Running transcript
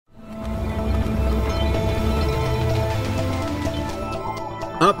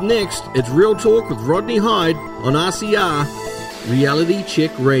Up next, it's Real Talk with Rodney Hyde on RCR, Reality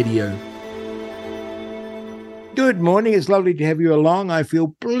Check Radio. Good morning. It's lovely to have you along. I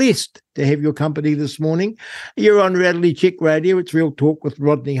feel blessed to have your company this morning. You're on Reality Check Radio. It's Real Talk with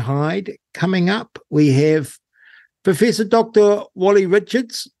Rodney Hyde. Coming up, we have Professor Dr. Wally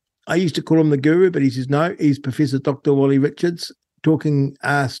Richards. I used to call him the guru, but he says no, he's Professor Dr. Wally Richards, talking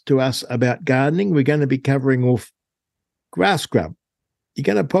to us about gardening. We're going to be covering off grass scrub. You're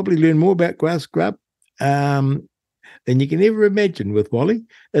going to probably learn more about grass scrub than you can ever imagine with Wally.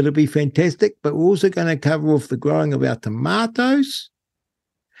 It'll be fantastic, but we're also going to cover off the growing of our tomatoes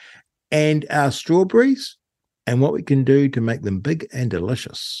and our strawberries and what we can do to make them big and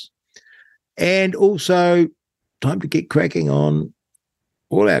delicious. And also, time to get cracking on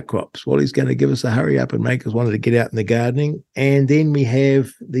all our crops. Wally's going to give us a hurry up and make us want to get out in the gardening. And then we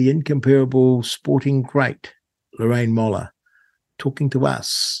have the incomparable sporting great, Lorraine Moller, talking to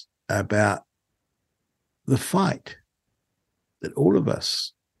us about the fight that all of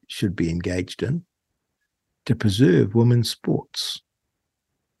us should be engaged in to preserve women's sports,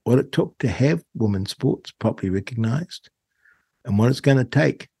 what it took to have women's sports properly recognised, and what it's going to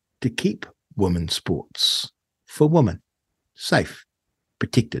take to keep women's sports for women safe,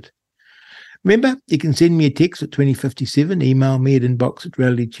 protected. Remember, you can send me a text at 2057, email me at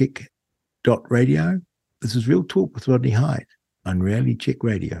inbox@realitycheck.radio. This is Real Talk with Rodney Hyde on Reality Check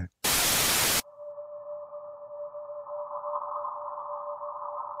Radio.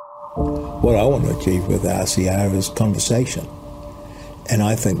 What I want to achieve with RCR is conversation. And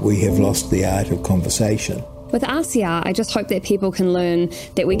I think we have lost the art of conversation. With RCR, I just hope that people can learn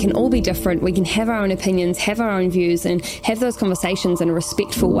that we can all be different, we can have our own opinions, have our own views, and have those conversations in a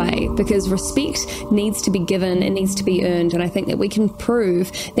respectful way, because respect needs to be given, it needs to be earned, and I think that we can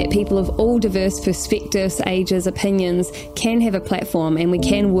prove that people of all diverse perspectives, ages, opinions can have a platform and we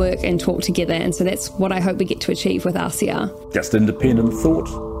can work and talk together, and so that's what I hope we get to achieve with RCR. Just independent thought,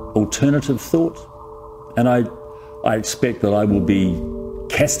 alternative thought, and I expect that I will be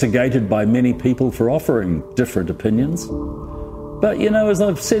castigated by many people for offering different opinions. But, you know, as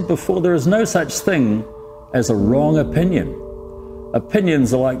I've said before, there is no such thing as a wrong opinion.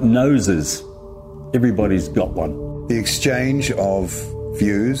 Opinions are like noses. Everybody's got one. The exchange of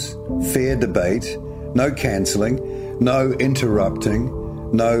views, fair debate, no cancelling, no interrupting,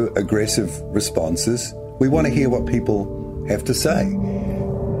 no aggressive responses. We want to hear what people have to say,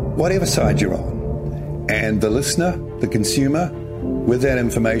 whatever side you're on. And the listener, the consumer, with that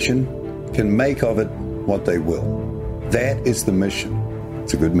information, can make of it what they will. That is the mission.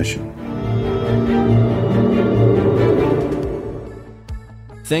 It's a good mission.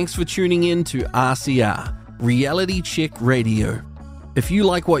 Thanks for tuning in to RCR, Reality Check Radio. If you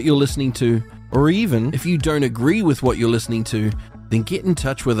like what you're listening to, or even if you don't agree with what you're listening to, then get in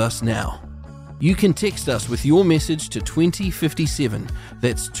touch with us now. You can text us with your message to 2057,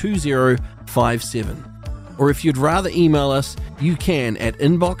 that's 2057. Or if you'd rather email us, you can at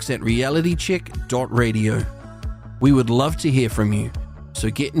inbox@realitycheck.radio. We would love to hear from you,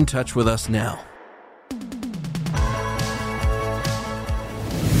 so get in touch with us now.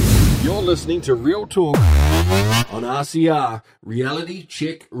 You're listening to Real Talk on RCR, Reality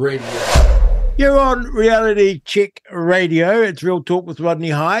Check Radio. You're on Reality Check Radio. It's Real Talk with Rodney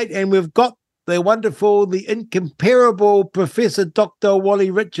Hyde, and we've got the wonderful, the incomparable Professor Dr.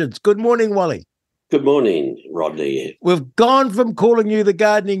 Wally Richards. Good morning, Wally. Good morning, Rodney. We've gone from calling you the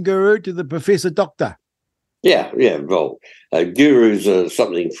gardening guru to the Professor Doctor. Yeah. Well, gurus are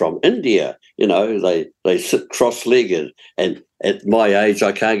something from India. You know, they sit cross-legged, and at my age,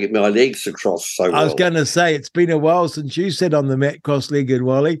 I can't get my legs across so well. I was going to say, it's been a while since you sat on the mat cross-legged,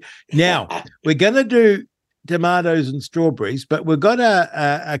 Wally. Now, we're going to do tomatoes and strawberries, but we've got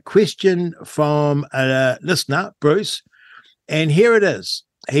a question from a listener, Bruce, and here it is.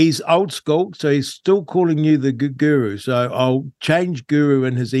 He's old school, so he's still calling you the guru. So I'll change guru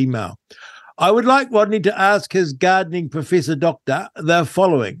in his email. I would like Rodney to ask his gardening Professor Doctor the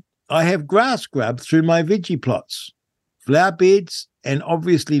following. I have grass scrub through my veggie plots, flower beds, and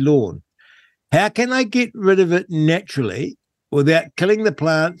obviously lawn. How can I get rid of it naturally without killing the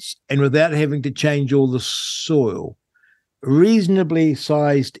plants and without having to change all the soil? Reasonably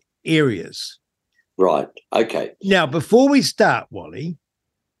sized areas. Right, okay. Now, before we start, Wally,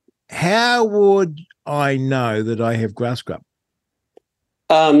 how would I know that I have grass scrub?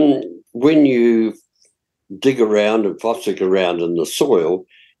 When you dig around and fossick around in the soil,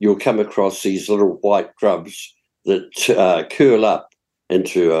 you'll come across these little white grubs that curl up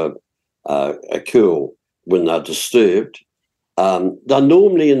into a curl when they're disturbed. They're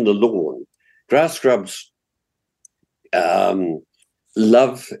normally in the lawn. Grass scrubs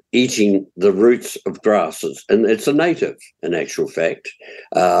love eating the roots of grasses, and it's a native, in actual fact.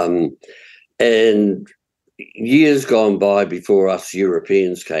 And years gone by before us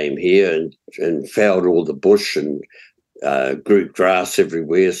Europeans came here and fouled all the bush and grew grass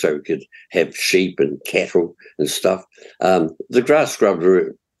everywhere so we could have sheep and cattle and stuff. The grass scrubs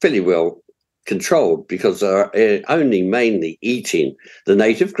were fairly well controlled because they're only mainly eating the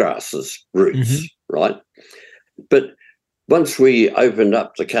native grasses roots, right? But once we opened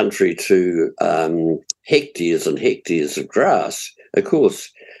up the country to hectares and hectares of grass, of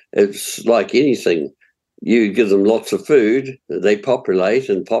course, it's like anything. You give them lots of food, they populate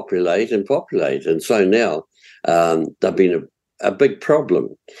and populate and populate. And so now they've been a big problem.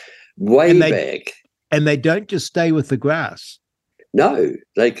 Back. And they don't just stay with the grass. No,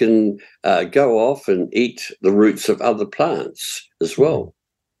 they can go off and eat the roots of other plants as well.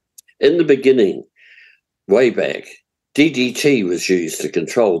 In the beginning, way back, DDT was used to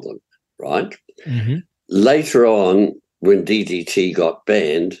control them, right? Later on, when DDT got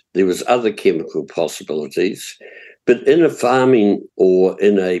banned, there was other chemical possibilities. But in a farming or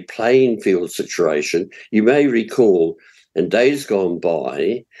in a playing field situation, you may recall in days gone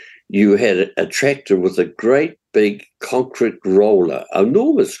by, you had a tractor with a great big concrete roller,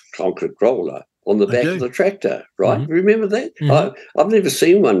 enormous concrete roller on the back of the tractor, right? Remember that? I've never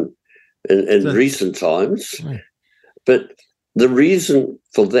seen one in recent times. But the reason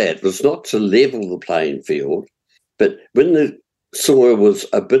for that was not to level the playing field, but when the soil was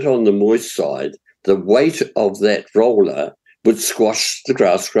a bit on the moist side, the weight of that roller would squash the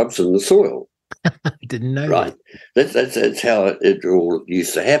grass scrubs in the soil. I didn't know. Right. That's how it all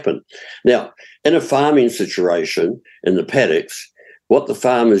used to happen. Now, in a farming situation in the paddocks, what the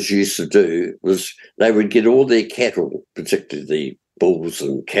farmers used to do was they would get all their cattle, particularly the bulls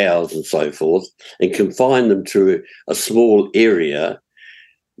and cows and so forth, and confine them to a small area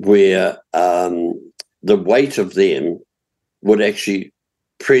where the weight of them would actually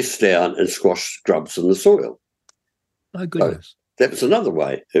press down and squash scrubs in the soil. Oh, goodness. So that was another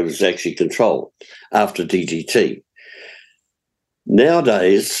way it was actually controlled after DDT.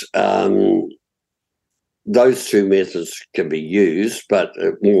 Nowadays, those two methods can be used, but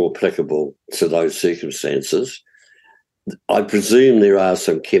more applicable to those circumstances. I presume there are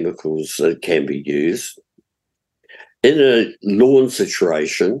some chemicals that can be used. In a lawn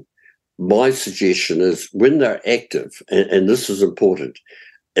situation, my suggestion is when they're active, and this is important,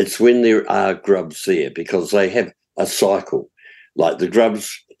 it's when there are grubs there because they have a cycle. Like the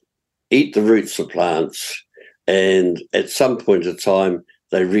grubs eat the roots of plants, and at some point in time,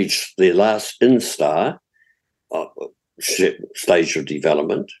 they reach their last instar stage of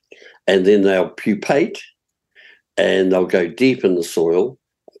development, and then they'll pupate, and they'll go deep in the soil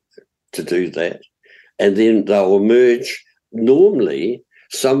to do that, and then they'll emerge normally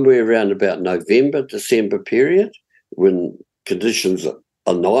somewhere around about November, December period when conditions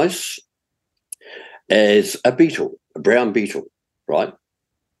are nice as a beetle, a brown beetle, right?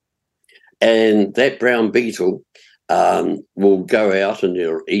 And that brown beetle will go out and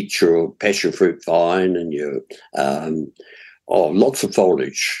you'll eat your passion fruit vine and your lots of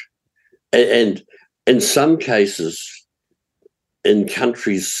foliage. And in some cases, in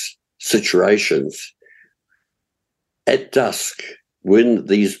countries' situations, at dusk, when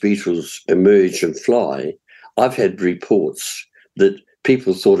these beetles emerge and fly, I've had reports that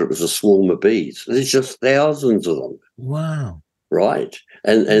people thought it was a swarm of bees. There's just thousands of them. Wow. Right.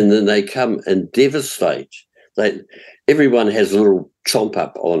 And then they come and devastate. Everyone has a little chomp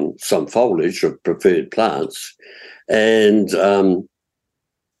up on some foliage of preferred plants. And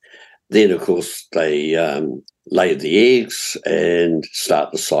then, of course, they lay the eggs and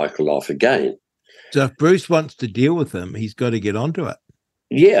start the cycle off again. So if Bruce wants to deal with them, he's got to get onto it.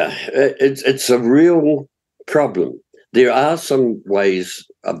 Yeah, it's a real problem. There are some ways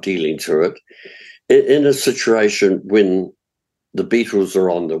of dealing to it. In a situation when the beetles are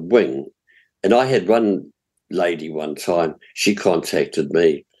on the wing, and I had one lady one time, she contacted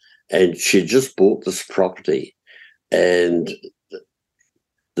me, and she just bought this property, and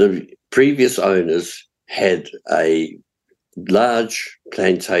the previous owners had a large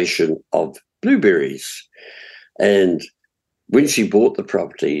plantation of blueberries, and when she bought the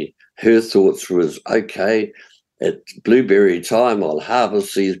property, her thoughts was, okay, at blueberry time, I'll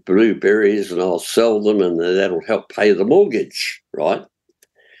harvest these blueberries and I'll sell them and that'll help pay the mortgage, right?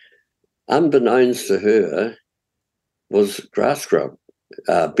 Unbeknownst to her was grass scrub,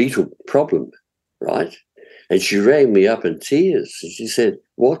 beetle problem, right? And she rang me up in tears and she said,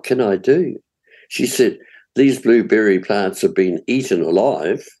 what can I do? She said, these blueberry plants have been eaten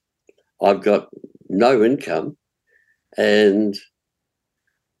alive. I've got no income and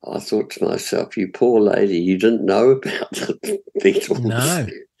I thought to myself, you poor lady, you didn't know about the beetles.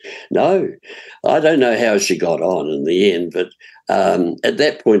 No, I don't know how she got on in the end, but at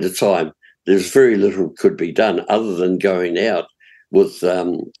that point of time, there's very little could be done other than going out with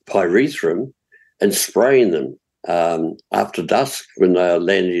pyrethrum and spraying them after dusk when they are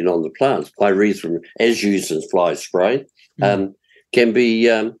landing on the plants. Pyrethrum, as used in fly spray, can be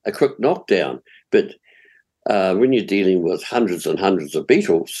a quick knockdown. But when you're dealing with hundreds and hundreds of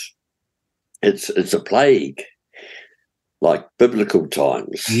beetles, it's a plague, like biblical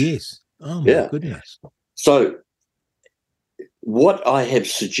times. Yes. Oh, my goodness. So what I have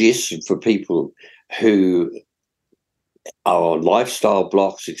suggested for people who are on lifestyle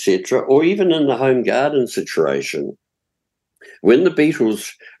blocks, etc., or even in the home garden situation, when the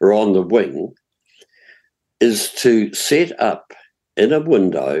beetles are on the wing, is to set up in a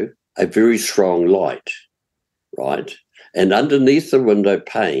window a very strong light, right? And underneath the window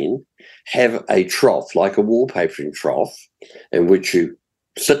pane, have a trough, like a wallpapering trough, in which you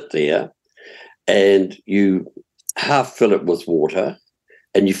sit there and you half fill it with water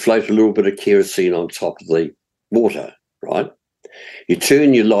and you float a little bit of kerosene on top of the water, right? You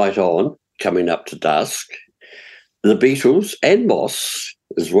turn your light on coming up to dusk. The beetles and moths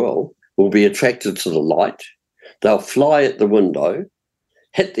as well will be attracted to the light. They'll fly at the window,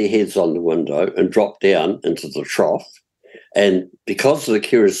 hit their heads on the window and drop down into the trough. And because of the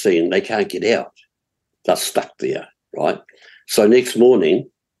kerosene, they can't get out. They're stuck there, right? So next morning,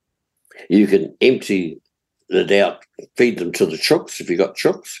 you can empty it out, feed them to the chooks if you've got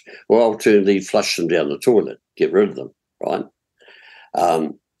chooks, or alternatively flush them down the toilet, get rid of them, right?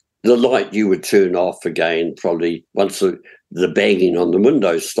 The light you would turn off again probably once the banging on the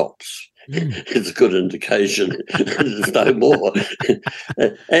window stops. It's a good indication there's no more.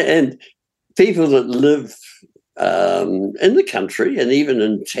 And people that live in the country and even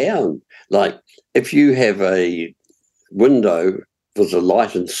in town, like if you have a window with a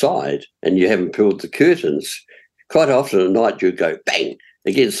light inside and you haven't pulled the curtains, quite often at night you go bang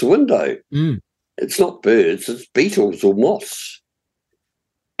against the window. It's not birds, it's beetles or moths.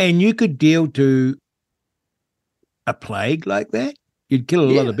 And you could deal to a plague like that? You'd kill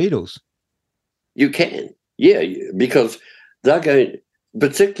a lot of beetles. You can, because they're going,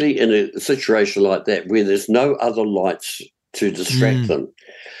 particularly in a situation like that where there's no other lights to distract them.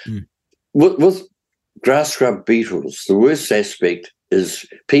 With grass scrub beetles, the worst aspect is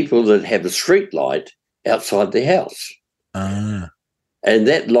people that have a street light outside their house. And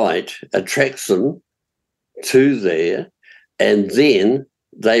that light attracts them to there, and then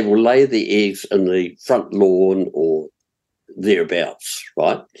they will lay the eggs in the front lawn or thereabouts,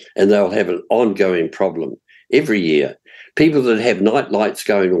 right? And they'll have an ongoing problem every year. People that have night lights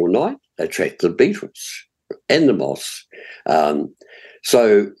going all night attract the beetles and the moths.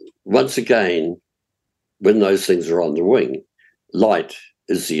 So once again, when those things are on the wing, light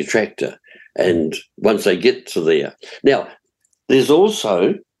is the attractor. And once they get to there. Now, there's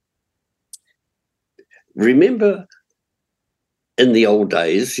also, remember in the old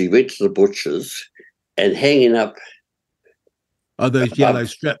days, you went to the butcher's and hanging up. Oh, those yellow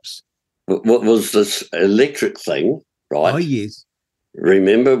strips. What was this electric thing, right? Oh, yes.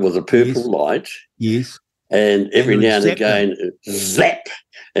 Remember, with a purple light? Yes. And every now and again, zap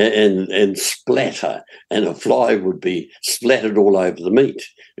and splatter, and a fly would be splattered all over the meat.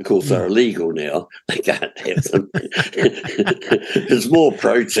 Of course, they're illegal now. They can't have them. There's more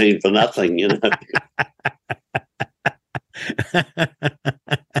protein for nothing, you know.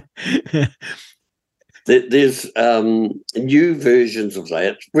 There's new versions of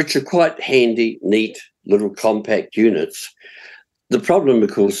that, which are quite handy, neat, little compact units. The problem,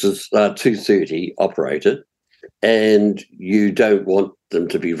 of course, is 230 operated, and you don't want them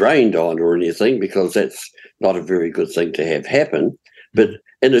to be rained on or anything because that's not a very good thing to have happen. But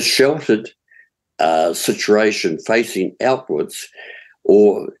in a sheltered situation facing outwards,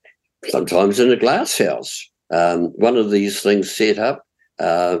 or sometimes in a glass house, one of these things set up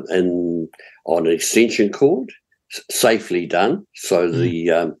on an extension cord, safely done, so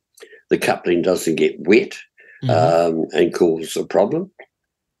the coupling doesn't get wet and cause a problem.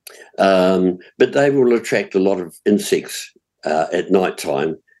 But they will attract a lot of insects at night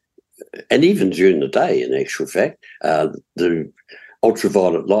time, and even during the day, in actual fact, the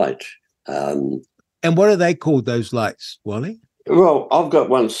ultraviolet light. And what are they called, those lights, Wally? Well, I've got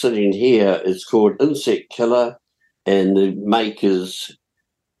one sitting here. It's called Insect Killer, and the maker's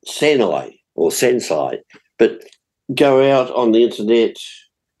Sanai or Sansai. But go out on the internet.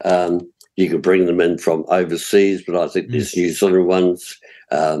 You can bring them in from overseas, but I think there's New Zealand ones.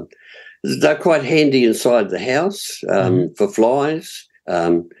 They're quite handy inside the house for flies.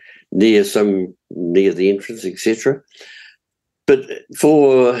 near the entrance, etc. But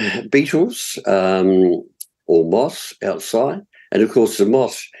for beetles or moths outside, and of course the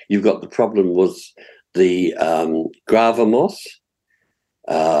moths, you've got the problem with the grava moth,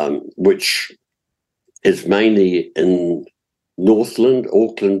 which is mainly in Northland,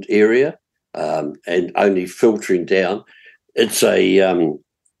 Auckland area, and only filtering down. It's a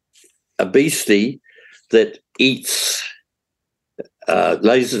beastie that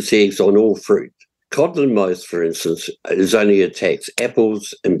lays its eggs on all fruit. Codlin moth, for instance, is only attacks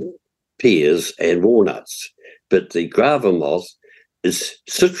apples and pears and walnuts, but the grava moth is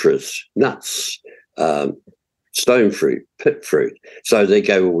citrus, nuts, stone fruit, pit fruit. So they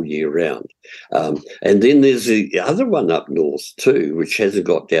go all year round. And then there's the other one up north too, which hasn't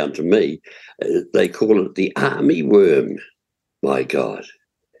got down to me. They call it the army worm. My God.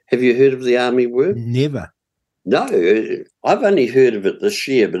 Have you heard of the army worm? Never. No, I've only heard of it this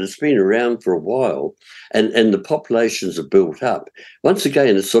year, but it's been around for a while, and the populations are built up. Once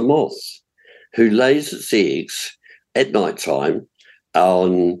again, it's a moth who lays its eggs at night time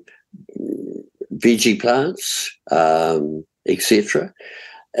on veggie plants, etc.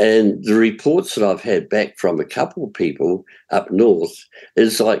 And the reports that I've had back from a couple of people up north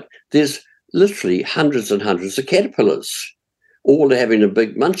is like there's literally hundreds and hundreds of caterpillars all having a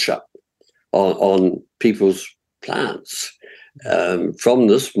big munch up on people's plants from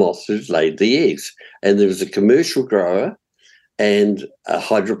this moth who's laid the eggs. And there was a commercial grower and a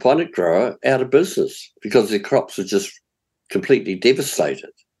hydroponic grower out of business because their crops are just completely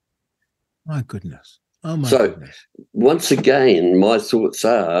devastated. My goodness. Oh, my so, goodness. Once again, my thoughts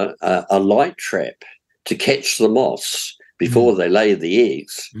are a light trap to catch the moths before they lay the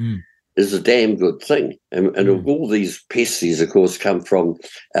eggs is a damn good thing. And all these pesties, of course, come from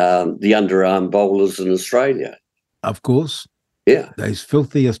the underarm bowlers in Australia. Of course. Yeah. Those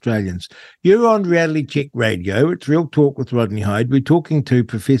filthy Australians. You're on Reality Check Radio. It's Real Talk with Rodney Hyde. We're talking to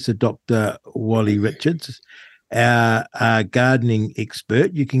Professor Dr. Wally Richards, our gardening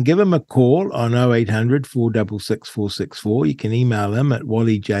expert. You can give him a call on 0800 466 464. You can email him at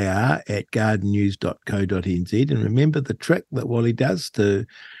wallyjr@gardennews.co.nz. And remember the trick that Wally does to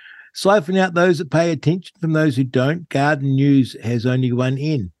siphon out those that pay attention from those who don't. Garden News has only one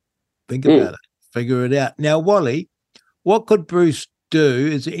N. Think about it. Figure it out. Now, Wally, what could Bruce do?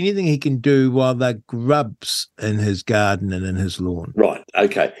 Is there anything he can do while there are grubs in his garden and in his lawn? Right.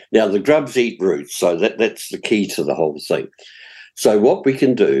 Okay. Now, the grubs eat roots, so that's the key to the whole thing. So what we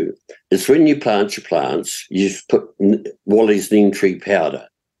can do is when you plant your plants, you put Wally's neem tree powder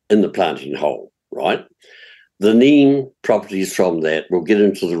in the planting hole, right? The neem properties from that will get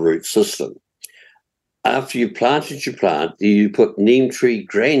into the root system. After you've planted your plant, you put neem tree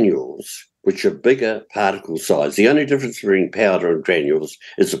granules, which are bigger particle size. The only difference between powder and granules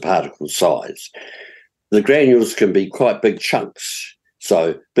is the particle size. The granules can be quite big chunks, so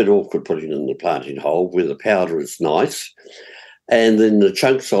a bit awkward putting in the planting hole where the powder is nice. And then the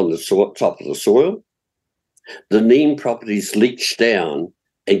chunks on the top of the soil, the neem properties leach down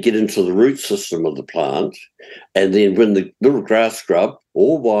and get into the root system of the plant. And then when the little grass grub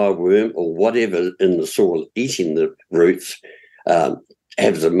or wireworm or whatever in the soil eating the roots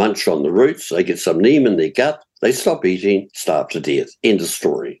have a munch on the roots, they get some neem in their gut, they stop eating, starve to death. End of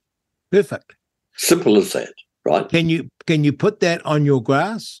story. Perfect. Simple as that, right? Can you put that on your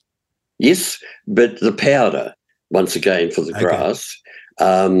grass? Yes, but the powder, once again, for the grass,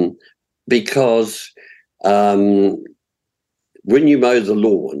 because when you mow the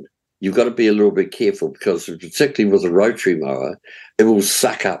lawn, you've got to be a little bit careful because particularly with a rotary mower, it will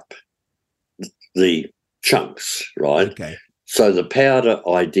suck up the chunks, right? Okay. So the powder,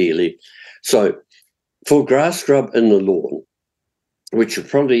 ideally. So for grass scrub in the lawn, which are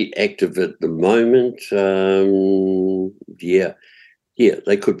probably active at the moment,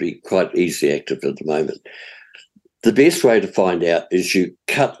 they could be quite easily active at the moment. The best way to find out is you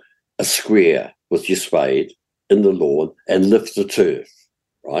cut a square with your spade in the lawn and lift the turf,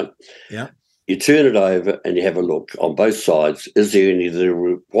 right? Yeah. You turn it over and you have a look on both sides. Is there any of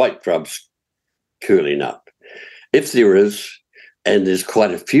the white grubs curling up? If there is, and there's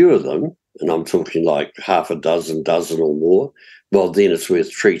quite a few of them, and I'm talking like half a dozen or more, well, then it's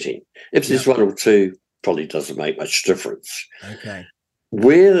worth treating. If there's one or two, probably doesn't make much difference. Okay.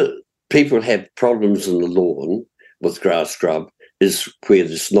 Where people have problems in the lawn with grass scrub is where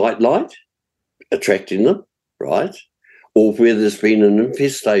there's night light attracting them, right? Or where there's been an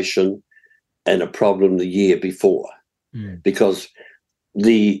infestation and a problem the year before. Because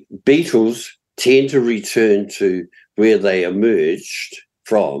the beetles tend to return to where they emerged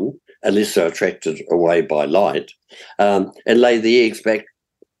from unless they're attracted away by light, and lay the eggs back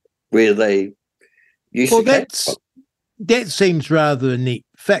where they used to come from. That seems rather a neat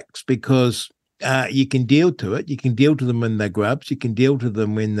fix, because you can deal to it. You can deal to them when they're grubs. You can deal to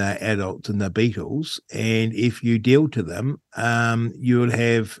them when they're adults and they're beetles. And if you deal to them, you'll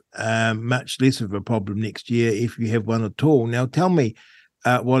have much less of a problem next year if you have one at all. Now, tell me,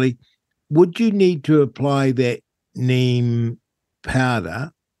 Wally, would you need to apply that neem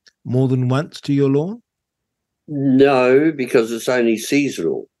powder more than once to your lawn? No, because it's only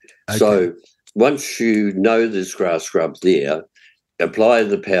seasonal. Okay. So once you know there's grass scrub there, apply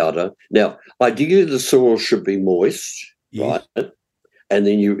the powder. Now, ideally the soil should be moist, yes, right? And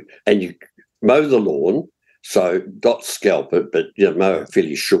then you mow the lawn, so not scalp it, but mow it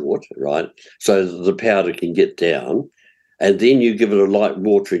fairly short, right? So the powder can get down. And then you give it a light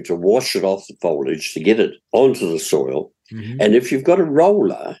watering to wash it off the foliage to get it onto the soil. Mm-hmm. And if you've got a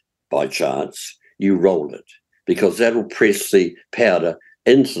roller, by chance, you roll it, because that'll press the powder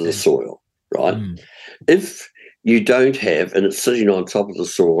into the soil, right? Mm. If you don't have, and it's sitting on top of the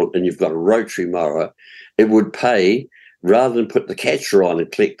soil, and you've got a rotary mower, it would pay, rather than put the catcher on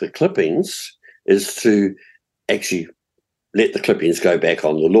and collect the clippings, is to actually let the clippings go back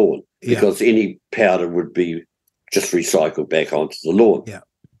on the lawn, because any powder would be just recycled back onto the lawn. Yeah.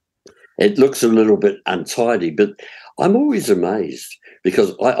 It looks a little bit untidy, but I'm always amazed,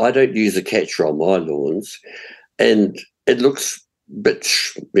 because I don't use a catcher on my lawns, and it looks a bit,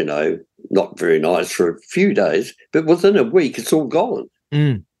 not very nice for a few days, but within a week it's all gone.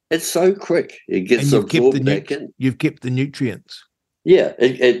 Mm. It's so quick. It gets absorbed back in. You've kept the nutrients. Yeah,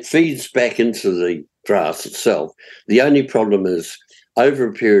 it feeds back into the grass itself. The only problem is, over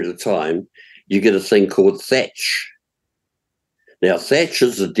a period of time, you get a thing called thatch. Now, thatch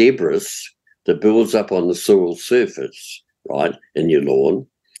is the debris that builds up on the soil surface, right, in your lawn.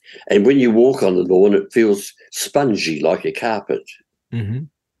 And when you walk on the lawn, it feels spongy like a carpet. Mm-hmm.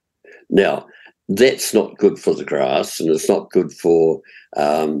 Now, that's not good for the grass, and it's not good for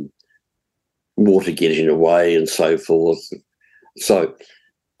water getting away and so forth. So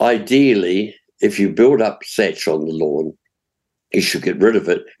ideally, if you build up thatch on the lawn, you should get rid of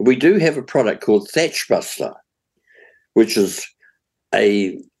it. We do have a product called Thatch Buster, which is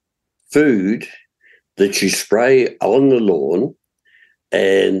a food that you spray on the lawn,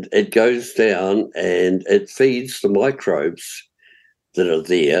 and it goes down and it feeds the microbes that are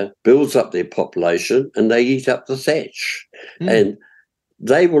there, builds up their population, and they eat up the thatch. And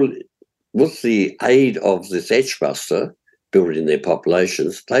they will, with the aid of the Thatch Buster, building their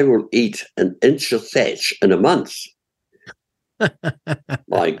populations, they will eat an inch of thatch in a month.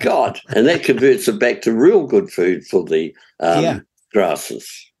 My God. And that converts it back to real good food for the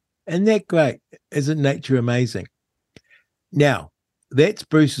grasses. Isn't that great? Isn't nature amazing? Now, that's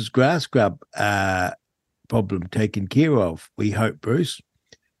Bruce's grass scrub problem taken care of, we hope, Bruce.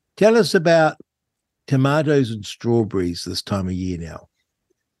 Tell us about tomatoes and strawberries this time of year now.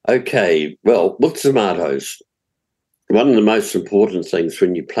 Okay, well, with tomatoes, one of the most important things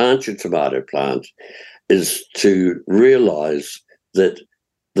when you plant your tomato plant is to realise that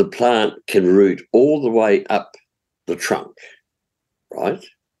the plant can root all the way up the trunk, right?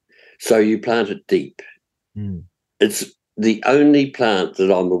 So you plant it deep. Mm. It's the only plant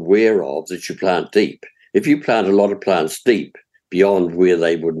that I'm aware of that you plant deep. If you plant a lot of plants deep beyond where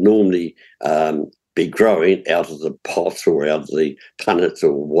they would normally be growing, out of the pot or out of the punnet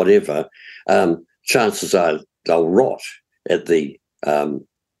or whatever, chances are they'll rot at the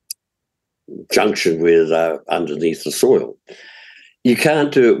junction where they're underneath the soil. You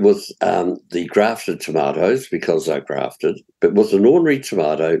can't do it with the grafted tomatoes because they're grafted, but with an ordinary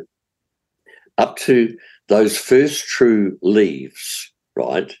tomato, up to those first true leaves,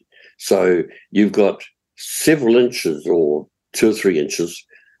 right? So you've got several inches or 2 or 3 inches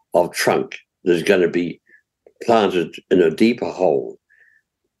of trunk that is going to be planted in a deeper hole.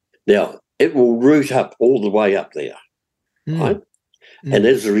 Now, it will root up all the way up there, right? Mm. And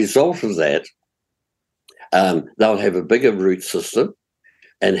as a result of that, they'll have a bigger root system,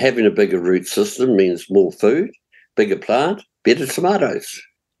 and having a bigger root system means more food, bigger plant, better tomatoes.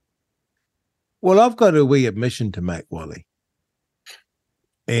 Well, I've got a wee admission to make, Wally.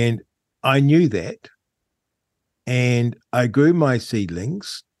 And I knew that. And I grew my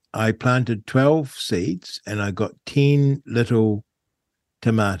seedlings. I planted 12 seeds and I got 10 little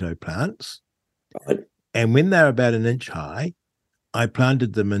tomato plants. Right. And when they were about an inch high, I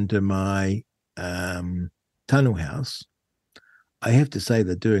planted them into my tunnel house. I have to say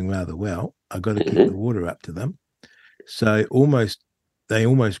they're doing rather well. I've got to keep the water up to them. So they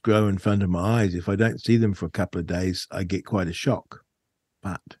almost grow in front of my eyes. If I don't see them for a couple of days, I get quite a shock.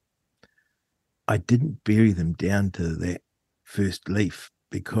 But I didn't bury them down to that first leaf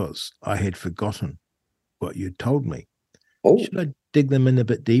because I had forgotten what you told me. Oh, Should I dig them in a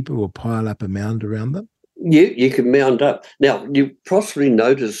bit deeper or pile up a mound around them? you can mound up. Now, you possibly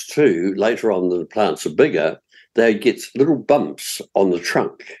notice too, later on, the plants are bigger, they get little bumps on the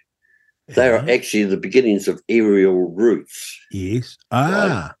trunk. They are actually the beginnings of aerial roots. Yes.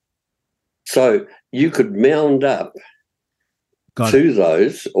 Right? So you could mound up to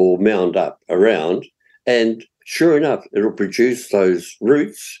those or mound up around, and sure enough, it'll produce those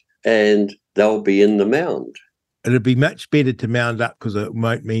roots and they'll be in the mound. It'd be much better to mound up because it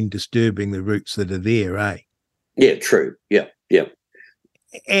won't mean disturbing the roots that are there, eh? Yeah, true. Yeah.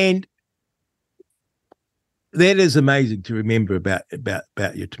 And that is amazing to remember about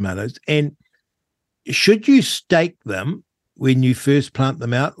your tomatoes. And should you stake them when you first plant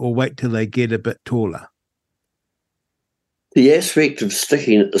them out or wait till they get a bit taller? The aspect of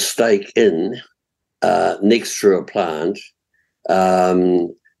sticking the stake in next to a plant,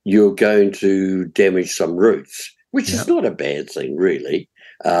 you're going to damage some roots, which is not a bad thing, really.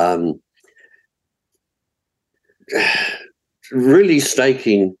 Really,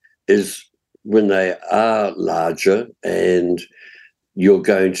 staking is when they are larger and you're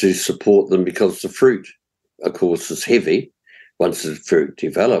going to support them because the fruit, of course, is heavy once the fruit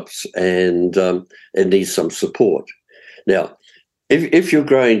develops and it needs some support. Now, if you're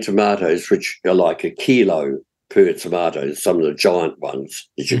growing tomatoes, which are like a kilo per tomato, some of the giant ones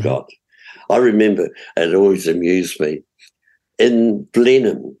that you got, I remember, it always amused me, in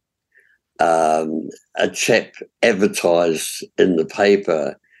Blenheim, a chap advertised in the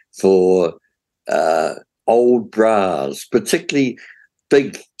paper for old brahs, particularly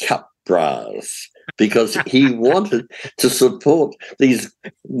big cup brahs, because he wanted to support these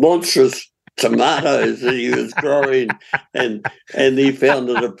monstrous tomatoes that he was growing, and he found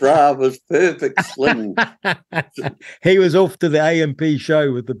that a bra was perfect slim. He was off to the AMP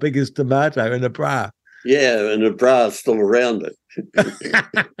show with the biggest tomato in a bra. Yeah, and the bra is still around it.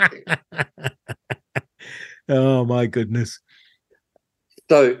 Oh, my goodness.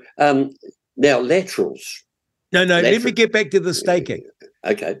 So now laterals. No, let me get back to the staking.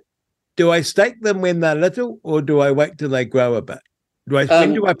 Okay. Do I stake them when they're little or do I wait till they grow a bit?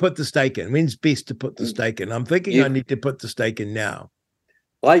 When do I put the stake in? When's best to put the stake in? I'm thinking I need to put the stake in now.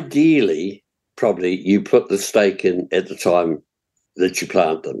 Ideally, probably you put the stake in at the time that you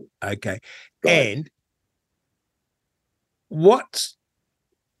plant them. Okay. Right. And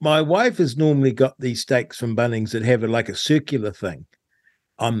my wife has normally got these stakes from Bunnings that have like a circular thing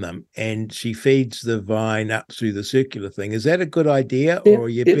on them, and she feeds the vine up through the circular thing. Is that a good idea, or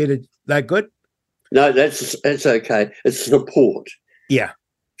you better? They're good. No, that's okay. It's support. Yeah.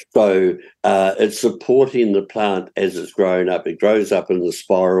 So it's supporting the plant as it's growing up. It grows up in the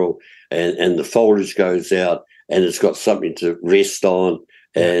spiral, and the foliage goes out, and it's got something to rest on,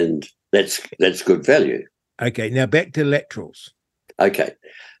 and that's good value. Okay. Now back to laterals. Okay.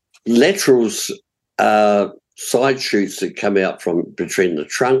 Laterals are side shoots that come out from between the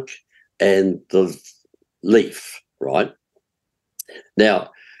trunk and the leaf, right? Now,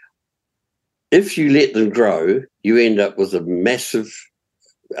 if you let them grow, you end up with a massive,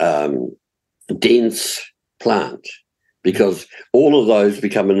 dense plant, because all of those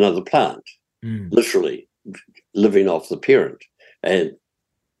become another plant, literally living off the parent. And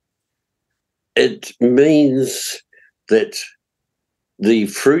it means that the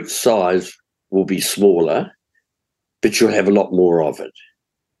fruit size will be smaller, but you'll have a lot more of it,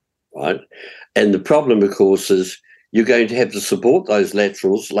 right? And the problem, of course, is you're going to have to support those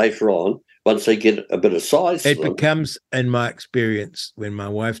laterals later on once they get a bit of size. It becomes, in my experience, when my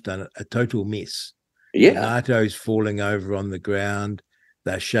wife's done it, a total mess. Yeah. Tomatoes falling over on the ground,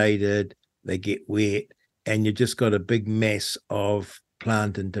 they're shaded, they get wet, and you just got a big mess of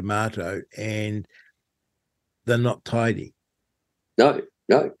plant and tomato, and they're not tidy. No.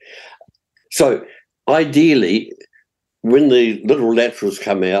 So ideally, when the little laterals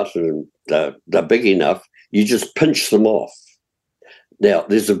come out and they're big enough, you just pinch them off. Now,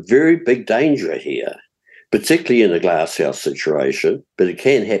 there's a very big danger here, particularly in a glasshouse situation, but it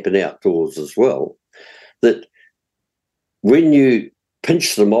can happen outdoors as well, that when you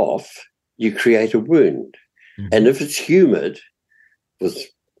pinch them off, you create a wound. Mm-hmm. And if it's humid with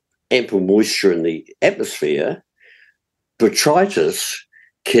ample moisture in the atmosphere, botrytis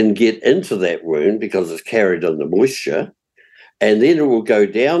can get into that wound because it's carried in the moisture, and then it will go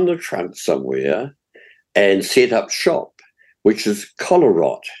down the trunk somewhere and set up shop, which is collar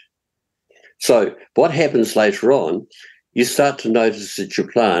rot. So what happens later on, you start to notice that your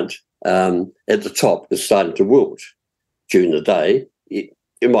plant at the top is starting to wilt during the day.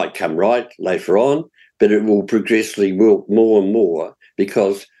 it might come right later on, but it will progressively wilt more and more,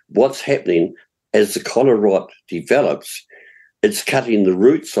 because what's happening as the collar rot develops, it's cutting the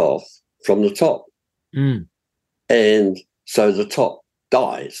roots off from the top. And so the top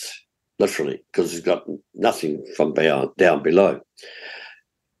dies, literally, because it's got nothing from down below.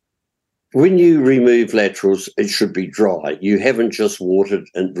 When you remove laterals, it should be dry. You haven't just watered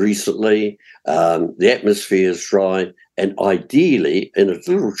it recently. The atmosphere is dry. And ideally, in a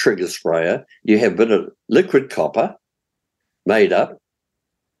little trigger sprayer, you have a bit of liquid copper made up,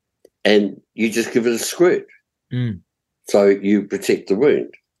 and you just give it a squirt. So you protect the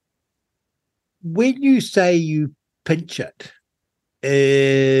wound. When you say you pinch it,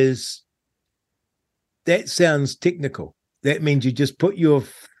 that sounds technical. That means you just put your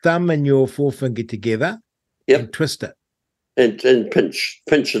thumb and your forefinger together and twist it. And pinch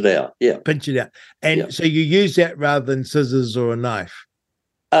it out, Pinch it out. And so you use that rather than scissors or a knife?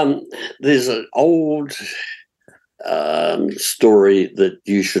 There's an old story that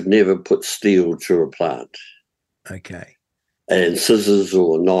you should never put steel to a plant. Okay. And scissors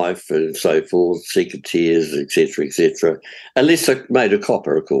or a knife and so forth, secateurs, etc., unless they're made of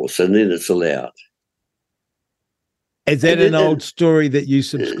copper, of course, and then it's allowed. Is that an old story that you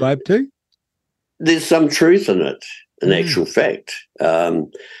subscribe to? There's some truth in it, in actual fact. Iron,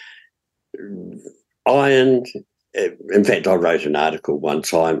 in fact, I wrote an article one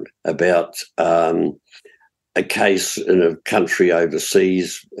time about a case in a country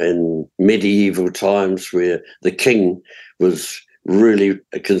overseas in medieval times where the king was really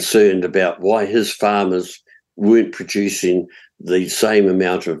concerned about why his farmers weren't producing the same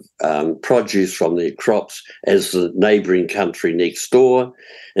amount of produce from their crops as the neighbouring country next door.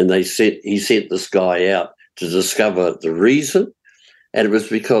 And he sent this guy out to discover the reason. And it was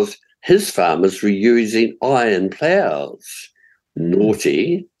because his farmers were using iron ploughs,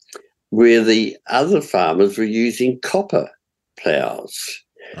 naughty, where the other farmers were using copper ploughs.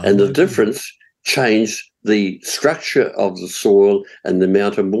 And the difference changed the structure of the soil and the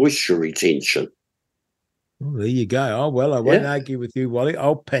amount of moisture retention. Oh, there you go. Oh, well, I won't argue with you, Wally.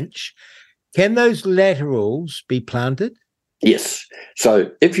 I'll pinch. Can those laterals be planted? Yes.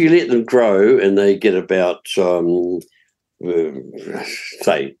 So if you let them grow and they get about, say,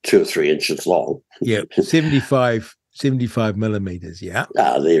 2 or 3 inches long. Yeah, 75 millimeters, yeah.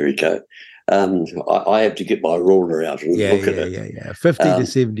 There we go. I have to get my ruler out and look at it. Yeah. 50 to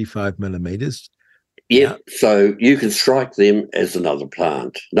 75 millimeters. Yeah, so you can strike them as another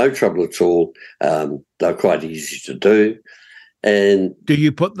plant. No trouble at all. They're quite easy to do. And do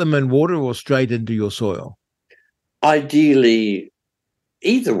you put them in water or straight into your soil? Ideally,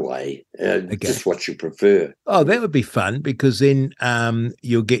 either way, just what you prefer. Oh, that would be fun, because then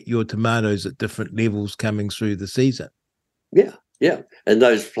you'll get your tomatoes at different levels coming through the season. Yeah. And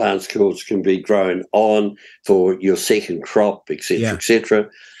those plant skills can be grown on for your second crop, etc.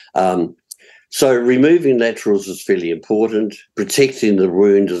 So removing laterals is fairly important. Protecting the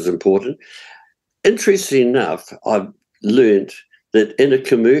wound is important. Interesting enough, I've learned that in a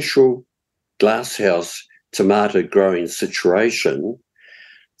commercial glasshouse tomato growing situation,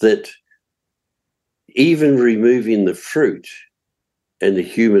 that even removing the fruit in a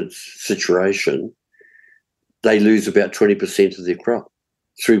humid situation, they lose about 20% of their crop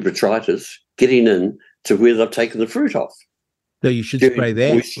through botrytis getting in to where they've taken the fruit off. So you should spray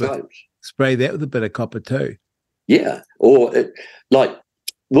that. Spray that with a bit of copper too. Yeah, or like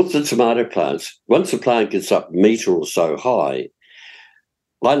with the tomato plants, once the plant gets up 1 metre or so high,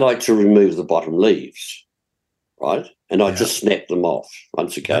 I like to remove the bottom leaves, right? And I just snap them off.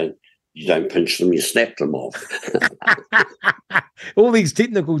 Once again, you don't pinch them, you snap them off. All these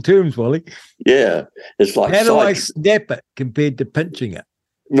technical terms, Wally. Yeah, it's like how do I snap it compared to pinching it?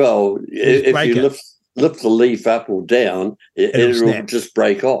 Well, if you lift the leaf up or down, it'll just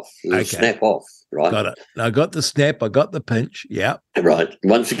break off. It'll snap off, right? Got it. I got the snap, I got the pinch, yeah. Right.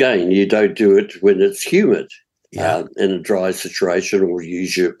 Once again, you don't do it when it's humid in a dry situation, or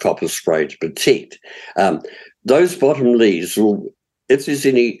use your copper spray to protect. Those bottom leaves will, if there's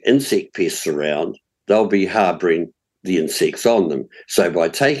any insect pests around, they'll be harbouring the insects on them. So by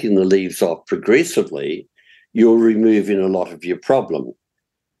taking the leaves off progressively, you're removing a lot of your problem,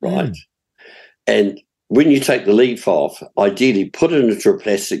 right? And when you take the leaf off, ideally put it into a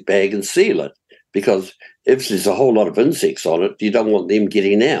plastic bag and seal it, because if there's a whole lot of insects on it, you don't want them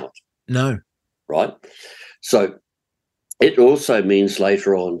getting out. No. Right? So it also means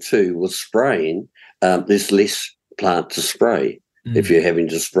later on too, with spraying, there's less plant to spray if you're having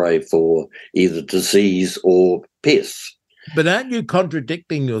to spray for either disease or pests. But aren't you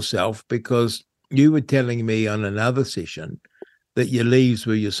contradicting yourself? Because you were telling me on another session that your leaves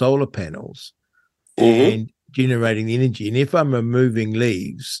were your solar panels Mhm. and generating the energy. And if I'm removing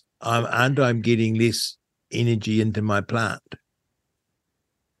leaves, I'm getting less energy into my plant.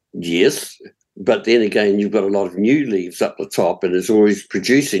 Yes, but then again, you've got a lot of new leaves up the top, and it's always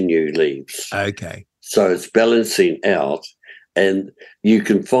producing new leaves. Okay. So it's balancing out. And you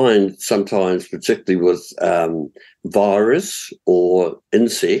can find sometimes, particularly with virus or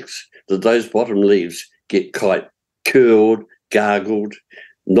insects, that those bottom leaves get quite curled, gargled,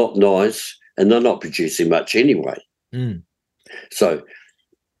 not nice, and they're not producing much anyway. Mm. So,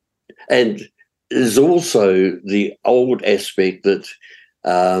 and there's also the old aspect that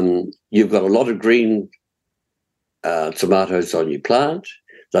you've got a lot of green tomatoes on your plant.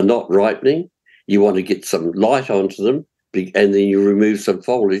 They're not ripening. You want to get some light onto them, and then you remove some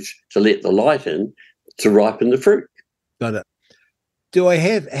foliage to let the light in to ripen the fruit. Got it. Do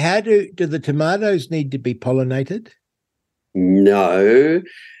the tomatoes need to be pollinated? No,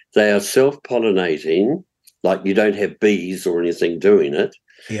 they are self-pollinating, like you don't have bees or anything doing it.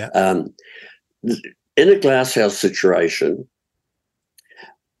 Yeah. In a glasshouse situation,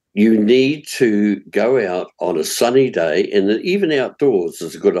 you need to go out on a sunny day, and even outdoors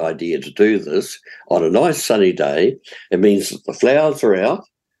is a good idea to do this. On a nice sunny day, it means that the flowers are out,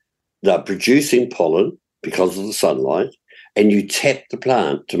 they're producing pollen because of the sunlight, and you tap the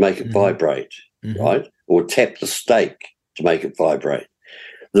plant to make it vibrate, right? Or tap the stake to make it vibrate.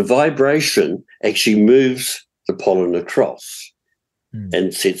 The vibration actually moves the pollen across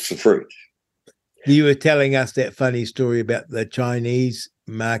and sets the fruit. You were telling us that funny story about the Chinese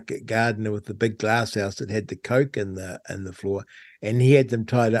market gardener with the big glass house that had the coke in the floor, and he had them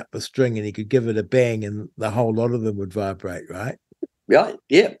tied up with string, and he could give it a bang, and the whole lot of them would vibrate, right? Right.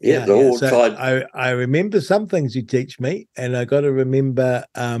 Yeah. They're all so tied. I remember some things you teach me, and I got to remember.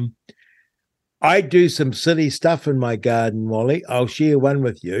 I do some silly stuff in my garden, Wally. I'll share one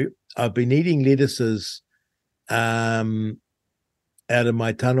with you. I've been eating lettuces out of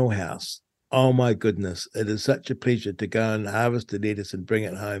my tunnel house. Oh, my goodness. It is such a pleasure to go and harvest the lettuce and bring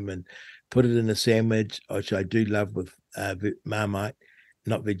it home and put it in a sandwich, which I do love with Marmite,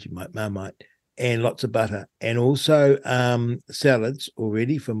 not Vegemite, Marmite, and lots of butter. And also salads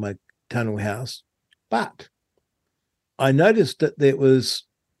already from my tunnel house. But I noticed that there was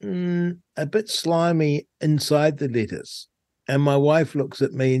a bit slimy inside the lettuce. And my wife looks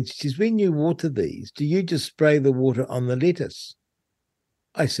at me and she says, when you water these, do you just spray the water on the lettuce?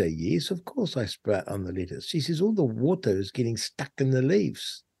 I say, yes, of course I spray it on the lettuce. She says, all the water is getting stuck in the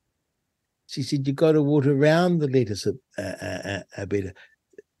leaves. She said, you got to water around the lettuce a better.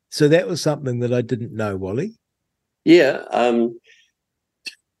 So that was something that I didn't know, Wally. Yeah.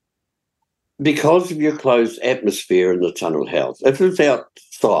 Because of your closed atmosphere in the tunnel house. If it was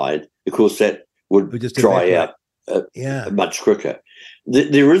outside, of course, that would just dry out much quicker.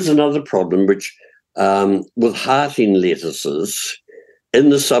 There is another problem, which with hearting lettuces, in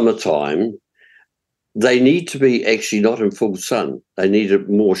the summertime, they need to be actually not in full sun. They need a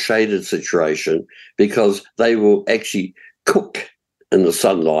more shaded situation because they will actually cook in the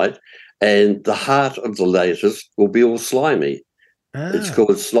sunlight, and the heart of the lettuce will be all slimy. It's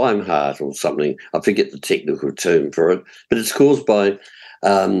called slime heart or something. I forget the technical term for it, but it's caused by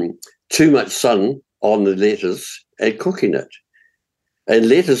too much sun on the lettuce and cooking it. And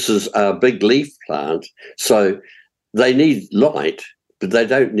lettuces are a big leaf plant, so they need light, but they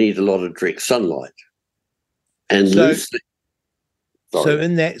don't need a lot of direct sunlight. And so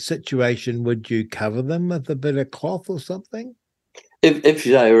in that situation, would you cover them with a bit of cloth or something? If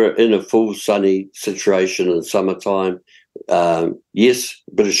they were in a full sunny situation in summertime, yes,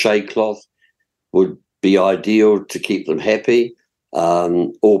 a bit of shade cloth would be ideal to keep them happy,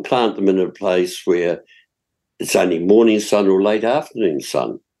 or plant them in a place where it's only morning sun or late afternoon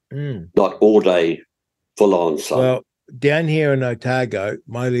sun, not all day full-on sun. Well, down here in Otago,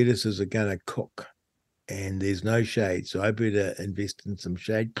 my lettuces are going to cook and there's no shade, so I better invest in some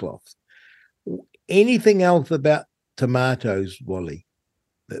shade cloth. Anything else about tomatoes, Wally,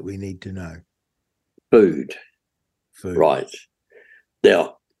 that we need to know? Food. Right.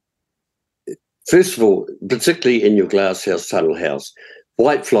 Now, first of all, particularly in your glasshouse, tunnel house,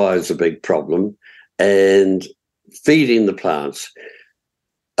 whitefly is a big problem, and feeding the plants.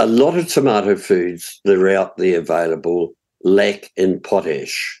 A lot of tomato foods that are out there available lack in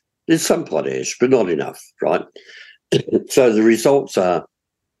potash. There's some potash, but not enough, right? So the results are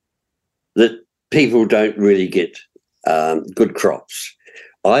that people don't really get good crops.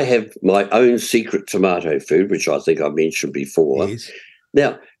 I have my own secret tomato food, which I think I mentioned before. Yes.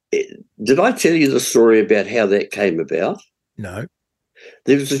 Now, did I tell you the story about how that came about? No.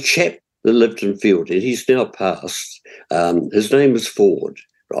 There was a chap that lived in Fieldhead. He's now passed. His name was Ford,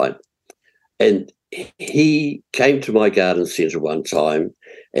 right? And he came to my garden centre one time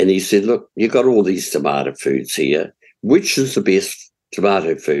and he said, look, you've got all these tomato foods here. Which is the best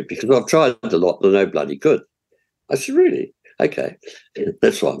tomato food? Because I've tried a lot, they're no bloody good. I said, really? Okay,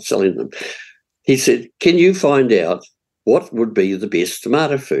 that's why I'm selling them. He said, can you find out what would be the best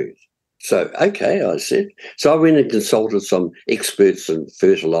tomato food? So, okay, I said. So I went and consulted some experts in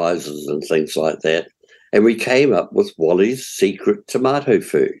fertilisers and things like that, and we came up with Wally's secret tomato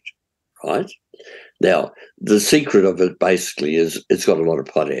food, right? Now, the secret of it basically is it's got a lot of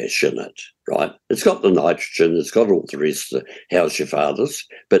potash in it, right? It's got the nitrogen, it's got all the rest of the how's your father's,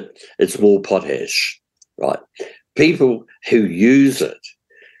 but it's more potash, right? People who use it,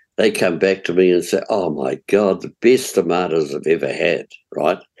 they come back to me and say, oh, my God, the best tomatoes I've ever had,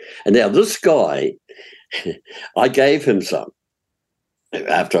 right? And now this guy, I gave him some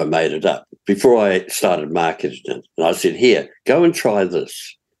after I made it up, before I started marketing it. And I said, here, go and try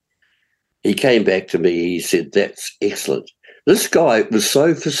this. He came back to me, he said, that's excellent. This guy was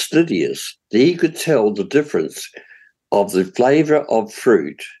so fastidious that he could tell the difference of the flavour of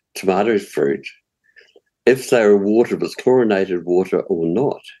fruit, tomato fruit, if they were watered with chlorinated water or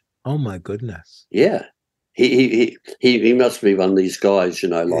not. Oh, my goodness. Yeah. He must be one of these guys,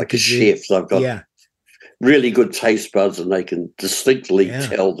 like a chef. They've got really good taste buds and they can distinctly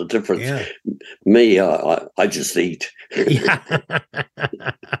tell the difference. Yeah. Me, I just eat.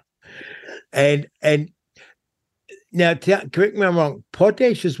 And now, correct me if I'm wrong,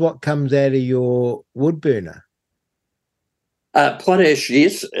 potash is what comes out of your wood burner. Potash,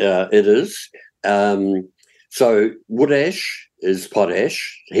 yes, it is. So wood ash is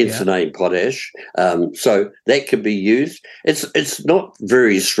potash, hence the name potash. So that can be used. It's not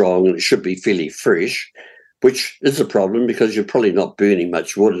very strong and it should be fairly fresh, which is a problem because you're probably not burning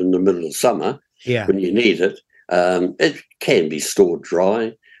much wood in the middle of summer when you need it. It can be stored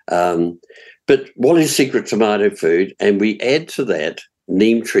dry. But Wally's secret tomato food, and we add to that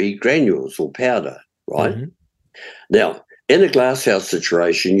neem tree granules or powder, right? Mm-hmm. Now, in a glasshouse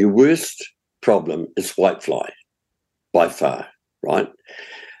situation, your worst problem is whitefly, by far, right?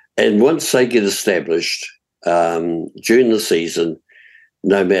 And once they get established during the season,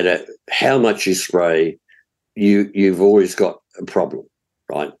 no matter how much you spray, you've always got a problem,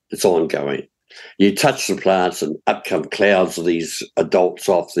 right? It's ongoing. You touch the plants and up come clouds of these adults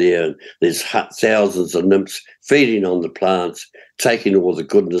off there, and there's thousands of nymphs feeding on the plants, taking all the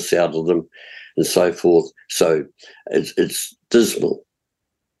goodness out of them and so forth. So it's dismal.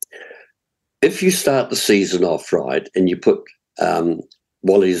 If you start the season off right and you put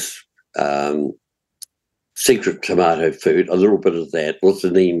Wally's secret tomato food, a little bit of that with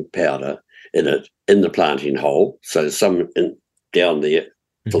the neem powder in it, in the planting hole, so some down there,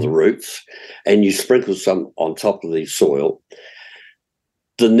 for the roots, and you sprinkle some on top of the soil,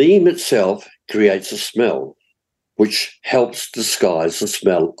 the neem itself creates a smell which helps disguise the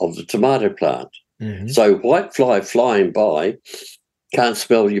smell of the tomato plant. Mm-hmm. So whitefly flying by can't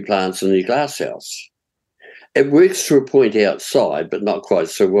smell your plants in your glasshouse. It works to a point outside, but not quite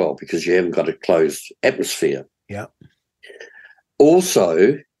so well because you haven't got a closed atmosphere. Yeah.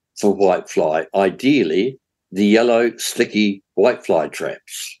 Also, for whitefly, ideally, the yellow sticky whitefly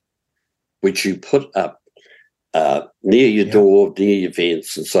traps, which you put up near your door, near your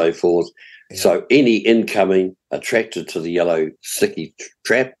vents and so forth. Yeah. So any incoming attracted to the yellow sticky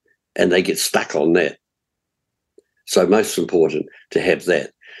trap and they get stuck on that. So most important to have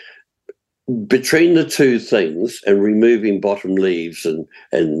that. Between the two things and removing bottom leaves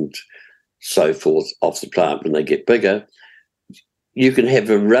and so forth off the plant when they get bigger, you can have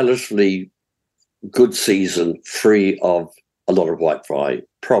a relatively good season free of a lot of whitefly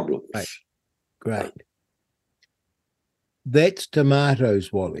problems. Right. Great. That's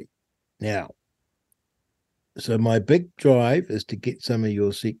tomatoes, Wally. Now, so my big drive is to get some of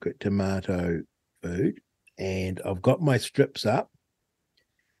your secret tomato food, and I've got my strips up,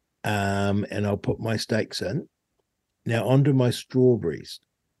 and I'll put my stakes in. Now onto my strawberries.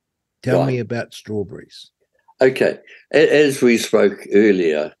 Tell me about strawberries. Okay. As we spoke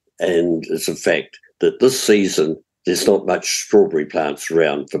earlier, and it's a fact that this season there's not much strawberry plants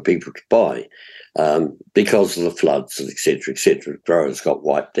around for people to buy because of the floods and et cetera, growers got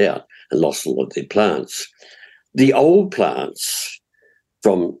wiped out and lost a lot of their plants. The old plants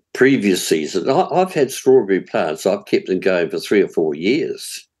from previous seasons, I've had strawberry plants, I've kept them going for 3 or 4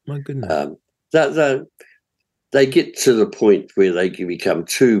 years. My goodness. They get to the point where they can become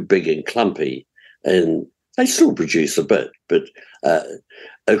too big and clumpy, and they still produce a bit, but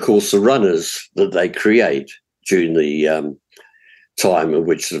of course the runners that they create during the time in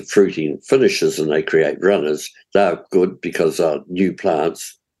which the fruiting finishes and they create runners. They're good because they're new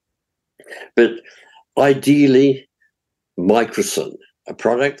plants. But ideally, microcin, a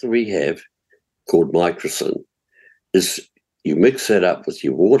product that we have called microcin, is you mix that up with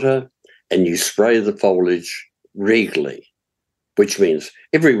your water and you spray the foliage regularly, which means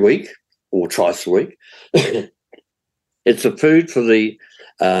every week or twice a week. It's a food for the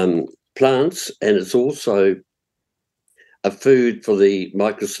plants, and it's also a food for the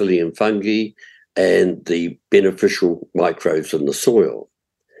mycelium fungi and the beneficial microbes in the soil.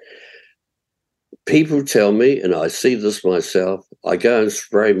 People tell me, and I see this myself, I go and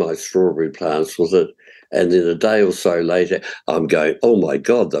spray my strawberry plants with it, and then a day or so later, I'm going, oh my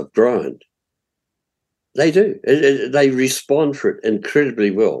God, they've grown. They do. They respond for it incredibly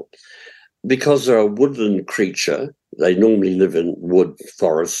well. Because they're a woodland creature, they normally live in wood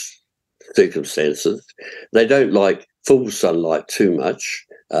forest circumstances. They don't like full sunlight too much,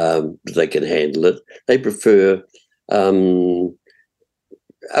 but they can handle it. They prefer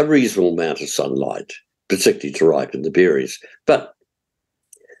a reasonable amount of sunlight, particularly to ripen the berries. But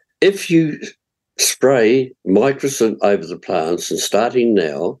if you spray microcin over the plants, and starting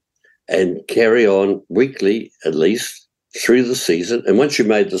now, and carry on weekly at least through the season, and once you've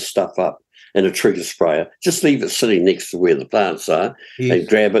made this stuff up in a trigger sprayer, just leave it sitting next to where the plants are, Yes. and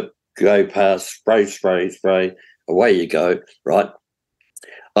grab it, go past, spray, away you go, right?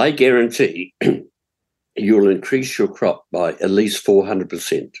 I guarantee you'll increase your crop by at least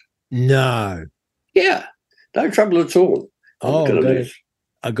 400%. No. Yeah, no trouble at all.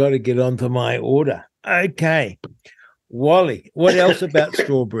 I got to get onto my order. Okay. Wally, what else about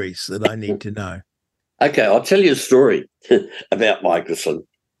strawberries that I need to know? Okay, I'll tell you a story about microcin.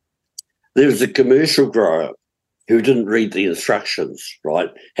 There was a commercial grower who didn't read the instructions, right?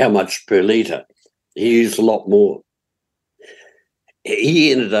 How much per litre. He used a lot more.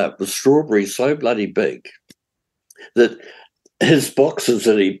 He ended up with strawberries so bloody big that his boxes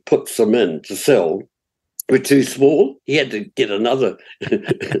that he puts them in to sell were too small. He had to get another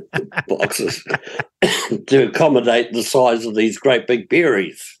boxes to accommodate the size of these great big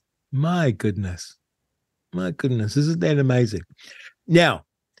berries. My goodness. Isn't that amazing? Now,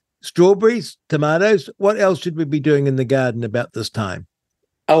 strawberries, tomatoes, what else should we be doing in the garden about this time?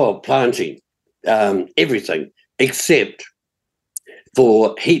 Oh, well, planting, everything, except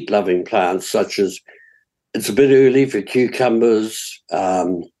for heat-loving plants such as, it's a bit early for cucumbers,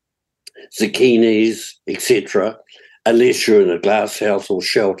 zucchinis, etc., unless you're in a glass house or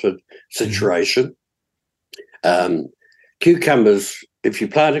sheltered situation. Cucumbers, if you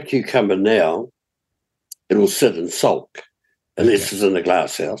plant a cucumber now, it will sit and sulk, unless it's in a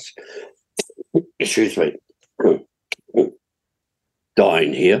glass house. Excuse me.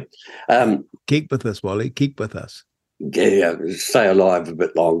 Dying here. Keep with us, Wally. Keep with us. Yeah, stay alive a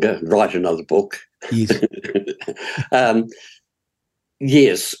bit longer, write another book. Yes.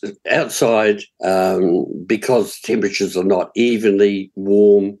 Yes, outside, because temperatures are not evenly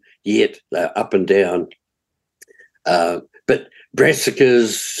warm yet, they're up and down. But brassicas,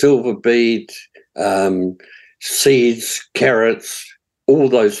 silver beet, seeds, carrots, all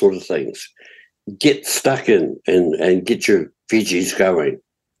those sort of things. Get stuck in and get your veggies going.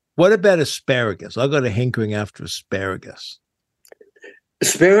 What about asparagus? I got a hankering after asparagus.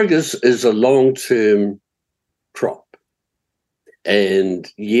 Asparagus is a long-term crop. And,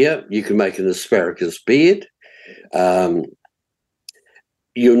 yeah, you can make an asparagus bed. You're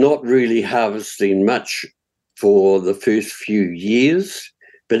not really harvesting much for the first few years,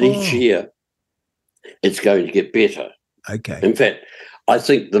 but each year it's going to get better. Okay. In fact, I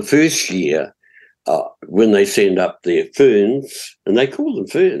think the first year, when they send up their ferns, and they call them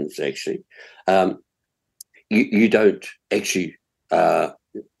ferns, actually, you don't actually, the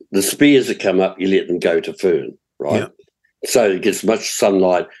spears that come up, you let them go to fern, right? Yeah. So it gets much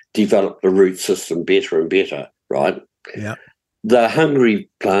sunlight, develop the root system better and better, right? Yeah. The hungry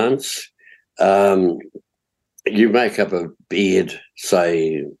plants, you make up a bed,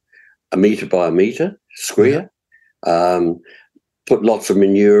 say, 1 metre by 1 metre square, put lots of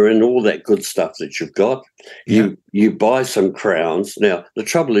manure in, all that good stuff that you've got. Yeah. You buy some crowns. Now, the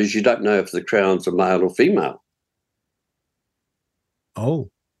trouble is you don't know if the crowns are male or female.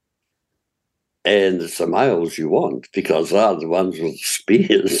 Oh. And it's the males you want because they're the ones with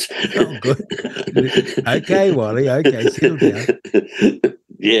spears. Oh, good. Okay, Wally. Okay, settle down.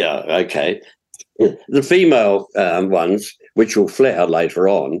 Yeah, okay. The female ones, which will flower later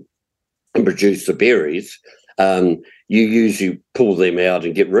on and produce the berries, you usually pull them out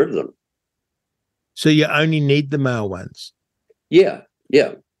and get rid of them. So you only need the male ones? Yeah.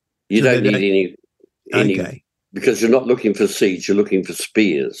 You don't need any Okay. because you're not looking for seeds, you're looking for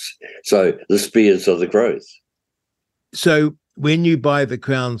spears. So the spears are the growth. So when you buy the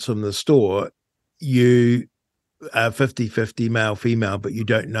crowns from the store, you are 50-50 male, female, but you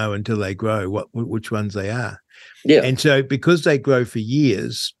don't know until they grow which ones they are. Yeah. And so because they grow for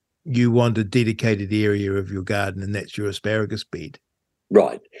years, you want a dedicated area of your garden, and that's your asparagus bed.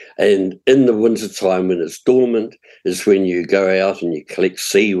 Right. And in the winter time when it's dormant is when you go out and you collect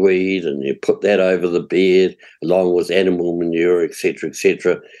seaweed and you put that over the bed along with animal manure, etc.,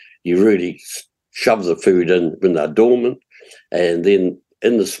 etc. You really shove the food in when they're dormant. And then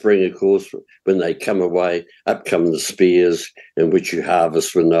in the spring, of course, when they come away, up come the spears, in which you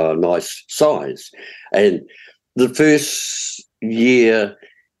harvest when they're a nice size. And the first year,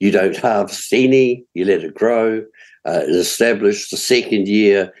 you don't harvest any, you let it grow. Established. The second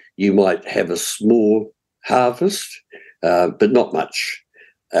year, you might have a small harvest, but not much.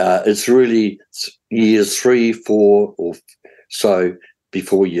 It's really years 3, 4, or so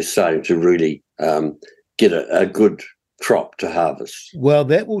before you're starting to really get a good crop to harvest. Well,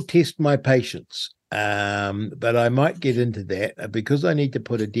 that will test my patience, but I might get into that because I need to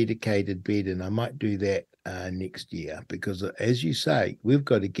put a dedicated bed in. I might do that next year because, as you say, we've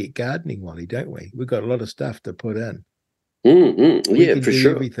got to get gardening, Wally, don't we? We've got a lot of stuff to put in. We Yeah, can for do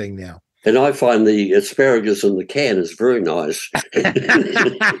sure. Everything now. And I find the asparagus in the can is very nice.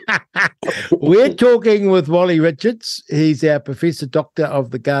 We're talking with Wally Richards. He's our Professor Doctor of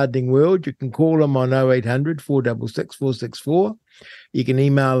the gardening world. You can call him on 0800 466 464. You can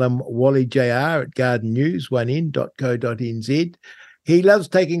email him wallyjr@gardennews1n.co.nz. He loves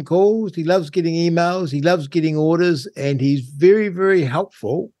taking calls. He loves getting emails. He loves getting orders. And he's very, very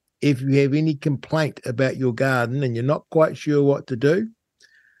helpful if you have any complaint about your garden and you're not quite sure what to do.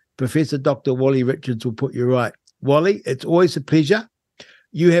 Professor Dr. Wally Richards will put you right. Wally, it's always a pleasure.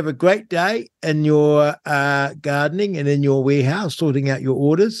 You have a great day in your gardening and in your warehouse, sorting out your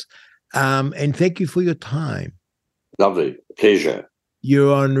orders. And thank you for your time. Lovely. Pleasure.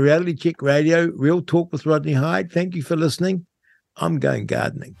 You're on Reality Check Radio, Real Talk with Rodney Hyde. Thank you for listening. I'm going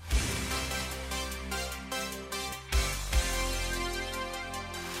gardening.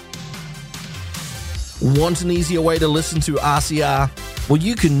 Want an easier way to listen to RCR? Well,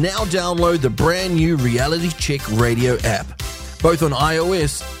 you can now download the brand new Reality Check Radio app, both on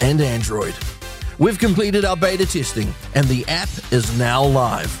iOS and Android. We've completed our beta testing and the app is now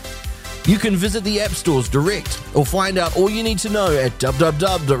live. You can visit the app stores direct or find out all you need to know at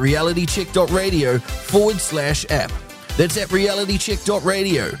www.realitycheck.radio/app. That's at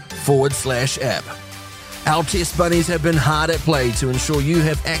realitycheck.radio/app. Our test bunnies have been hard at play to ensure you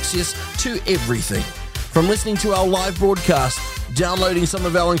have access to everything. From listening to our live broadcast, downloading some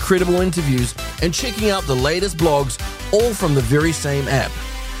of our incredible interviews, and checking out the latest blogs, all from the very same app.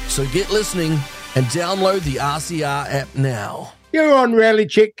 So get listening and download the RCR app now. You're on Reality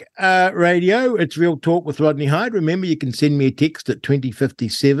Check Radio. It's Real Talk with Rodney Hyde. Remember, you can send me a text at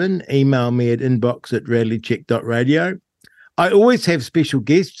 2057. Email me at inbox@realitycheck.radio. I always have special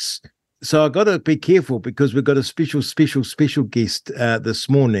guests, so I've got to be careful because we've got a special guest this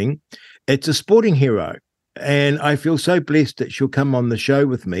morning. It's a sporting hero, and I feel so blessed that she'll come on the show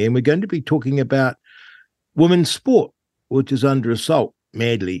with me, and we're going to be talking about women's sport, which is under assault,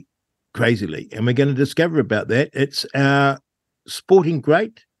 madly, crazily, and we're going to discover about that. It's our sporting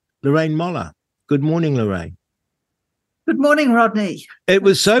great, Lorraine Moller. Good morning, Lorraine. Good morning, Rodney. It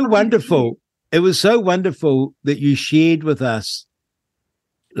was so wonderful. It was so wonderful that you shared with us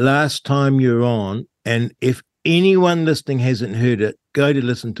last time you were on, and if anyone listening hasn't heard it, go to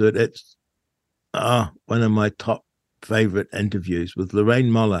listen to it. It's one of my top favorite interviews with Lorraine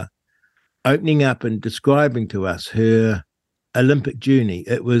Moller, opening up and describing to us her Olympic journey.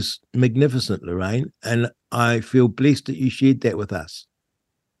 It was magnificent, Lorraine, and I feel blessed that you shared that with us.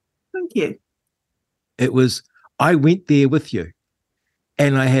 Thank you. I went there with you,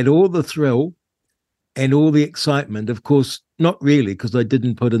 and I had all the thrill and all the excitement. Of course, not really, because I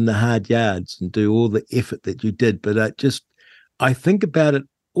didn't put in the hard yards and do all the effort that you did, but I think about it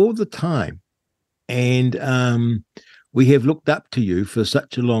all the time. And we have looked up to you for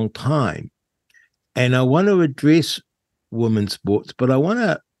such a long time. And I want to address women's sports, but I want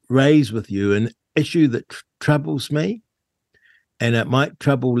to raise with you an issue that troubles me, and it might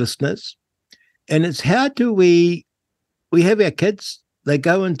trouble listeners. And it's how do we have our kids, they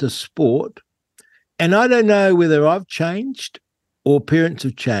go into sport, and I don't know whether I've changed or parents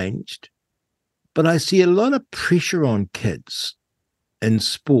have changed, but I see a lot of pressure on kids in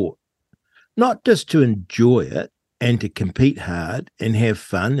sport, not just to enjoy it and to compete hard and have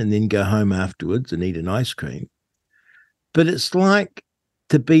fun and then go home afterwards and eat an ice cream, but it's like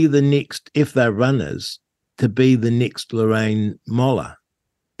to be the next, if they're runners, to be the next Lorraine Moller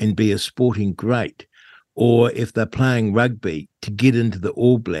and be a sporting great, or if they're playing rugby, to get into the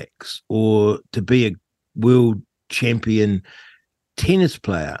All Blacks, or to be a world champion tennis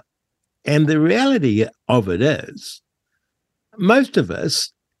player. And the reality of it is, most of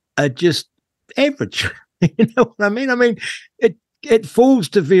us are just average. You know what I mean? I mean, it falls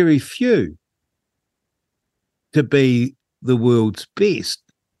to very few to be the world's best.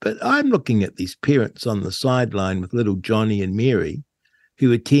 But I'm looking at these parents on the sideline with little Johnny and Mary,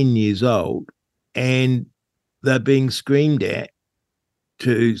 who are 10 years old, and they're being screamed at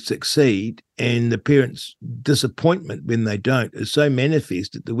to succeed, and the parents' disappointment when they don't is so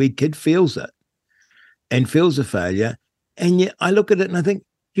manifest that the wee kid feels it and feels a failure. And yet I look at it and I think,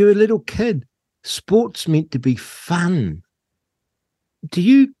 you're a little kid. Sport's meant to be fun. Do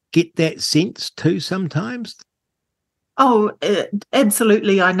you get that sense too sometimes? Oh,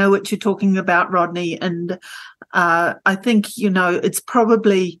 absolutely. I know what you're talking about, Rodney. And I think, it's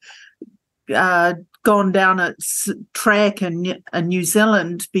probably gone down its track in New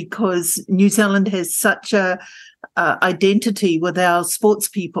Zealand, because New Zealand has such a identity with our sports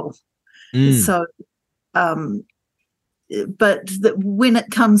people. So, but when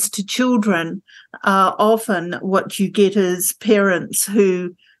it comes to children, often what you get is parents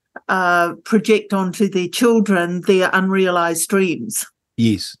who project onto their children their unrealized dreams.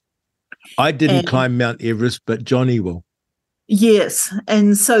 Yes. I didn't climb Mount Everest, but Johnny will. Yes.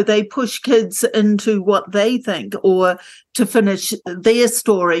 And so they push kids into what they think, or to finish their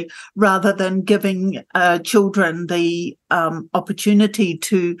story, rather than giving children the opportunity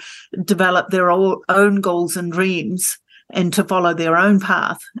to develop their own goals and dreams and to follow their own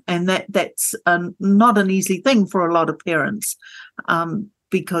path. And that's not an easy thing for a lot of parents,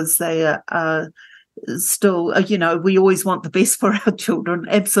 because they are still, we always want the best for our children,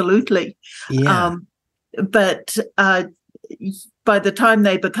 absolutely. Yeah. But by the time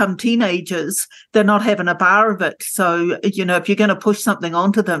they become teenagers, they're not having a bar of it. So, if you're going to push something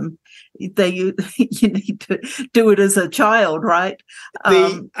onto them, you need to do it as a child, right?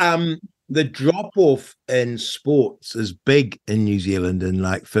 The drop-off in sports is big in New Zealand in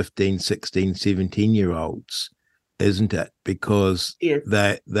like 15, 16, 17-year-olds, isn't it? Because yes.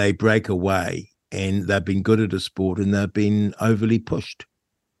 they break away and they've been good at a sport and they've been overly pushed.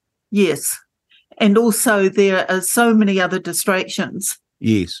 Yes. And also there are so many other distractions.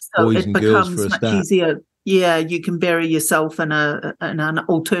 Yes, so boys and girls for a start. It becomes much easier. Yeah, you can bury yourself in an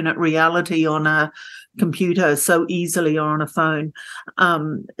alternate reality on a computer so easily, or on a phone.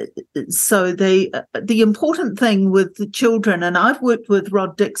 So the important thing with the children, and I've worked with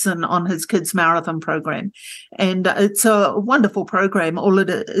Rod Dixon on his Kids Marathon program, and it's a wonderful program.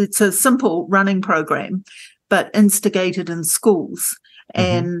 It's a simple running program, but instigated in schools.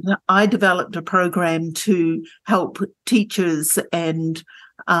 And I developed a program to help teachers and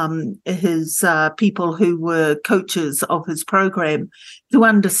his people who were coaches of his program to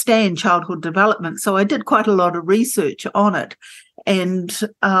understand childhood development. So I did quite a lot of research on it. And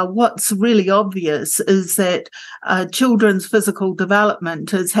what's really obvious is that children's physical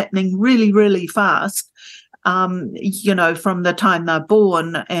development is happening really, really fast, from the time they're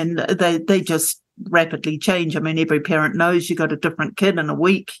born, and they just rapidly change. I mean, every parent knows you got a different kid in a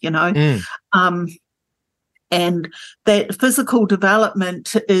week, and that physical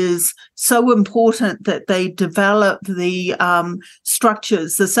development is so important that they develop the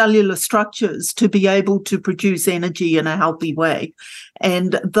structures, the cellular structures, to be able to produce energy in a healthy way.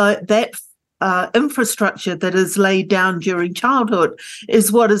 And that infrastructure that is laid down during childhood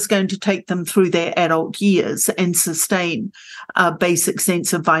is what is going to take them through their adult years and sustain a basic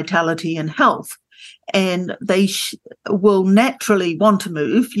sense of vitality and health. And they will naturally want to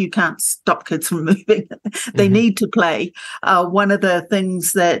move. You can't stop kids from moving. They need to play. One of the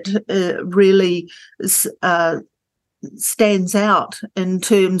things that really stands out in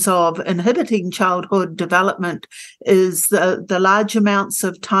terms of inhibiting childhood development is the large amounts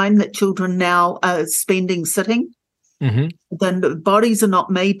of time that children now are spending sitting. The bodies are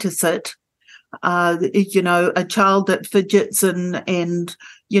not made to sit. A child that fidgets and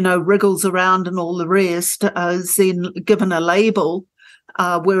wriggles around and all the rest is then given a label,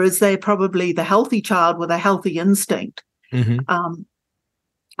 whereas they're probably the healthy child with a healthy instinct.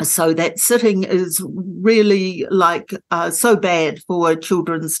 So that sitting is really so bad for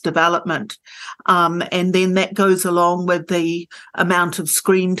children's development. And then that goes along with the amount of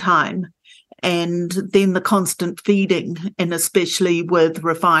screen time, and then the constant feeding, and especially with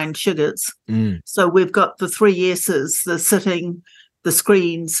refined sugars. So we've got the 3 S's, the sitting, the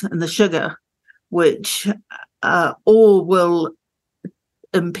screens, and the sugar, which all will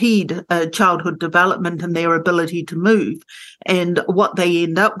impede childhood development and their ability to move. And what they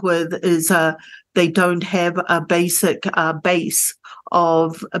end up with is they don't have a basic base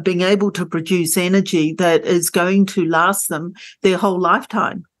of being able to produce energy that is going to last them their whole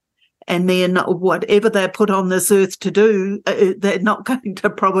lifetime. And then whatever they're put on this earth to do, they're not going to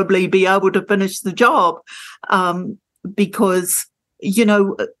probably be able to finish the job because,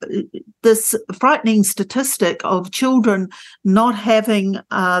 this frightening statistic of children not having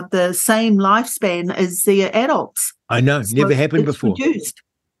the same lifespan as their adults. I know, So never happened it's before. Reduced.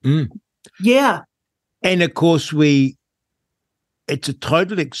 Mm. Yeah. And of course, it's a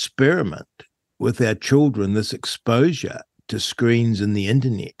total experiment with our children, this exposure to screens and the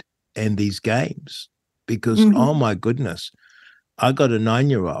internet and these games, because, oh my goodness, I got a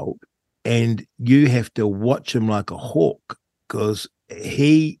 9-year-old and you have to watch him like a hawk because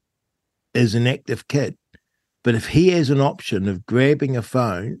he is an active kid. But if he has an option of grabbing a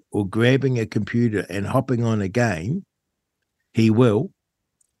phone or grabbing a computer and hopping on a game, he will.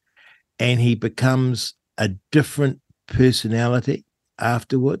 And he becomes a different personality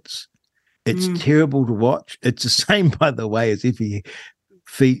afterwards. It's terrible to watch. It's the same, by the way, as if he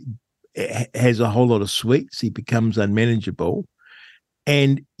has a whole lot of sweets. He becomes unmanageable.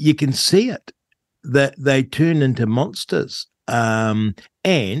 And you can see it, that they turn into monsters. And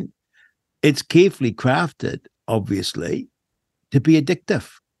it's carefully crafted, obviously, to be addictive.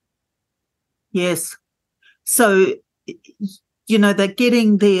 Yes. So, they're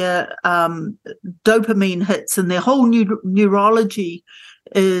getting their dopamine hits and their whole neurology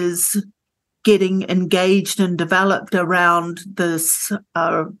is getting engaged and developed around this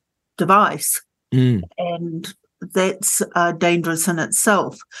device. And that's dangerous in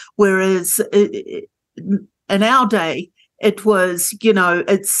itself. Whereas in our day, it was,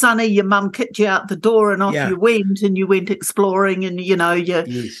 it's sunny, your mum kicked you out the door and off you went, and you went exploring and,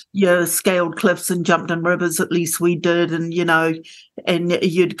 you scaled cliffs and jumped in rivers, at least we did. And, and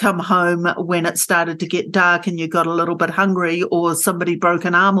you'd come home when it started to get dark and you got a little bit hungry or somebody broke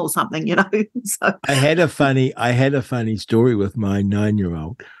an arm or something, So I had a funny story with my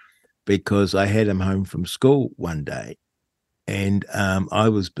 9-year-old because I had him home from school one day. And I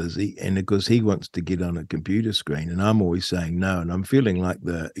was busy, and of course he wants to get on a computer screen, and I'm always saying no, and I'm feeling like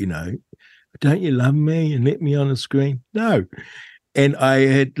don't you love me and let me on a screen? No. And I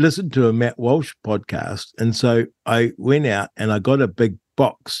had listened to a Matt Walsh podcast, and so I went out and I got a big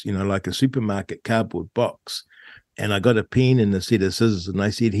box, like a supermarket cardboard box, and I got a pen and a set of scissors, and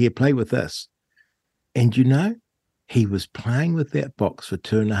I said, here, play with this. And he was playing with that box for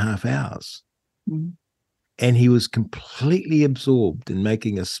 2.5 hours. And he was completely absorbed in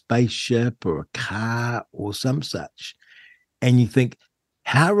making a spaceship or a car or some such. And you think,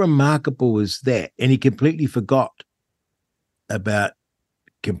 how remarkable is that? And he completely forgot about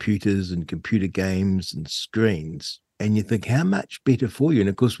computers and computer games and screens. And you think, how much better for you? And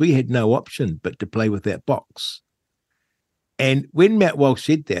of course, we had no option but to play with that box. And when Matt Walsh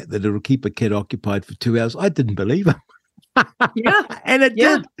said that it'll keep a kid occupied for 2 hours, I didn't believe him. Yeah. And it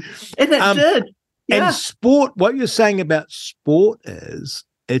did. And it did. Yeah. And sport, what you're saying about sport is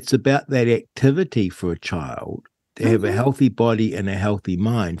it's about that activity for a child to have a healthy body and a healthy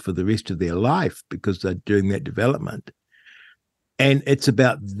mind for the rest of their life because they're doing that development. And it's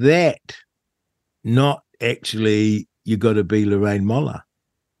about that, not actually you got to be Lorraine Moller.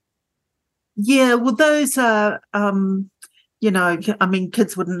 Yeah, well, those are,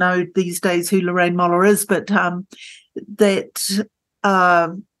 kids wouldn't know these days who Lorraine Moller is, but that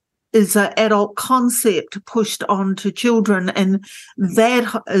is an adult concept pushed onto children, and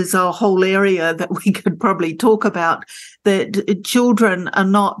that is a whole area that we could probably talk about, that children are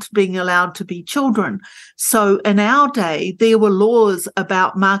not being allowed to be children. So in our day, there were laws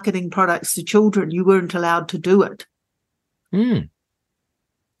about marketing products to children. You weren't allowed to do it.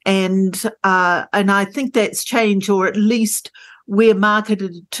 And I think that's changed, or at least we're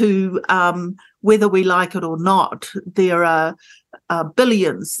marketed to whether we like it or not. There are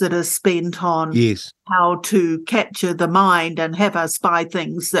billions that are spent on how to capture the mind and have us buy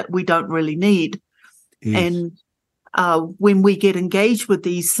things that we don't really need. And when we get engaged with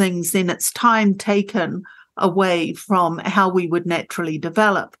these things, then it's time taken away from how we would naturally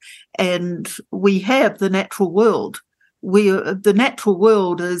develop. And we have the natural world. The natural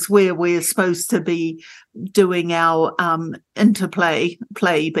world is where we're supposed to be doing our interplay,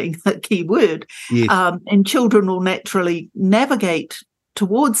 play being the key word. And children will naturally navigate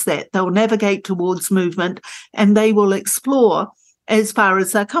towards that. They'll navigate towards movement, and they will explore as far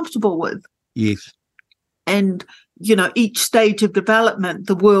as they're comfortable with. And, each stage of development,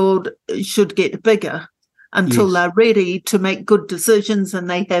 the world should get bigger. until Yes. they're ready to make good decisions and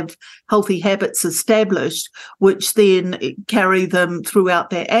they have healthy habits established, which then carry them throughout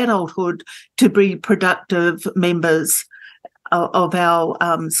their adulthood to be productive members of our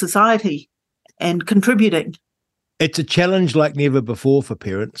society and contributing. It's a challenge like never before for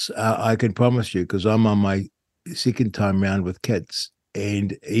parents. I can promise you, because I'm on my second time round with kids,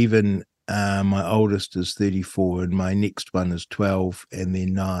 and even my oldest is 34 and my next one is 12 and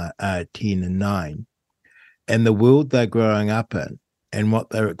then 10 and 9. And the world they're growing up in and what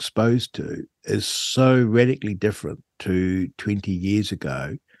they're exposed to is so radically different to 20 years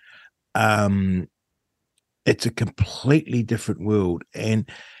ago. It's a completely different world. And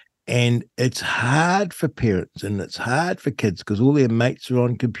it's hard for parents and it's hard for kids because all their mates are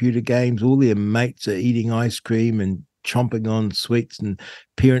on computer games, all their mates are eating ice cream and chomping on sweets, and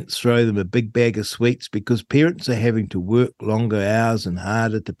parents throw them a big bag of sweets because parents are having to work longer hours and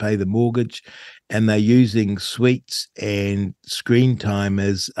harder to pay the mortgage, and they're using sweets and screen time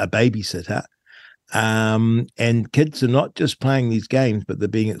as a babysitter. And kids are not just playing these games, but they're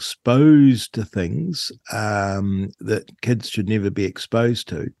being exposed to things that kids should never be exposed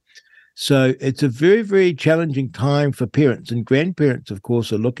to. So it's a very, very challenging time for parents, and grandparents, of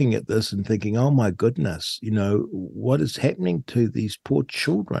course, are looking at this and thinking, oh, my goodness, what is happening to these poor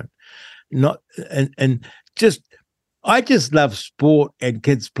children? I just love sport and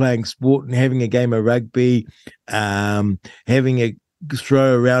kids playing sport and having a game of rugby, having a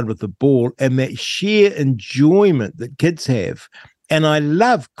throw around with the ball, and that sheer enjoyment that kids have. And I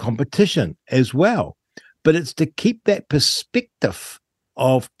love competition as well, but it's to keep that perspective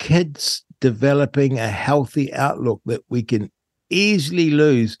of kids developing a healthy outlook that we can easily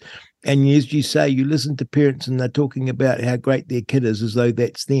lose. And as you say, you listen to parents and they're talking about how great their kid is as though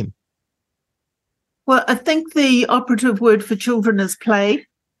that's them. Well, I think the operative word for children is play,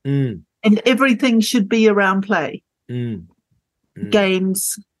 and everything should be around play.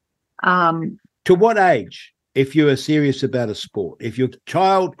 Games. To what age, if you are serious about a sport? If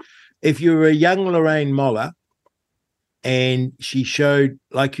you're a young Lorraine Moller, and she showed,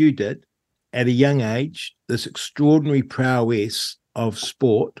 like you did, at a young age, this extraordinary prowess of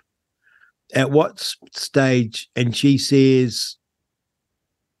sport, at what stage, and she says,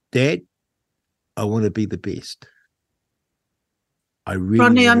 Dad, I want to be the best. I really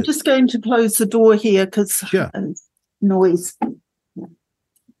Rodney, I'm just going to close the door here because Sure. Noise.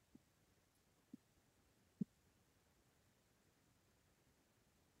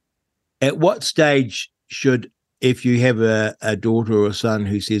 At what stage should, if you have a daughter or a son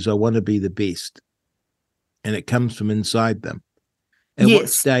who says, I want to be the best, and it comes from inside them, at what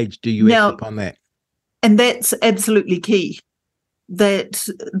stage do you act upon that? And that's absolutely key, that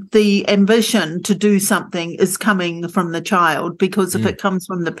the ambition to do something is coming from the child, because if it comes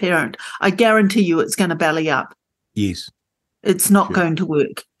from the parent, I guarantee you it's going to belly up. Yes. It's not going to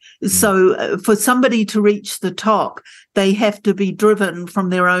work. So for somebody to reach the top, they have to be driven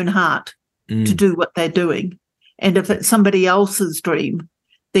from their own heart to do what they're doing. And if it's somebody else's dream,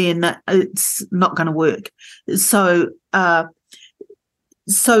 then it's not going to work. So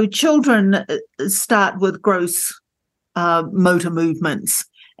children start with gross motor movements,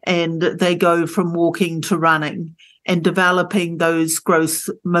 and they go from walking to running and developing those gross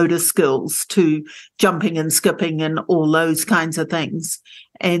motor skills to jumping and skipping and all those kinds of things.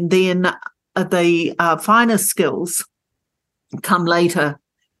 And then the finer skills come later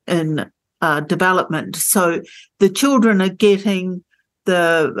in development. So the children are getting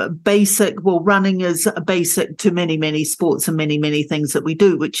the basic, running is a basic to many, many sports and many, many things that we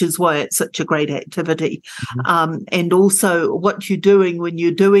do, which is why it's such a great activity. And also what you're doing when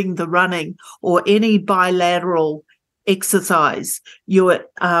you're doing the running or any bilateral exercise, you're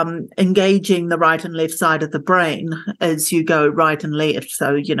engaging the right and left side of the brain as you go right and left.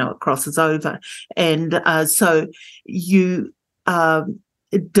 So, it crosses over. And so you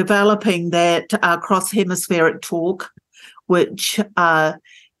developing that cross-hemispheric talk, which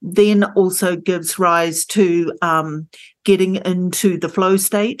then also gives rise to getting into the flow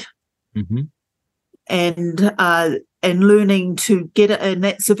state and learning to get it. And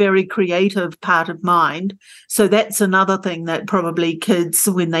that's a very creative part of mind. So that's another thing that probably kids,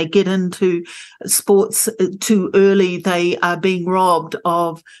 when they get into sports too early, they are being robbed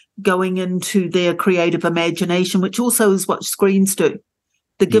of going into their creative imagination, which also is what screens do.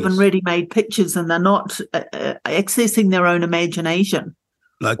 They're given ready-made pictures and they're not accessing their own imagination.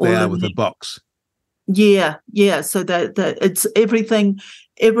 Like they are with a box. Yeah. So that it's everything,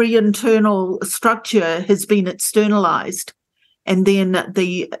 every internal structure has been externalized, and then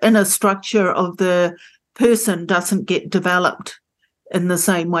the inner structure of the person doesn't get developed in the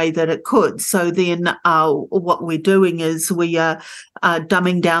same way that it could. So then what we're doing is we are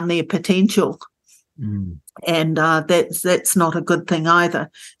dumbing down their potential. And that's not a good thing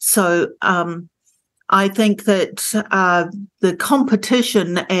either. So I think that the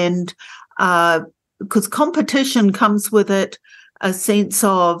competition, and because competition comes with it a sense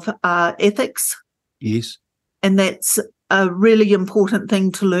of ethics. Yes. And that's a really important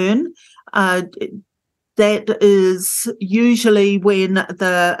thing to learn. That is usually when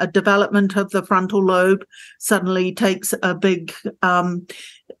a development of the frontal lobe suddenly takes a big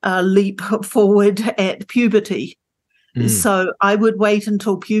leap forward at puberty. So I would wait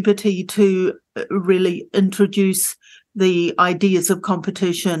until puberty to really introduce the ideas of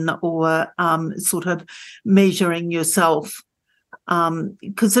competition or sort of measuring yourself.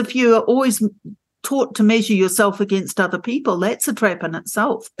 Because if you're always taught to measure yourself against other people, that's a trap in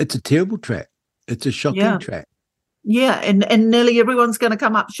itself. It's a terrible trap. It's a shocking trap. Yeah, and nearly everyone's going to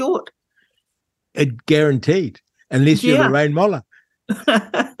come up short. Guaranteed, unless you're Lorraine Moller.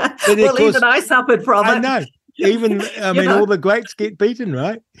 Well, even I suffered from it. I know. I mean, all the greats get beaten,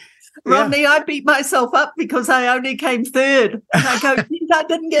 right? Rodney, I beat myself up because I only came third. And I go, I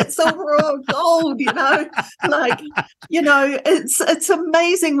didn't get silver or gold, it's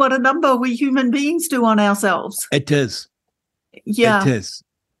amazing what a number we human beings do on ourselves. It is. Yeah. It is.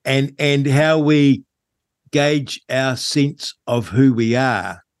 And how we gauge our sense of who we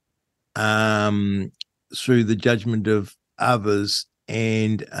are through the judgment of others.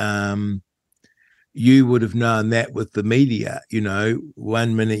 And you would have known that with the media,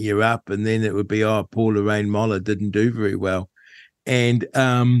 1 minute you're up and then it would be, Paul Lorraine Moller didn't do very well. And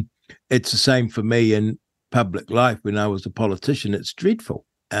it's the same for me in public life. When I was a politician, it's dreadful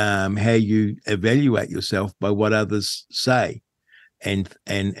how you evaluate yourself by what others say and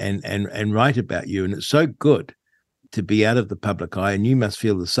write about you. And it's so good to be out of the public eye, and you must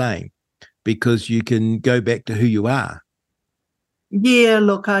feel the same, because you can go back to who you are. Yeah,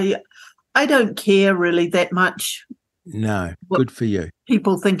 look, I don't care really that much. No, good for you.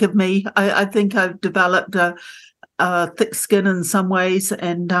 People think of me. I think I've developed a thick skin in some ways,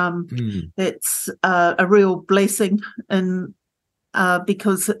 and it's a real blessing. And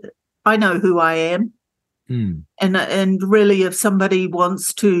because I know who I am, and really, if somebody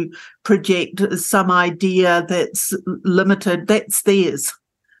wants to project some idea that's limited, that's theirs,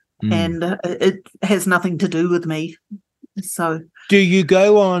 and it has nothing to do with me. So, do you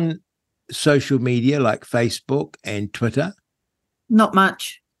go on social media like Facebook and Twitter? Not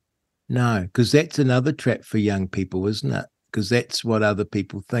much. No, because that's another trap for young people, isn't it? Because that's what other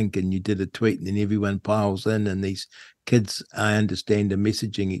people think, and you did a tweet and then everyone piles in, and these kids, I understand, are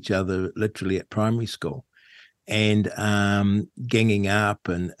messaging each other literally at primary school and ganging up,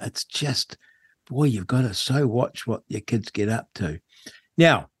 and it's just, boy, you've got to watch what your kids get up to.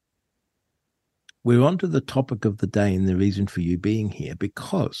 Now, we're on to the topic of the day and the reason for you being here,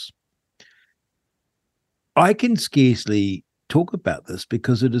 because I can scarcely talk about this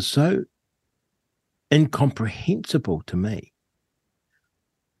because it is so incomprehensible to me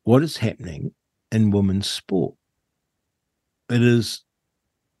what is happening in women's sport. It is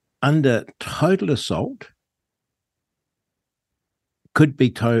under total assault, could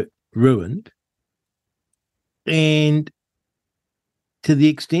be ruined, and to the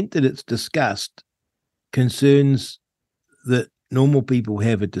extent that it's discussed, concerns that normal people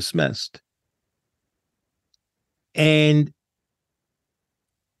have are dismissed. And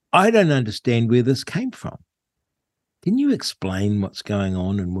I don't understand where this came from. Can you explain what's going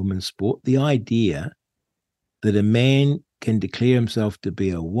on in women's sport? The idea that a man can declare himself to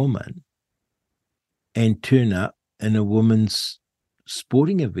be a woman and turn up in a woman's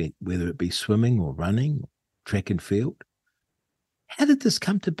sporting event, whether it be swimming or running, or track and field. How did this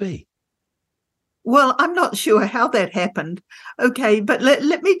come to be? Well, I'm not sure how that happened. Okay, but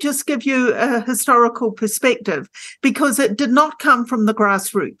let me just give you a historical perspective, because it did not come from the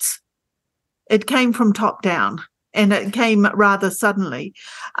grassroots. It came from top down, and it came rather suddenly.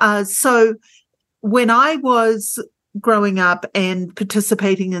 So when I was growing up and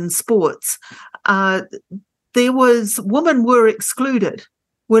participating in sports, women were excluded.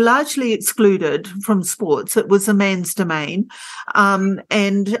 Were largely excluded from sports. It was a man's domain.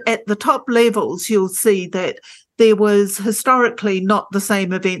 And at the top levels, you'll see that there was historically not the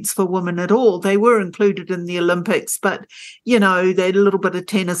same events for women at all. They were included in the Olympics, but, they had a little bit of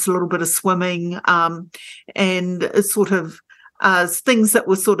tennis, a little bit of swimming, and sort of things that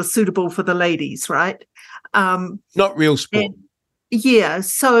were sort of suitable for the ladies, right? Not real sport.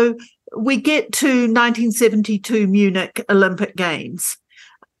 So we get to 1972 Munich Olympic Games.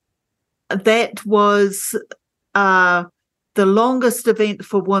 That was the longest event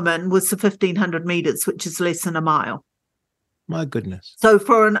for women was the 1,500 meters, which is less than a mile. My goodness. So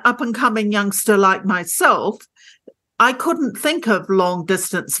for an up-and-coming youngster like myself, I couldn't think of long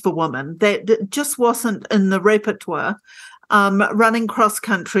distance for women. That just wasn't in the repertoire. Running cross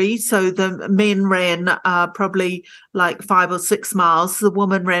country, so the men ran probably like 5 or 6 miles. The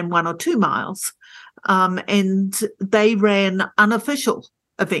women ran 1 or 2 miles. And they ran unofficial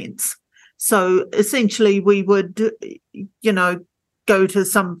events. So essentially we would, go to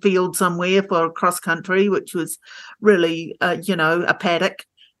some field somewhere for cross country, which was really, a paddock.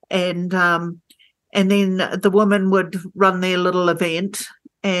 And then the women would run their little event,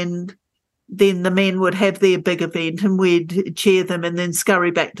 and then the men would have their big event, and we'd cheer them and then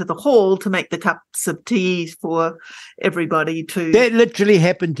scurry back to the hall to make the cups of tea for everybody to... That literally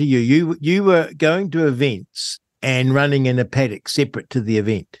happened to you. You were going to events and running in a paddock separate to the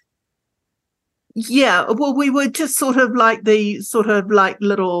event. Yeah, well, we were just sort of like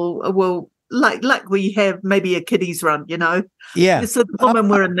we have maybe a kiddies run, Yeah. So the women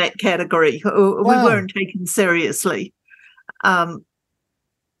were in that category. We weren't taken seriously.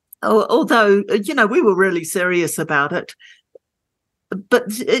 Although, we were really serious about it.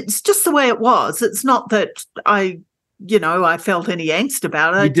 But it's just the way it was. It's not that I felt any angst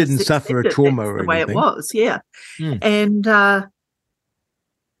about it. You didn't suffer a trauma or anything. The way it was, yeah. And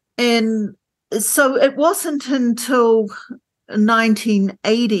so it wasn't until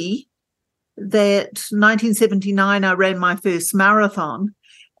 1979, I ran my first marathon,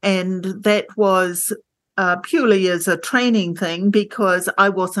 and that was purely as a training thing because I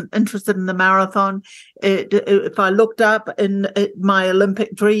wasn't interested in the marathon. If I looked up in my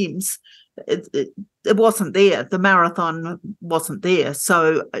Olympic dreams, it wasn't there. The marathon wasn't there.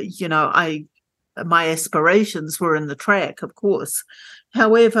 So, my aspirations were in the track, of course.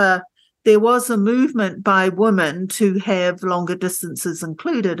 However, there was a movement by women to have longer distances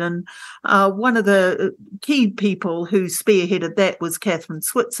included. And one of the key people who spearheaded that was Catherine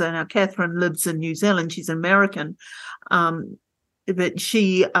Switzer. Now, Catherine lives in New Zealand. She's American. But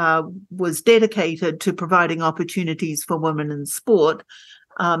she was dedicated to providing opportunities for women in sport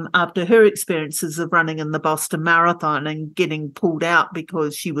after her experiences of running in the Boston Marathon and getting pulled out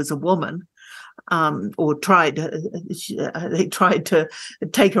because she was a woman. They tried to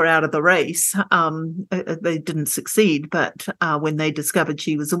take her out of the race. They didn't succeed, but when they discovered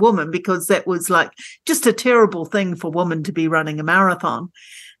she was a woman, because that was like just a terrible thing for women to be running a marathon.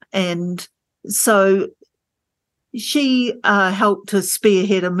 And so she helped to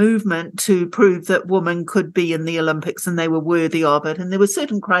spearhead a movement to prove that women could be in the Olympics and they were worthy of it. And there were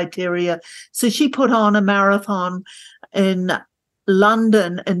certain criteria. So she put on a marathon in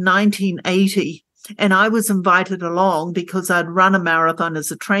London in 1980, and I was invited along because I'd run a marathon as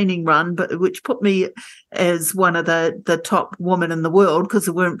a training run, but which put me as one of the top women in the world because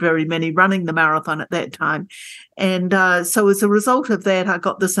there weren't very many running the marathon at that time. And so as a result of that, I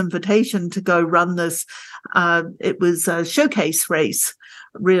got this invitation to go run this. It was a showcase race,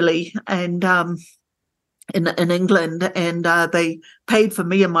 really, and in England, and they paid for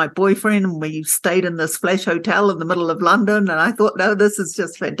me and my boyfriend, and we stayed in this flash hotel in the middle of London. And I thought, no, this is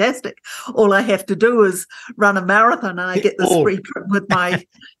just fantastic. All I have to do is run a marathon, and I get this free trip with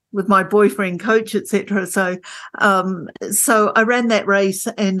my boyfriend, coach, etc. So I ran that race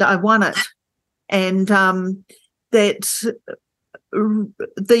and I won it, and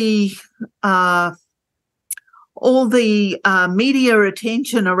all the media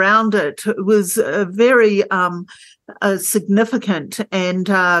attention around it was very significant, and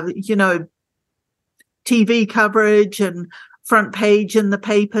TV coverage and front page in the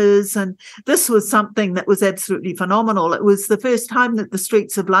papers, and this was something that was absolutely phenomenal. It was the first time that the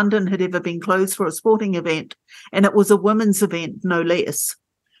streets of London had ever been closed for a sporting event, and it was a women's event, no less.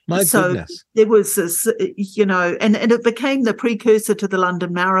 My goodness. There was this, and it became the precursor to the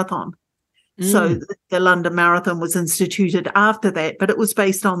London Marathon. So the London Marathon was instituted after that, but it was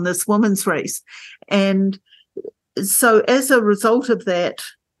based on this women's race. And so as a result of that,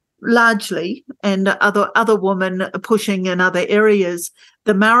 largely, and other women pushing in other areas,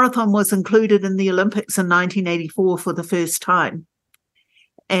 the marathon was included in the Olympics in 1984 for the first time.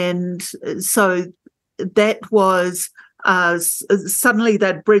 And so that was suddenly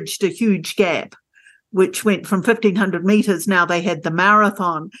that bridged a huge gap, which went from 1,500 meters. Now they had the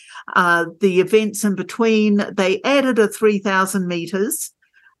marathon, the events in between. They added a 3,000 meters.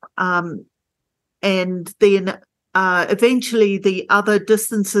 And then eventually the other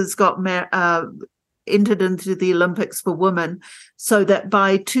distances got entered into the Olympics for women, so that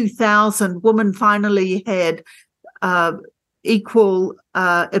by 2000, women finally had equal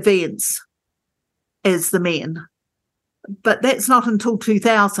events as the men. but that's not until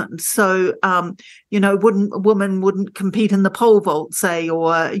 2000. So, women wouldn't compete in the pole vault, say,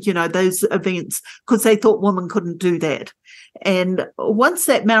 or, those events, because they thought women couldn't do that. And once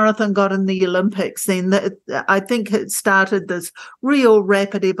that marathon got in the Olympics, then I think it started this real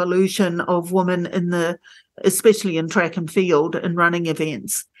rapid evolution of women especially in track and field and running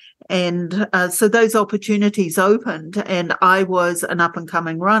events. And so those opportunities opened, and I was an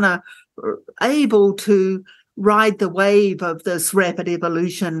up-and-coming runner, able to ride the wave of this rapid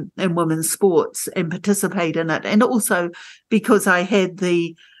evolution in women's sports and participate in it. And also because I had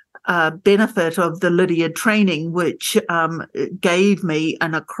the benefit of the Lydiard training, which gave me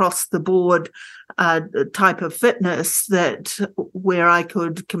an across-the-board type of fitness where I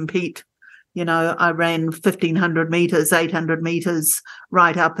could compete. I ran 1,500 meters, 800 meters,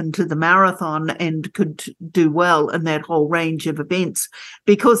 right up into the marathon, and could do well in that whole range of events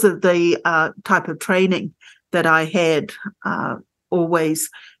because of the type of training that I had, always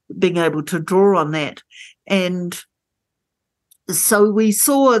being able to draw on that. And so we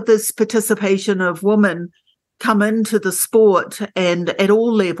saw this participation of women come into the sport and at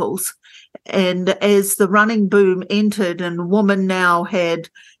all levels. And as the running boom entered and women now had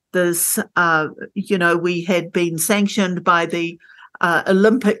this, we had been sanctioned by the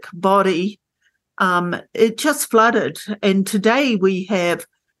Olympic body, it just flooded. And today we have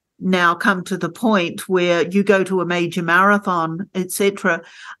now come to the point where you go to a major marathon, etc.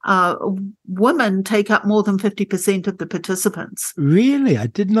 Women take up more than 50% of the participants. Really? I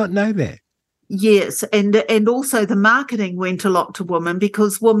did not know that. Yes, and also the marketing went a lot to women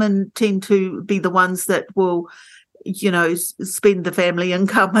because women tend to be the ones that will, spend the family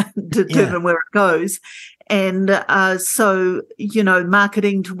income and determine where it goes. And so,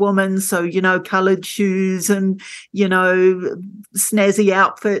 marketing to women, so, coloured shoes and, snazzy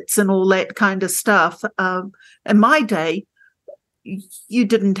outfits and all that kind of stuff. In my day, you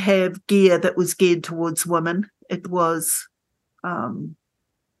didn't have gear that was geared towards women. It was, It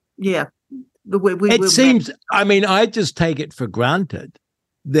seems, I just take it for granted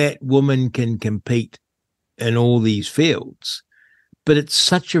that women can compete in all these fields, but it's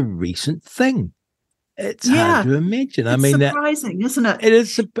such a recent thing. It's hard to imagine. It's surprising, isn't it? It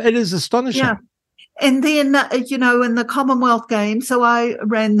is astonishing. Yeah. And then, in the Commonwealth Games, so I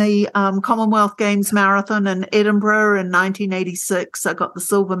ran the Commonwealth Games marathon in Edinburgh in 1986. I got the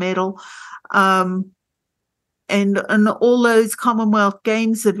silver medal. And all those Commonwealth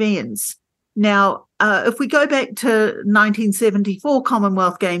Games events. Now, if we go back to 1974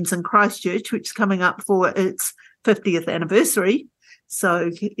 Commonwealth Games in Christchurch, which is coming up for its 50th anniversary, so,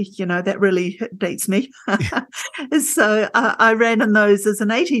 that really dates me. So I ran in those as an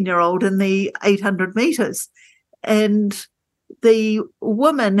 18-year-old in the 800 meters. And the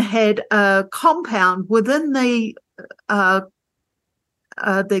women had a compound within the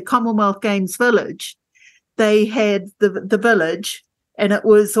Commonwealth Games village. They had the village, and it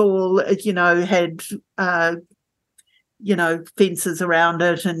was all, had, fences around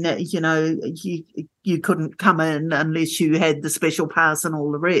it, and, you couldn't come in unless you had the special pass and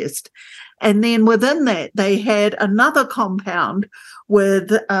all the rest. And then within that, they had another compound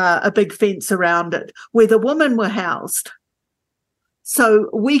with a big fence around it where the women were housed.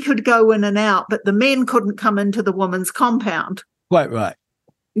 So we could go in and out, but the men couldn't come into the women's compound. Quite right.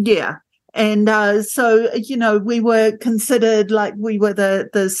 Yeah. And so, we were considered like we were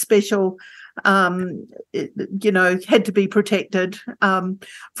the special, had to be protected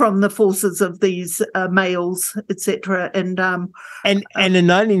from the forces of these males, etc. And in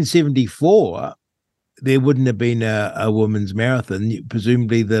 1974, there wouldn't have been a women's marathon.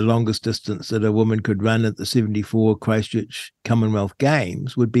 Presumably the longest distance that a woman could run at the 74 Christchurch Commonwealth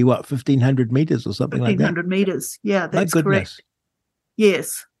Games would be, 1,500 meters or something like that? 1,500 meters, yeah, that's My goodness. Correct.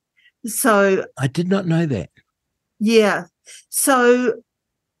 Yes. So I did not know that. Yeah. So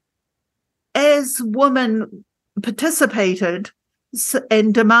as women participated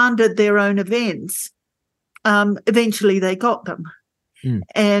and demanded their own events, eventually they got them.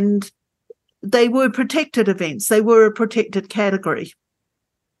 And they were protected events. They were a protected category.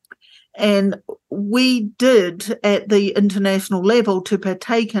 And we did, at the international level, to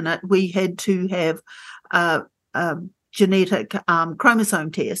partake in it, we had to have a genetic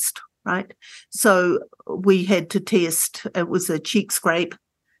chromosome test, right? So we had to test, it was a cheek scrape,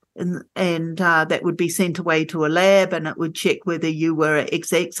 and that would be sent away to a lab, and it would check whether you were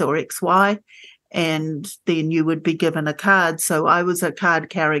XX or XY, and then you would be given a card. So I was a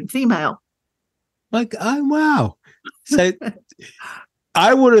card-carrying female. Like, oh, wow. So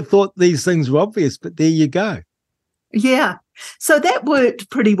I would have thought these things were obvious, but there you go. Yeah. So that worked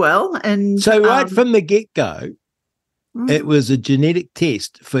pretty well. And so right from the get-go, It was a genetic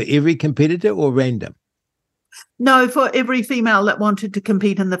test for every competitor or random? No, for every female that wanted to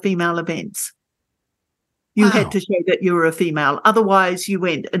compete in the female events. You Wow. had to show that you were a female. Otherwise, you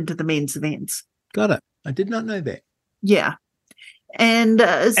went into the men's events. Got it. I did not know that. Yeah. And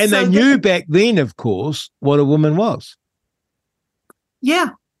they knew back then, of course, what a woman was. Yeah.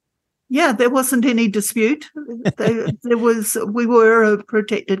 Yeah, there wasn't any dispute. We were a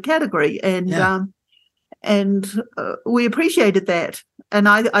protected category, and we appreciated that. And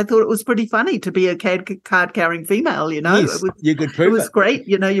I thought it was pretty funny to be a card-carrying female, you know. Yes, you could prove it. Was great,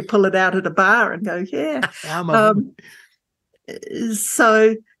 you know, you pull it out at a bar and go, yeah.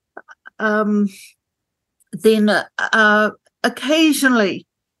 Then occasionally,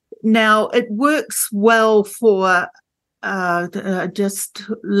 now it works well for, just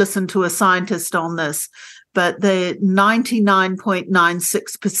listen to a scientist on this, but the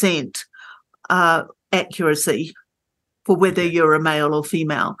 99.96% accuracy for whether you're a male or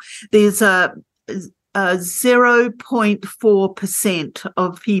female. There's a 0.4%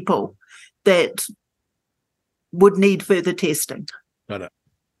 of people that would need further testing. Got it.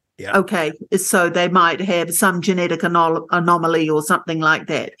 Yeah. Okay, so they might have some genetic anomaly or something like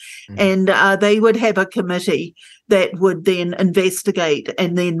that. And they would have a committee that would then investigate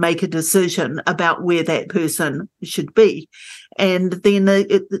and then make a decision about where that person should be. And then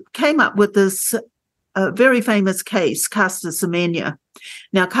it came up with this very famous case, Caster Semenya.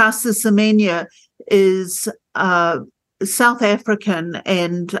 Now, Caster Semenya is South African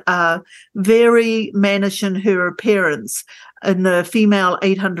and very mannish in her appearance in the female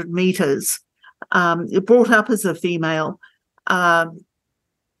 800 meters, brought up as a female, and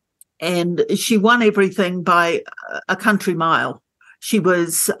she won everything by a country mile. She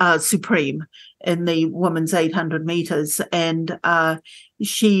was supreme in the women's 800 meters, and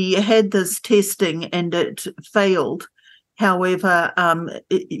she had this testing and it failed. However,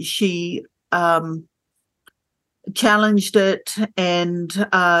 she challenged it, and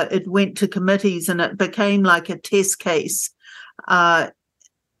it went to committees, and it became like a test case.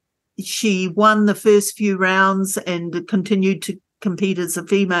 She won the first few rounds and continued to compete as a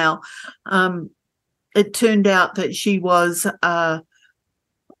female. It turned out that she was a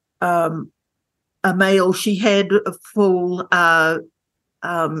male. She had a full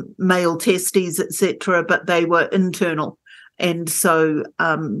male testes, etc., but they were internal, and so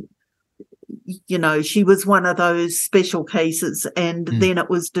you know, she was one of those special cases. And then it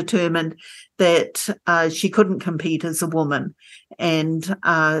was determined that she couldn't compete as a woman, and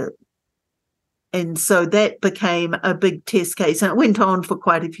so that became a big test case, and it went on for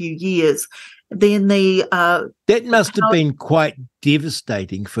quite a few years. Then that must have been quite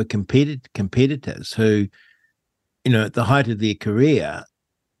devastating for competitors who, you know, at the height of their career,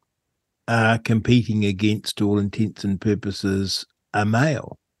 are competing against, to all intents and purposes, a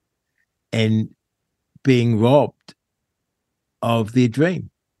male, and being robbed of their dream,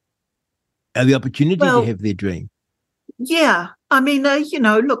 or the opportunity to have their dream. Yeah, I mean, you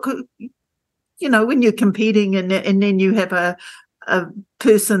know, look, you know, when you're competing and then you have a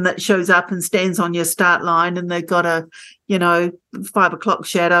person that shows up and stands on your start line, and they've got a, you know, 5 o'clock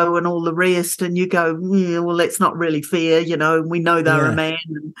shadow and all the rest, and you go, yeah, well, that's not really fair, you know, we know they're a man,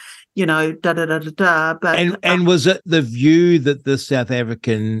 and, you know, da-da-da-da-da. But, and was it the view that the South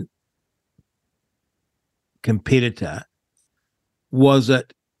African competitor, was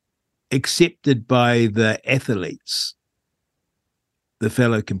it accepted by the athletes, the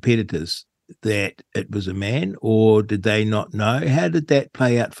fellow competitors, that it was a man, or did they not know? How did that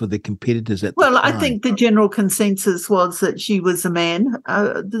play out for the competitors at the time? I think the general consensus was that she was a man,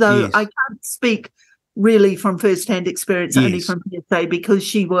 though I can't speak really from first-hand experience, only from PSA, because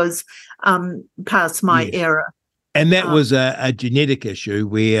she was past my era. And that was a genetic issue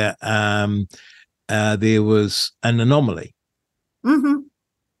where there was an anomaly. Mm-hmm.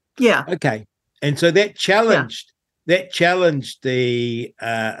 Yeah. Okay. And so that challenged the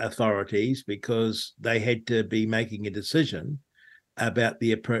authorities, because they had to be making a decision about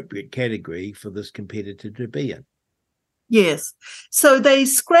the appropriate category for this competitor to be in. Yes. So they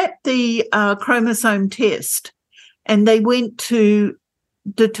scrapped the chromosome test, and they went to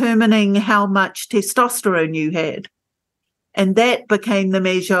determining how much testosterone you had. And that became the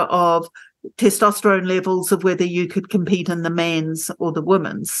measure of testosterone levels, of whether you could compete in the men's or the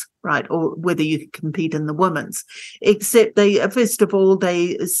women's, right, or whether you could compete in the women's. Except they, first of all,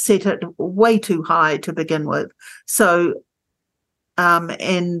 they set it way too high to begin with. So,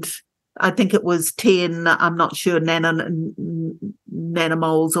 and I think it was 10, I'm not sure, nanomoles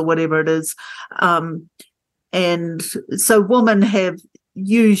or whatever it is. And so women have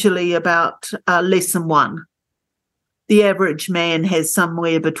usually about less than 1. the average man has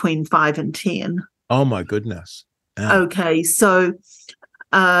somewhere between 5 and 10. Oh my goodness. Okay, so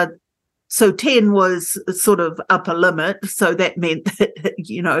 10 was sort of upper limit. So that meant that,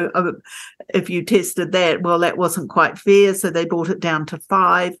 if you tested that, well, that wasn't quite fair. So they brought it down to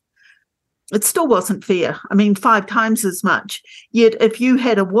 5. It still wasn't fair. I mean, 5 times as much. Yet if you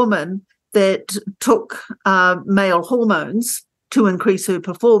had a woman that took male hormones to increase her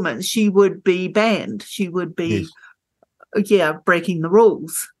performance, she would be banned. She would be, breaking the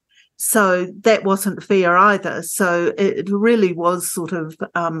rules. So that wasn't fair either. So it really was sort of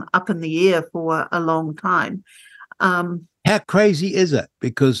up in the air for a long time. How crazy is it?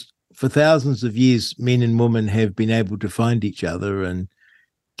 Because for thousands of years, men and women have been able to find each other and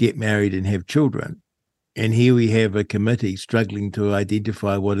get married and have children. And here we have a committee struggling to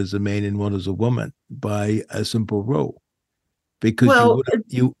identify what is a man and what is a woman by a simple rule. Because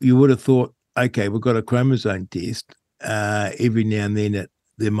you would have thought, okay, we've got a chromosome test. Every now and then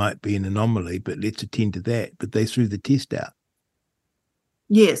there might be an anomaly, but let's attend to that. But they threw the test out.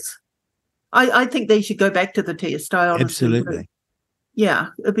 Yes. I think they should go back to the test. I honestly Absolutely. do. Yeah,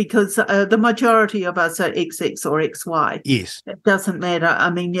 because the majority of us are XX or XY. Yes. It doesn't matter.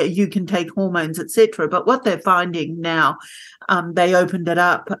 I mean, you can take hormones, etc. But what they're finding now, they opened it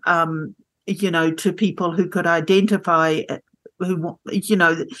up, to people who could identify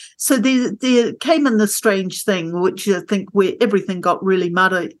so there came in this strange thing, which I think where everything got really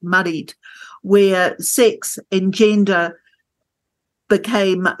muddied, where sex and gender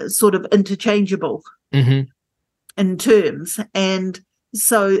became sort of interchangeable in terms, and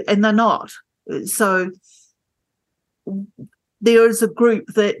they're not. So there is a group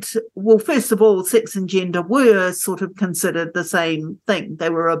that, well, first of all, sex and gender were sort of considered the same thing.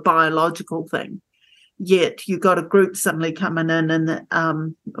 They were a biological thing. Yet you got a group suddenly coming in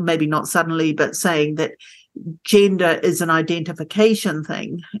and maybe not suddenly, but saying that gender is an identification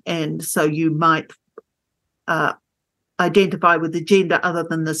thing. And so you might identify with the gender other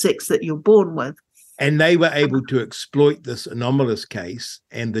than the sex that you're born with. And they were able to exploit this anomalous case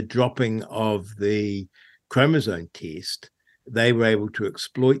and the dropping of the chromosome test. They were able to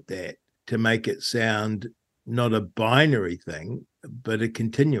exploit that to make it sound not a binary thing, but a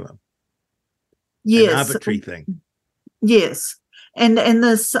continuum. Yes. An arbitrary thing. Yes. And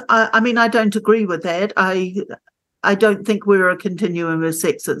this, I mean, I don't agree with that. I don't think we're a continuum of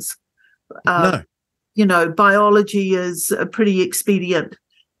sexes. No. Biology is pretty expedient,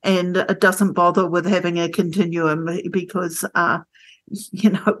 and it doesn't bother with having a continuum because,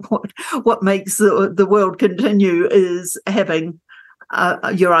 what makes the world continue is having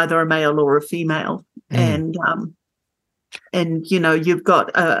you're either a male or a female. And you've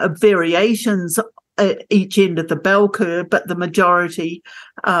got variations at each end of the bell curve, but the majority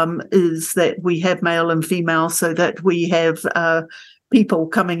is that we have male and female, so that we have people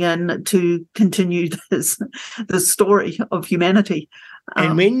coming in to continue the story of humanity.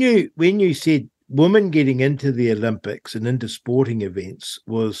 And when you said women getting into the Olympics and into sporting events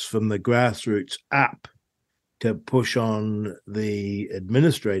was from the grassroots up to push on the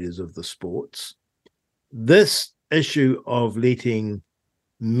administrators of the sports, this issue of letting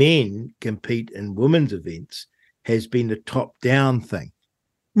men compete in women's events has been a top-down thing.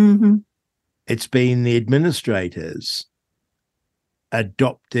 Mm-hmm. It's been the administrators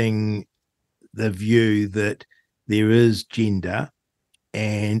adopting the view that there is gender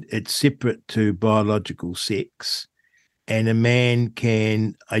and it's separate to biological sex, and a man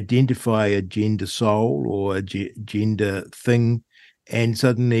can identify a gender soul or a gender thing and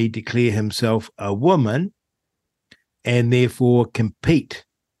suddenly declare himself a woman and therefore compete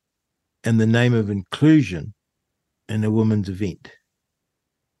in the name of inclusion in a women's event.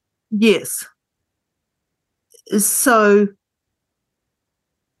 Yes. So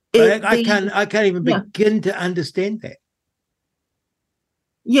I can't even begin to understand that.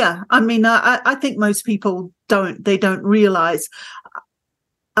 Yeah, I mean, I think most people don't realize.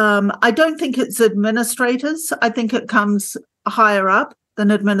 I don't think it's administrators. I think it comes higher up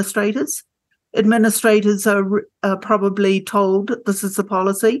than administrators. Administrators are probably told this is the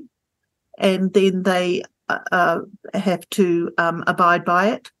policy, and then they have to abide by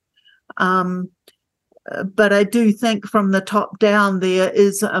it. But I do think from the top down there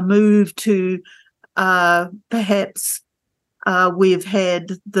is a move to perhaps we've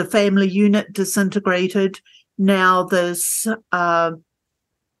had the family unit disintegrated. Now there's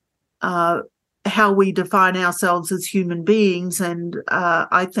how we define ourselves as human beings. And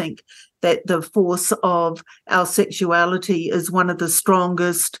I think that the force of our sexuality is one of the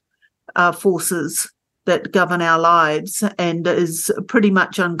strongest forces that govern our lives and is pretty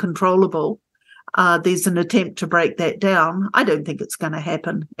much uncontrollable. there's an attempt to break that down. I don't think it's going to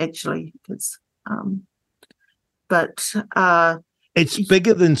happen, actually. It's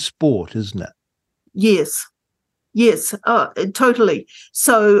bigger than sport, isn't it? Yes, totally.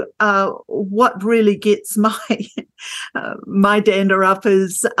 So what really gets my dander up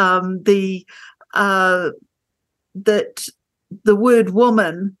is that the word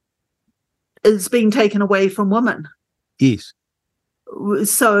woman is being taken away from women. Yes.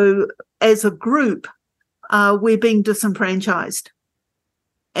 So as a group, we're being disenfranchised.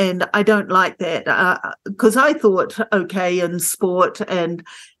 And I don't like that, because I thought, okay, in sport and,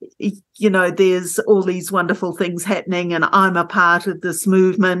 there's all these wonderful things happening and I'm a part of this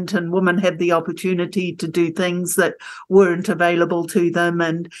movement and women have the opportunity to do things that weren't available to them,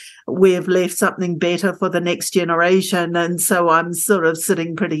 and we've left something better for the next generation. And so I'm sort of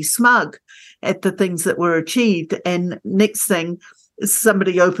sitting pretty smug at the things that were achieved. And next thing,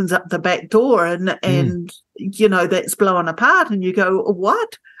 somebody opens up the back door and that's blown apart, and you go,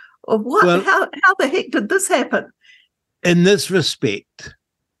 what? Well, how the heck did this happen? In this respect,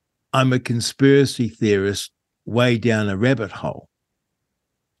 I'm a conspiracy theorist way down a rabbit hole,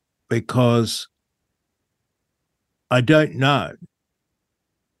 because I don't know,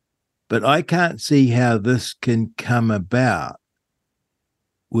 but I can't see how this can come about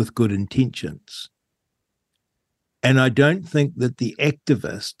with good intentions. And I don't think that the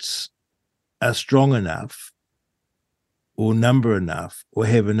activists are strong enough or number enough or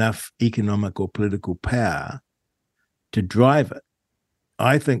have enough economic or political power to drive it.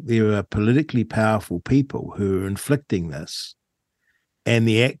 I think there are politically powerful people who are inflicting this, and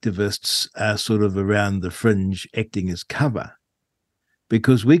the activists are sort of around the fringe acting as cover,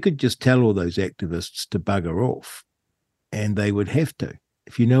 because we could just tell all those activists to bugger off and they would have to,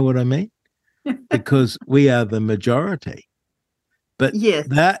 if you know what I mean. Because we are the majority. But this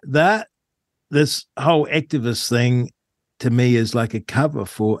whole activist thing to me is like a cover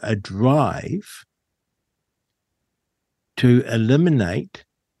for a drive to eliminate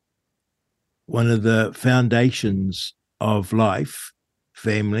one of the foundations of life,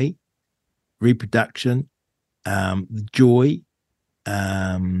 family, reproduction, joy,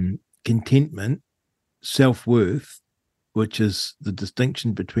 contentment, self-worth, which is the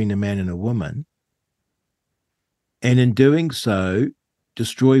distinction between a man and a woman, and in doing so,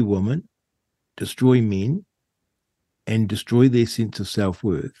 destroy women, destroy men, and destroy their sense of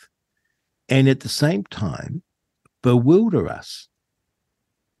self-worth, and at the same time, bewilder us,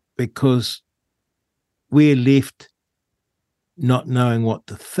 because we're left not knowing what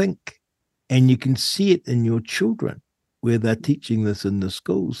to think. And you can see it in your children, where they're teaching this in the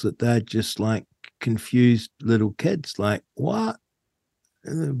schools, that they're just like confused little kids, like, what?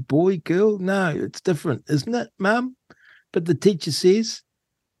 Boy, girl? No, it's different, isn't it, Mum? But the teacher says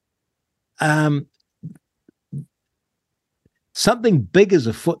something big is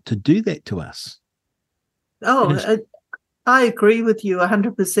afoot to do that to us. Oh, I agree with you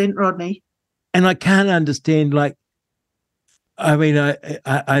 100%, Rodney. And I can't understand, like, I mean,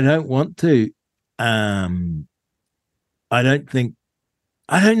 I don't want to, I don't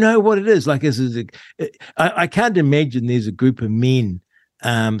know what it is. Like, I can't imagine there's a group of men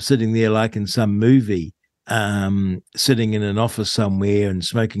sitting there like in some movie, sitting in an office somewhere and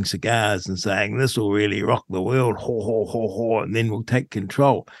smoking cigars and saying, this will really rock the world, ho, ho, ho, ho, and then we'll take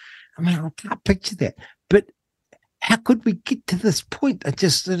control. I mean, I can't picture that. But how could we get to this point? It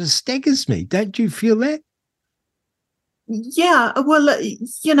just sort of staggers me. Don't you feel that? Yeah, well,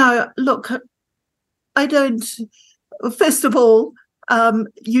 look, I don't, first of all,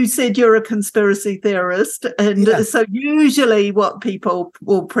 you said you're a conspiracy theorist, and so usually what people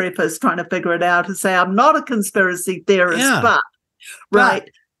will preface trying to figure it out is say, I'm not a conspiracy theorist, but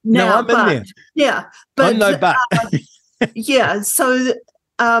right now, no, I'm in there. Yeah, but I'm no but. Yeah, so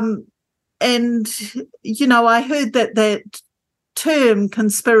and I heard that term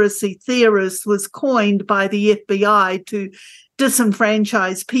conspiracy theorist was coined by the FBI to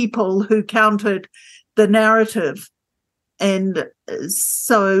disenfranchise people who countered the narrative. And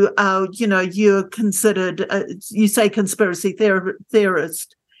so, you're considered, you say conspiracy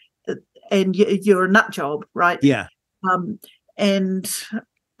theorist, and you're a nut job, right? Yeah.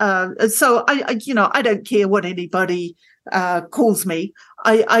 So I don't care what anybody calls me.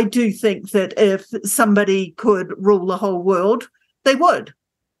 I do think that if somebody could rule the whole world, they would.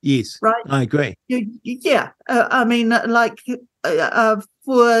 Yes. Right. I agree. I mean,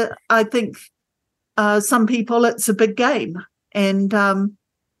 for, I think, some people, it's a big game, and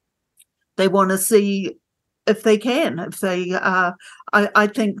they want to see if they can. If they, I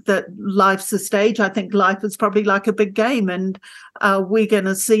think that life's a stage. I think life is probably like a big game, and we're going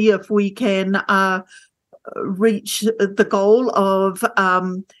to see if we can reach the goal of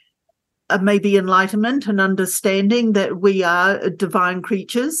maybe enlightenment and understanding that we are divine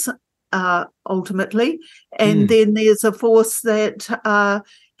creatures ultimately, and then there's a force that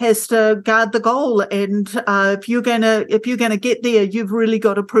has to guard the goal. And if you're gonna get there, you've really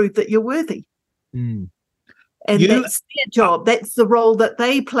got to prove that you're worthy. And that's their job. That's the role that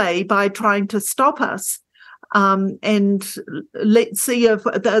they play by trying to stop us. And let's see if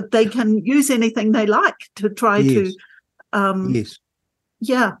they can use anything they like to try to.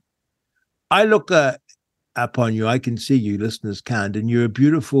 Yeah. I look upon you. I can see you, listeners can't, and you're a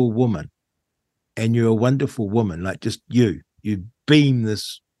beautiful woman, and you're a wonderful woman. Like just you beam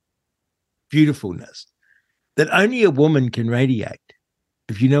this beautifulness that only a woman can radiate,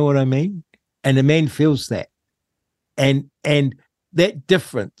 if you know what I mean. And a man feels that, and that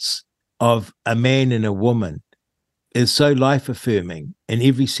difference of a man and a woman is so life affirming in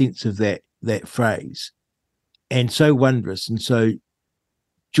every sense of that phrase, and so wondrous and so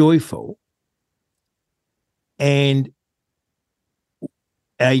joyful. And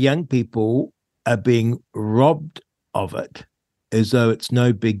our young people are being robbed of it as though it's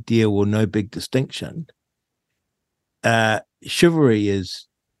no big deal or no big distinction. Chivalry has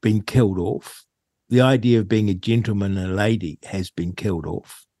been killed off. The idea of being a gentleman and a lady has been killed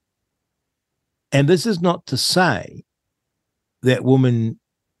off. And this is not to say that women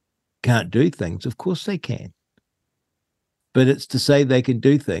can't do things. Of course they can. But it's to say they can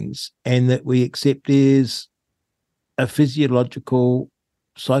do things, and that we accept there's a physiological,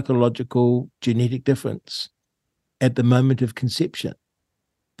 psychological, genetic difference at the moment of conception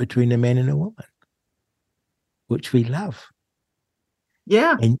between a man and a woman, which we love.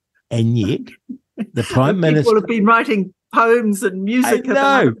 Yeah. And yet the Prime Minister... People have been writing poems and music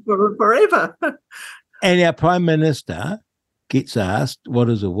about it for forever. And our Prime Minister gets asked, what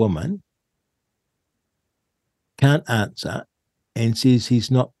is a woman? Can't answer, and says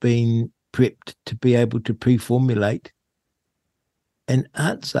he's not been prepped to be able to pre-formulate an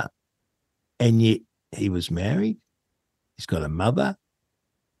answer. And yet he was married. He's got a mother.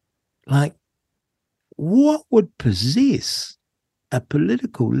 Like, what would possess a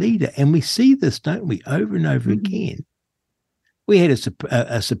political leader? And we see this, don't we, over and over again. We had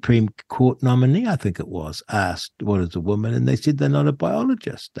a Supreme Court nominee, I think it was, asked, what is a woman? And they said they're not a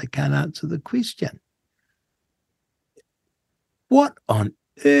biologist. They can't answer the question. What on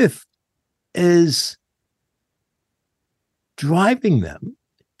earth is driving them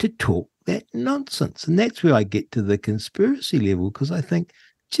to talk that nonsense? And that's where I get to the conspiracy level, because I think,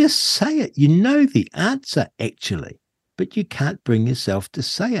 just say it. You know the answer, actually, but you can't bring yourself to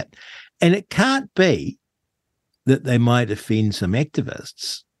say it. And it can't be that they might offend some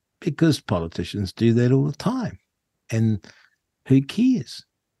activists, because politicians do that all the time. And who cares?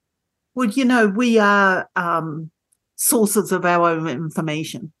 Well, you know, we are sources of our own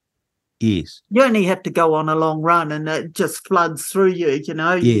information. Yes. You only have to go on a long run and it just floods through you, you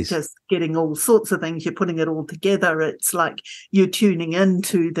know. Yes. You're just getting all sorts of things. You're putting it all together. It's like you're tuning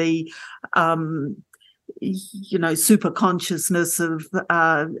into the, super consciousness of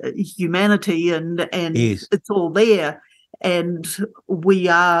humanity, and yes. It's all there. And we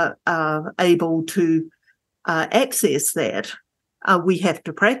are able to access that. We have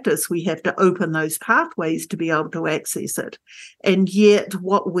to practice. We have to open those pathways to be able to access it. And yet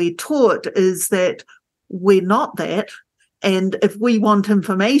what we're taught is that we're not that. And if we want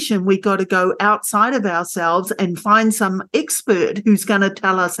information, we got to go outside of ourselves and find some expert who's going to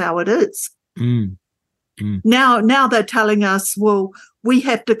tell us how it is. Now they're telling us, well, we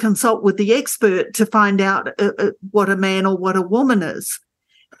have to consult with the expert to find out what a man or what a woman is.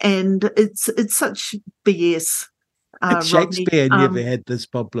 And it's such BS. Shakespeare never had this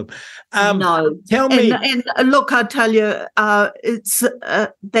problem. No. Tell me. And look, I tell you, it's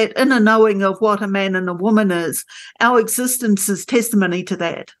that inner knowing of what a man and a woman is. Our existence is testimony to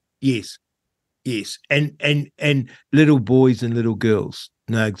that. Yes. And little boys and little girls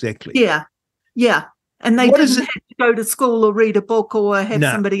know exactly. Yeah. And they didn't have to go to school or read a book or have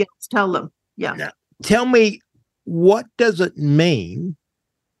somebody else tell them. Yeah. No. Tell me, what does it mean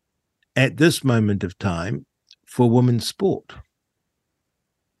at this moment of time for women's sport?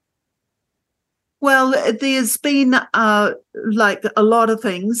 Well, there's been like a lot of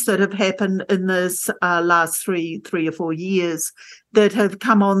things that have happened in this last three or 4 years that have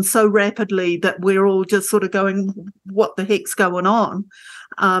come on so rapidly that we're all just sort of going, what the heck's going on?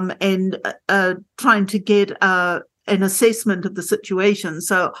 And trying to get an assessment of the situation.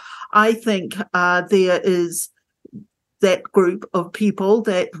 So I think there is that group of people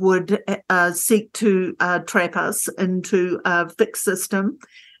that would seek to trap us into a fixed system,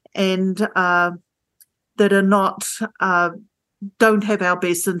 and that are not, don't have our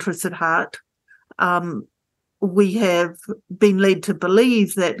best interests at heart. We have been led to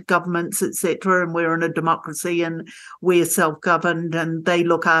believe that governments, etc., and we're in a democracy and we're self-governed and they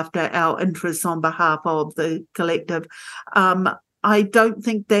look after our interests on behalf of the collective. I don't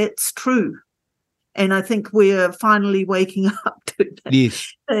think that's true. And I think we're finally waking up to that.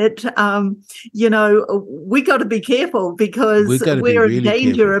 Yes. That, we got to be careful because we're in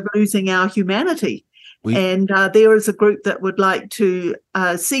danger of losing our humanity. And there is a group that would like to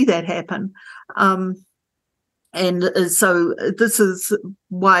see that happen. And so this is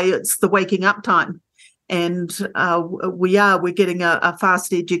why it's the waking up time. And we're getting a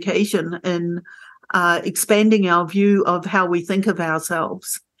fast education in expanding our view of how we think of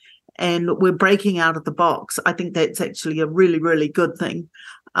ourselves. And we're breaking out of the box. I think that's actually a really, really good thing.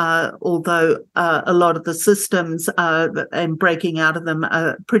 Although a lot of the systems and breaking out of them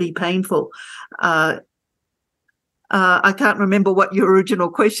are pretty painful. I can't remember what your original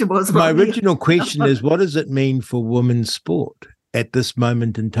question was. My original question is, what does it mean for women's sport at this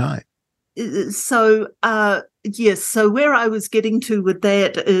moment in time? So, yes. So where I was getting to with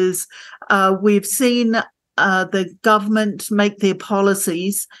that is we've seen the government make their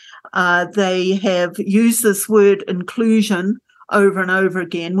policies. They have used this word inclusion over and over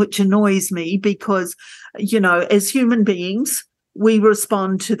again, which annoys me because, as human beings, we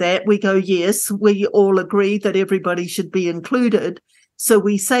respond to that. We go, yes, we all agree that everybody should be included. So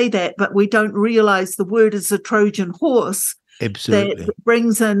we say that, but we don't realize the word is a Trojan horse. Absolutely. That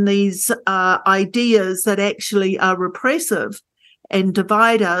brings in these ideas that actually are repressive and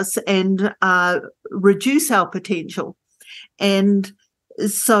divide us and reduce our potential. And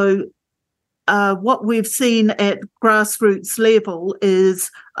so what we've seen at grassroots level is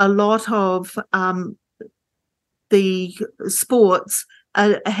a lot of the sports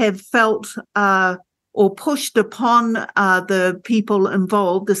have felt or pushed upon the people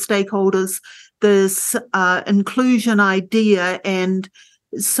involved, the stakeholders, this inclusion idea. And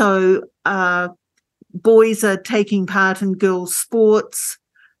so boys are taking part in girls' sports.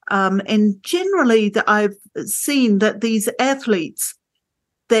 And generally, I've seen that these athletes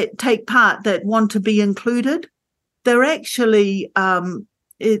that take part, that want to be included, they're actually,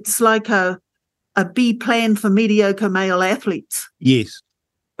 it's like a B plan for mediocre male athletes. Yes.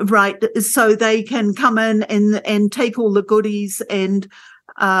 Right. So they can come in and take all the goodies and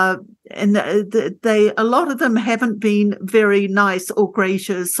a lot of them haven't been very nice or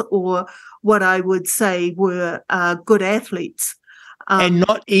gracious or what I would say were good athletes. And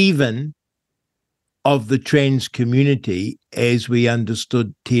not even of the trans community as we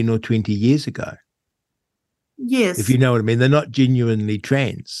understood 10 or 20 years ago. Yes. If you know what I mean. They're not genuinely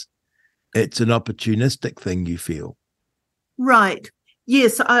trans. It's an opportunistic thing, you feel. Right.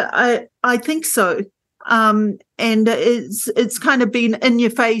 Yes, I think so. And it's kind of been in your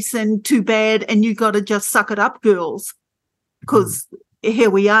face and too bad, and you got to just suck it up, girls, because here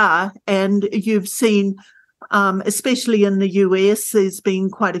we are. And you've seen, especially in the US, there's been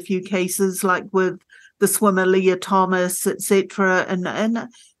quite a few cases like with the swimmer Leah Thomas, etc. And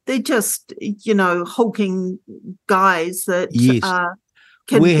they're just, hulking guys that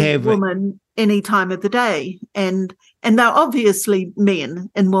can be a woman any time of the day. And they're obviously men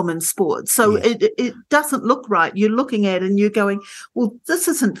in women's sports. So it doesn't look right. You're looking at it and you're going, well, this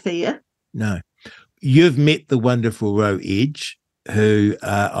isn't fair. No. You've met the wonderful Ro Edge, who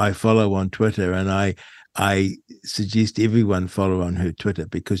I follow on Twitter, and I suggest everyone follow on her Twitter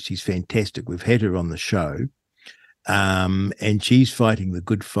because she's fantastic. We've had her on the show. And she's fighting the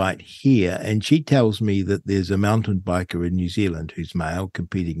good fight here. And she tells me that there's a mountain biker in New Zealand who's male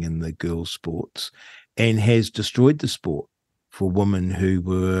competing in the girls' sports and has destroyed the sport for women who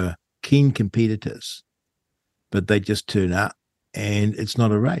were keen competitors, but they just turn up and it's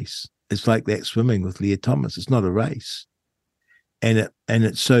not a race. It's like that swimming with Leah Thomas. It's not a race. And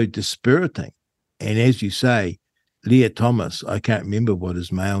it's so dispiriting. And as you say, Leah Thomas, I can't remember what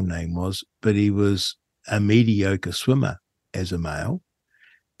his male name was, but he was a mediocre swimmer as a male,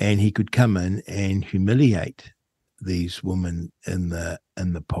 and he could come in and humiliate these women in the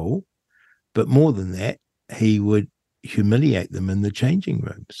pool. But more than that, he would humiliate them in the changing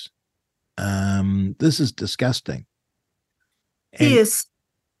rooms. This is disgusting. And yes.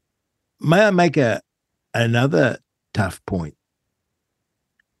 May I make another tough point?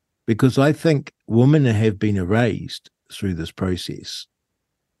 Because I think women have been erased through this process.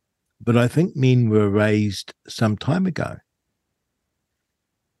 but I think men were raised some time ago.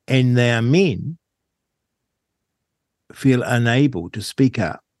 And their men feel unable to speak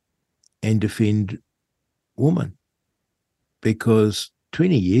up and defend women, because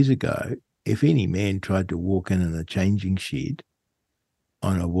 20 years ago, if any man tried to walk in a changing shed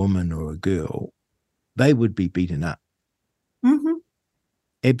on a woman or a girl, they would be beaten up. Mm-hmm.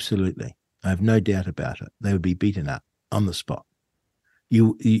 Absolutely. I have no doubt about it. They would be beaten up on the spot.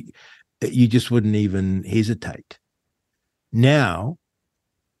 You just wouldn't even hesitate. Now,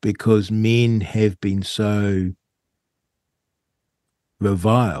 because men have been so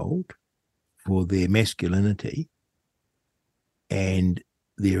reviled for their masculinity and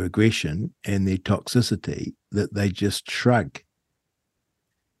their aggression and their toxicity, that they just shrug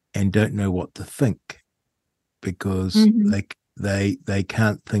and don't know what to think, because they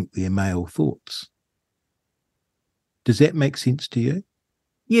can't think their male thoughts. Does that make sense to you?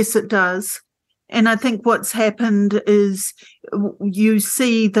 Yes, it does. And I think what's happened is you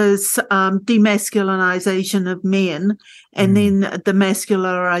see this demasculinization of men, and then the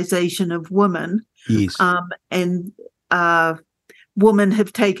masculinization of women. Yes. And women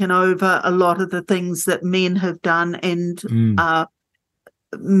have taken over a lot of the things that men have done, and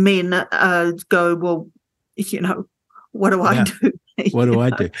men go, well, what do I do? What do I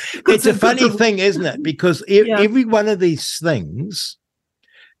do? It's a funny thing, isn't it? Because every one of these things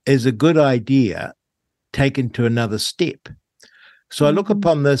is a good idea taken to another step. So I look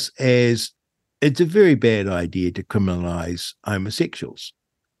upon this as it's a very bad idea to criminalize homosexuals.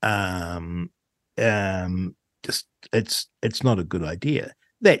 Just it's not a good idea.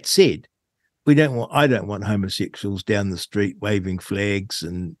 That said, I don't want homosexuals down the street waving flags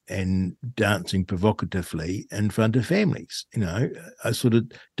and dancing provocatively in front of families. I sort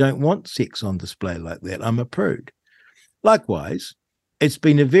of don't want sex on display like that. I'm a prude. Likewise, it's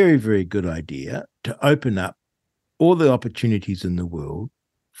been a very, very good idea to open up all the opportunities in the world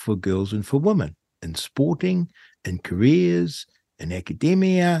for girls and for women in sporting, in careers, in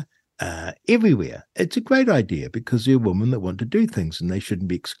academia, everywhere. It's a great idea, because there are women that want to do things and they shouldn't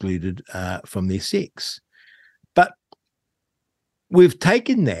be excluded from their sex. But we've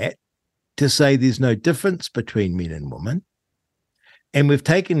taken that to say there's no difference between men and women, and we've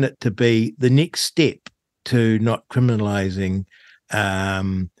taken it to be the next step to not criminalizing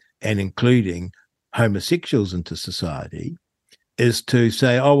and including homosexuals into society, is to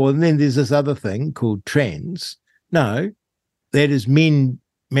say, oh, well, and then there's this other thing called trans. No, that is men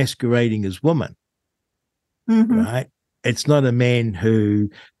masquerading as women, right? It's not a man who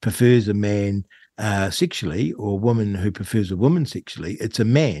prefers a man sexually, or a woman who prefers a woman sexually. It's a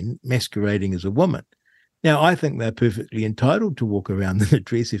man masquerading as a woman. Now, I think they're perfectly entitled to walk around in a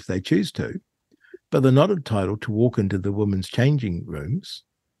dress if they choose to, but they're not entitled to walk into the women's changing rooms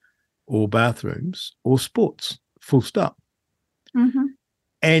or bathrooms or sports, full stop.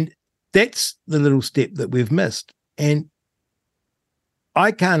 And that's the little step that we've missed. And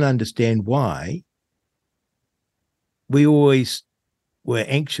I can't understand why we always were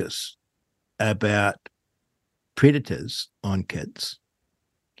anxious about predators on kids.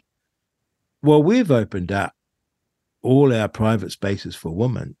 Well, we've opened up all our private spaces for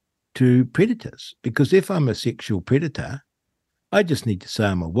women to predators, because if I'm a sexual predator, I just need to say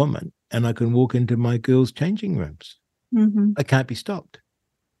I'm a woman and I can walk into my girls' changing rooms. I can't be stopped.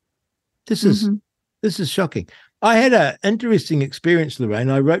 This is shocking. I had an interesting experience, Lorraine.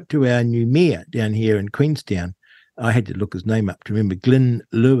 I wrote to our new mayor down here in Queenstown. I had to look his name up to remember. Glyn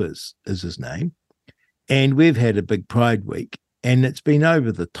Lewis is his name. And we've had a big Pride Week, and it's been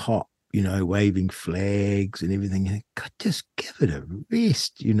over the top, waving flags and everything. God, just give it a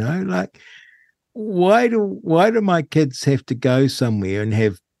rest, like, why do my kids have to go somewhere and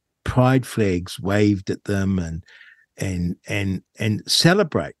have pride flags waved at them and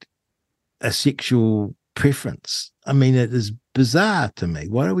celebrate a sexual preference? I mean, it is bizarre to me.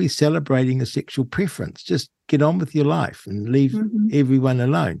 Why are we celebrating a sexual preference? Just get on with your life and leave everyone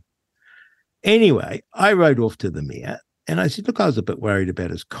alone. Anyway, I wrote off to the mayor and I said, look, I was a bit worried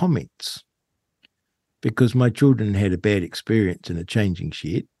about his comments, because my children had a bad experience in a changing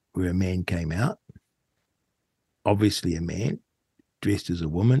shed where a man came out, obviously a man, dressed as a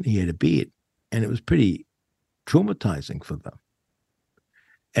woman. He had a beard, and it was pretty traumatizing for them.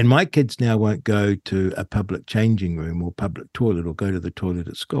 And my kids now won't go to a public changing room or public toilet or go to the toilet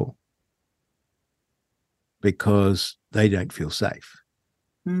at school because they don't feel safe.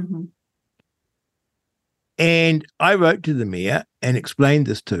 And I wrote to the mayor and explained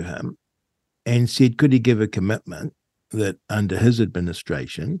this to him and said, could he give a commitment that under his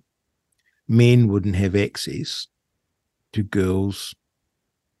administration, men wouldn't have access to girls'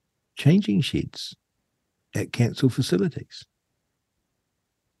 changing sheds at council facilities?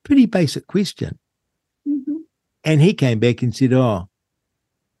 Pretty basic question. Mm-hmm. And he came back and said, oh,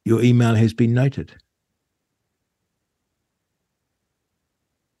 your email has been noted.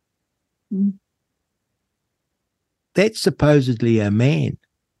 Mm. That's supposedly a man.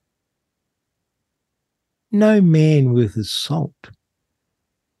 No man worth his salt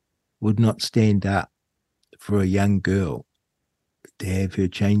would not stand up for a young girl to have her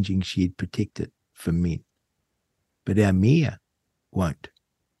changing shed protected from men. But our mayor won't.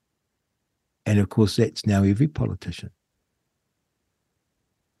 And of course, that's now every politician.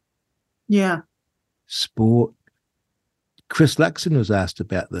 Yeah. Sport. Chris Luxon was asked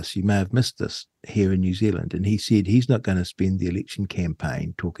about this. You may have missed this here in New Zealand. And he said he's not going to spend the election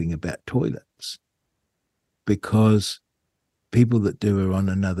campaign talking about toilets because people that do are on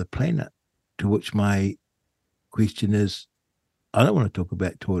another planet. To which my question is, I don't want to talk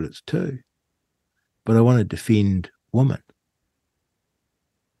about toilets too, but I want to defend women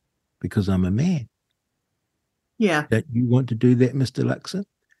because I'm a man. Yeah. Don't you want to do that, Mr. Luxon?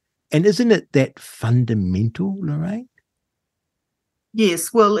 And isn't it that fundamental, Lorraine?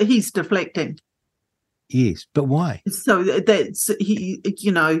 Yes. Well, he's deflecting. Yes, but why? So that's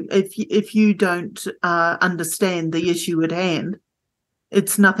if you don't understand the issue at hand,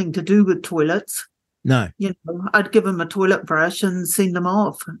 it's nothing to do with toilets. No. I'd give them a toilet brush and send them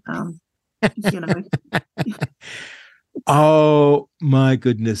off. Oh my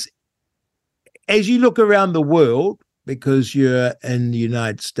goodness. As you look around the world, because you're in the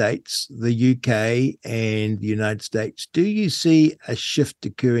United States, the UK and the United States, do you see a shift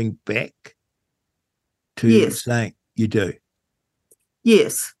occurring back to saying you do?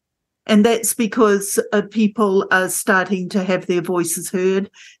 Yes. And that's because people are starting to have their voices heard,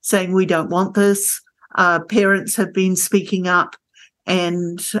 saying we don't want this. Parents have been speaking up.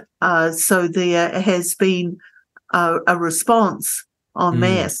 And so there has been a response en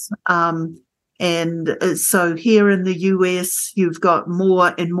masse. And so here in the US, you've got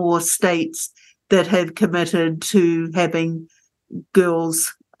more and more states that have committed to having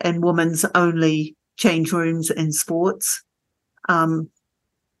girls and women's only change rooms in sports. And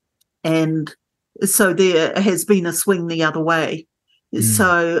so there has been a swing the other way.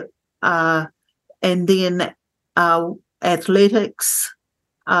 So, and then athletics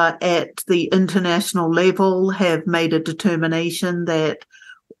at the international level have made a determination that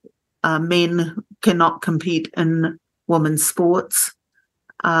men cannot compete in women's sports.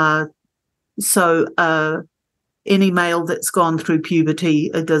 So any male that's gone through puberty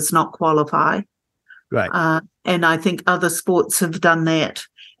does not qualify. Right. And I think other sports have done that.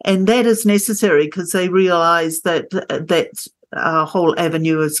 And that is necessary because they realise that that whole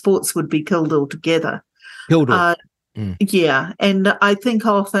avenue of sports would be killed altogether. Yeah. And I think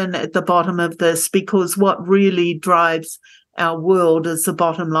often at the bottom of this, because what really drives our world is the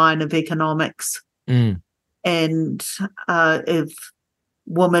bottom line of economics. And if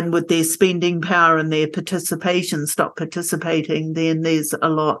women with their spending power and their participation stop participating, then there's a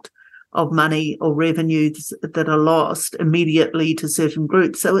lot of money or revenues that are lost immediately to certain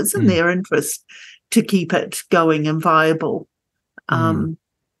groups. So it's in their interest to keep it going and viable. And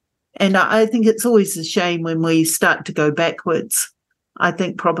I think it's always a shame when we start to go backwards. I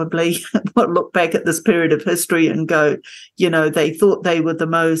think probably we'll look back at this period of history and go, they thought they were the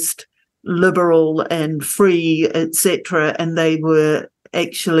most liberal and free, etc., and they were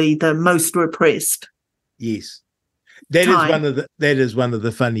actually the most repressed. Yes. That is one of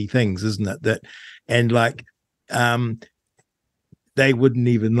the funny things, isn't it? That, and like, they wouldn't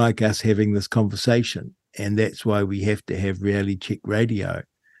even like us having this conversation, and that's why we have to have Reality Check Radio,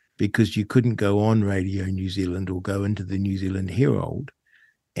 because you couldn't go on Radio New Zealand or go into the New Zealand Herald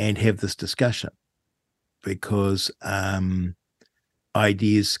and have this discussion, because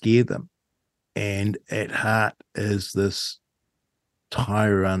ideas scare them, and at heart is this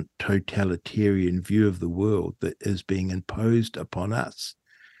tyrant totalitarian view of the world that is being imposed upon us,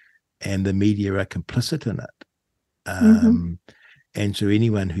 and the media are complicit in it. And so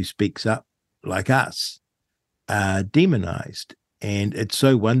anyone who speaks up like us are demonized. And it's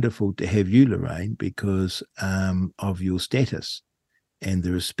so wonderful to have you, Lorraine, because of your status and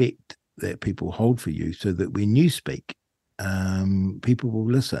the respect that people hold for you, so that when you speak, people will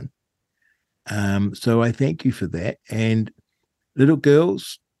listen. So I thank you for that. And little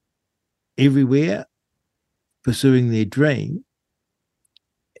girls everywhere pursuing their dream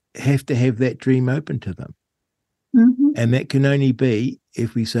have to have that dream open to them. And that can only be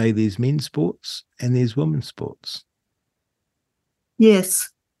if we say there's men's sports and there's women's sports. Yes.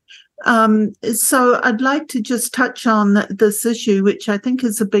 So I'd like to just touch on this issue, which I think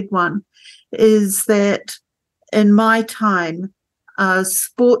is a big one, is that in my time,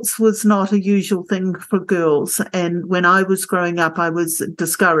 sports was not a usual thing for girls. And when I was growing up, I was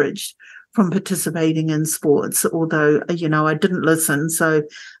discouraged from participating in sports, although, I didn't listen. So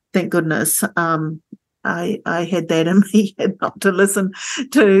thank goodness I had that in me not to listen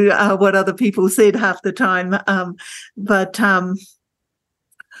to what other people said half the time. But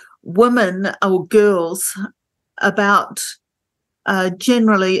women or girls about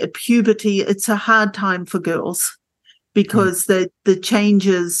generally at puberty, it's a hard time for girls because the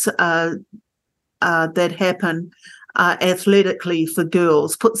changes that happen athletically for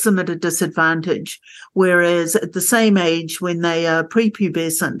girls puts them at a disadvantage, whereas at the same age when they are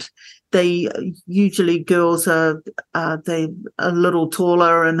prepubescent, they usually girls are they a little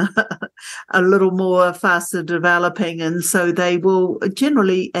taller and a little more faster developing, and so they will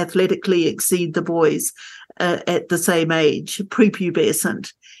generally athletically exceed the boys at the same age,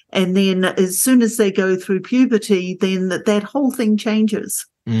 prepubescent. And then as soon as they go through puberty, then that whole thing changes.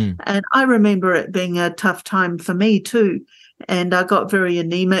 And I remember it being a tough time for me too. And I got very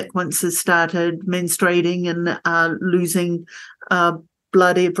anemic once I started menstruating and losing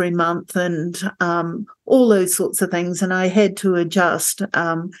blood every month and all those sorts of things. And I had to adjust.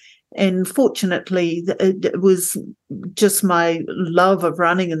 And fortunately, it was just my love of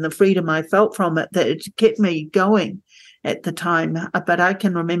running and the freedom I felt from it that it kept me going at the time. But I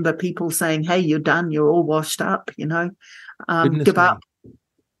can remember people saying, hey, you're done. You're all washed up, give up.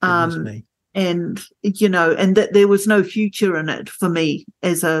 And, and that there was no future in it for me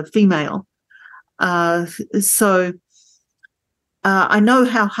as a female. So I know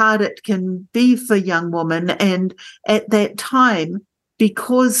how hard it can be for young women. And at that time,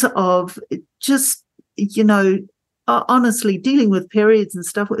 because of just, honestly dealing with periods and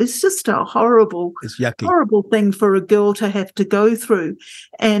stuff, it's just a horrible thing for a girl to have to go through.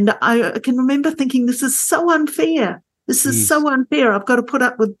 And I can remember thinking, this is so unfair. This is so unfair. I've got to put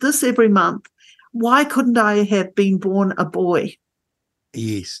up with this every month. Why couldn't I have been born a boy?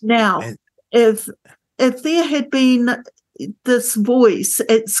 Yes. Now, if there had been this voice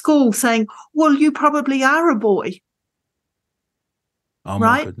at school saying, well, you probably are a boy. Oh,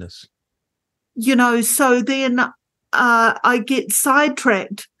 right? My goodness. So then I get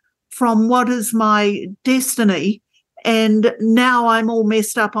sidetracked from what is my destiny. And now I'm all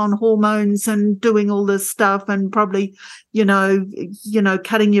messed up on hormones and doing all this stuff and probably,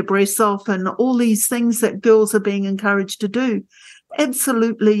 cutting your breasts off and all these things that girls are being encouraged to do.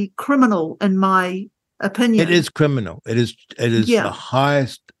 Absolutely criminal, in my opinion. It is criminal. It is the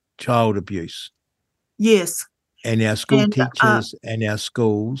highest child abuse. Yes. And our school teachers and our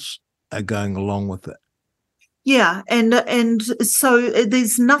schools are going along with it. Yeah, and so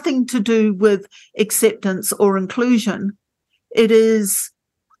there's nothing to do with acceptance or inclusion. It is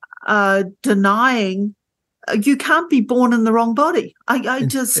denying. You can't be born in the wrong body.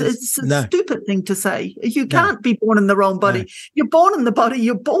 It's a stupid thing to say. You can't be born in the wrong body. No. You're born in the body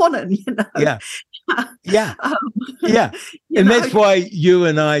you're born in, Yeah. Yeah. Yeah. And that's why you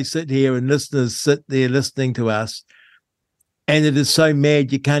and I sit here and listeners sit there listening to us. And it is so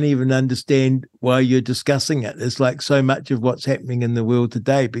mad you can't even understand why you're discussing it. It's like so much of what's happening in the world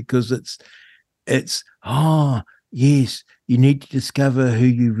today, because it's yes, you need to discover who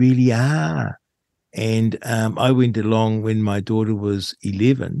you really are. And I went along when my daughter was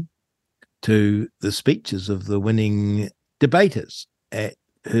 11 to the speeches of the winning debaters at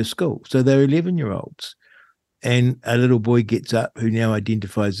her school. So they're 11-year-olds. And a little boy gets up who now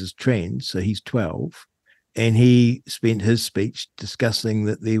identifies as trans, so he's 12. And he spent his speech discussing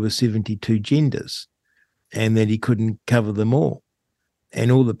that there were 72 genders and that he couldn't cover them all.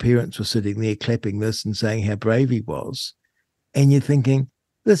 And all the parents were sitting there clapping this and saying how brave he was. And you're thinking,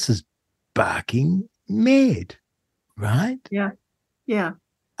 this is barking mad, right? Yeah. Yeah.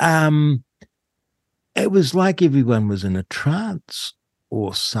 It was like everyone was in a trance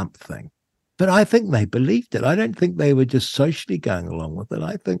or something. But I think they believed it. I don't think they were just socially going along with it.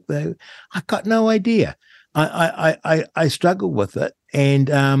 I think I got no idea. I struggle with it. And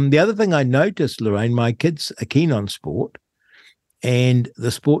the other thing I noticed, Lorraine, my kids are keen on sport, and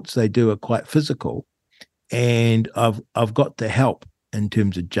the sports they do are quite physical. And I've got to help in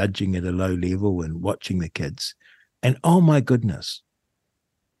terms of judging at a low level and watching the kids. And oh my goodness,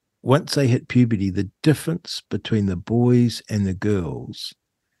 once they hit puberty, the difference between the boys and the girls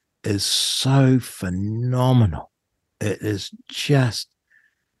is so phenomenal. It is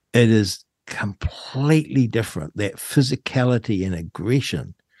completely different. That physicality and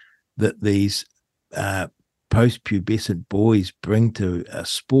aggression that these post-pubescent boys bring to a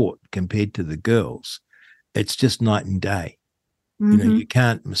sport compared to the girls, it's just night and day. Mm-hmm. You know, you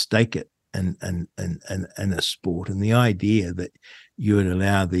can't mistake it in a sport. And the idea that you would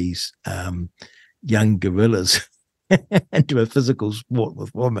allow these young gorillas into a physical sport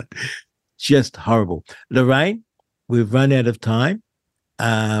with women, just horrible. Lorraine, we've run out of time.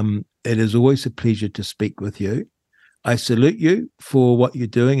 It is always a pleasure to speak with you. I salute you for what you're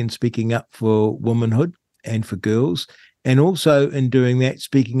doing and speaking up for womanhood and for girls, and also in doing that,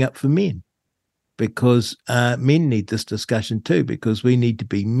 speaking up for men, because men need this discussion too, because we need to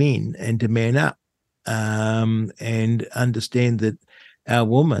be men and to man up and understand that our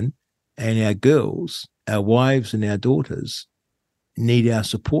women and our girls, our wives and our daughters need our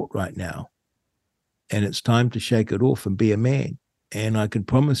support right now. And it's time to shake it off and be a man. And I can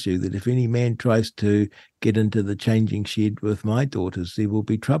promise you that if any man tries to get into the changing shed with my daughters, there will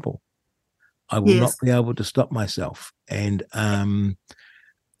be trouble. I will not be able to stop myself. And I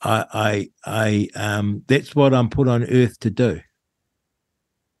that's what I'm put on earth to do,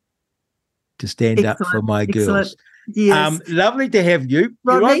 to stand up for my girls. Yes. Lovely to have you.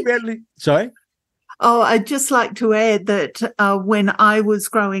 Rodney? Sorry? Oh, I'd just like to add that when I was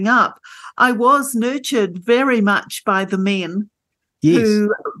growing up, I was nurtured very much by the men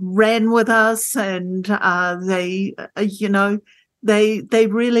who ran with us, and they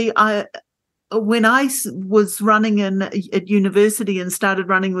really, when I was running at university and started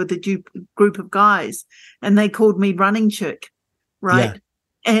running with a group of guys, and they called me Running Chick, right? Yeah.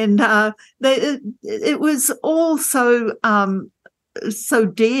 And it was all so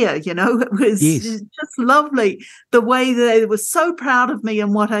dear, you know. It was just lovely the way they were so proud of me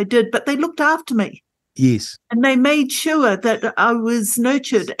and what I did, but they looked after me. Yes. And they made sure that I was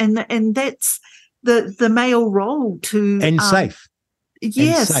nurtured, and that's the male role to safe.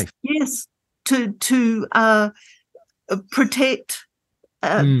 Yes. And safe. Yes. To protect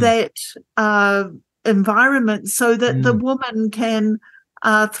that environment so that the woman can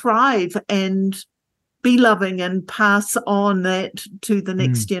thrive and be loving and pass on that to the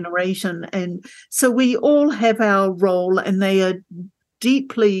next generation. And so we all have our role, and they are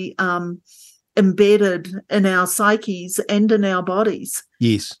deeply embedded in our psyches and in our bodies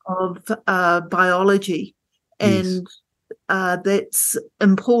of biology. And that's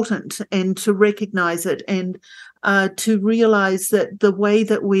important, and to recognize it, and to realize that the way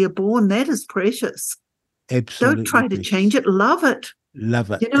that we are born, that is precious. Absolutely. Don't try to change it. Love it.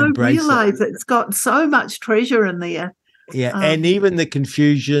 Love it. You know, embrace realize it's got so much treasure in there. Yeah, and even the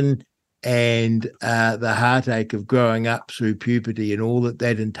confusion and the heartache of growing up through puberty and all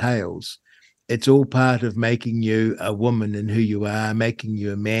that entails, it's all part of making you a woman in who you are, making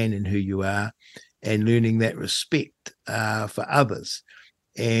you a man in who you are, and learning that respect for others.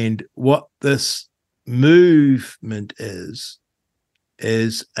 And what this movement is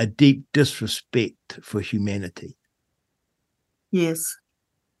a deep disrespect for humanity. Yes.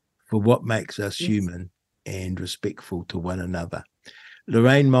 For what makes us human and respectful to one another.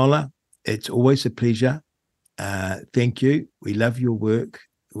 Lorraine Moller, it's always a pleasure. Thank you. We love your work.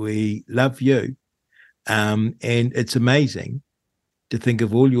 We love you. And it's amazing to think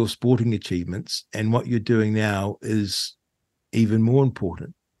of all your sporting achievements, and what you're doing now is even more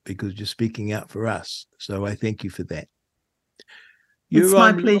important because you're speaking out for us. So I thank you for that. It's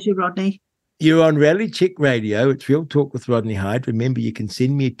my pleasure, Rodney. You're on Reality Check Radio. It's Real Talk with Rodney Hyde. Remember, you can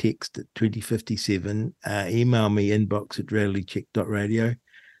send me a text at 2057, email me inbox@realitycheck.radio.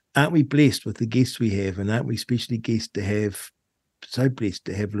 Aren't we blessed with the guests we have, and aren't we especially blessed to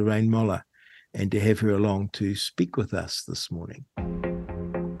have Lorraine Moller and to have her along to speak with us this morning.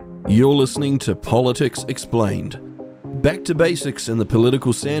 You're listening to Politics Explained. Back to basics in the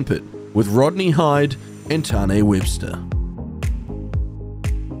political sandpit with Rodney Hyde and Tane Webster.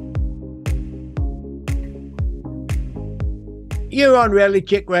 You're on Reality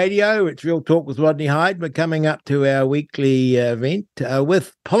Check Radio. It's Real Talk with Rodney Hyde. We're coming up to our weekly event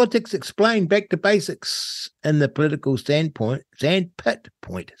with Politics Explained, back to basics in the political sandpit,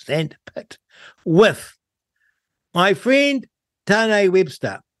 with my friend Tane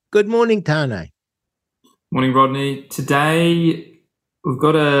Webster. Good morning, Tane. Morning, Rodney. Today we've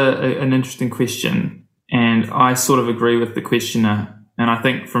got an interesting question, and I sort of agree with the questioner. And I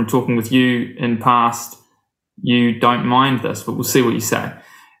think from talking with you in past, you don't mind this, but we'll see what you say.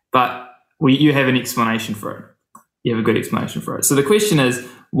 But you have an explanation for it. You have a good explanation for it. So the question is,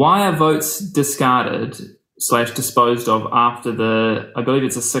 why are votes discarded / disposed of after I believe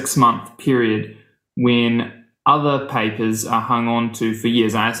it's a 6-month period when other papers are hung on to for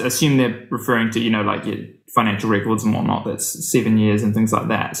years? I assume they're referring to, like your financial records and whatnot, that's 7 years and things like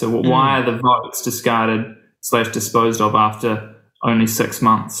that. So why are the votes discarded / disposed of after only 6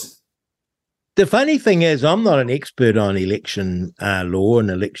 months. The funny thing is, I'm not an expert on election law and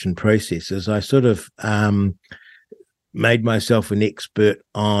election processes. I sort of made myself an expert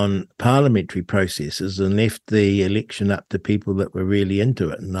on parliamentary processes and left the election up to people that were really into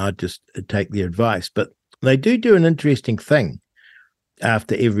it, and I'd just take the advice. But they do an interesting thing.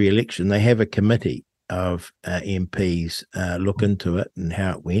 After every election, they have a committee of MPs look into it and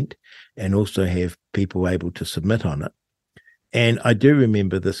how it went, and also have people able to submit on it. And I do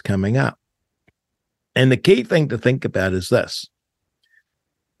remember this coming up. And the key thing to think about is this.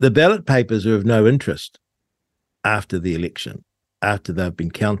 The ballot papers are of no interest after the election, after they've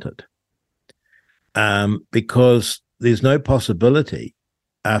been counted, because there's no possibility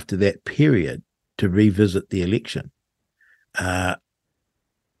after that period to revisit the election.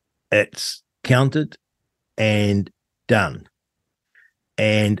 It's counted and done.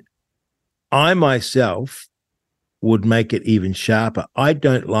 And I myself would make it even sharper. I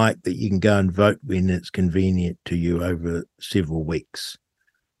don't like that you can go and vote when it's convenient to you over several weeks.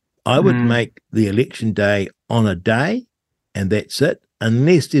 I would make the election day on a day, and that's it,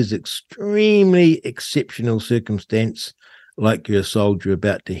 unless there's extremely exceptional circumstance, like you're a soldier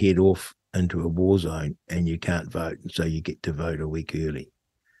about to head off into a war zone and you can't vote, and so you get to vote a week early.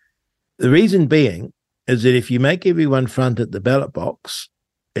 The reason being is that if you make everyone front at the ballot box,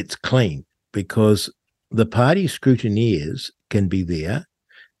 it's clean, because the party scrutineers can be there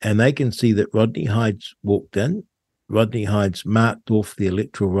and they can see that Rodney Hyde's walked in, Rodney Hyde's marked off the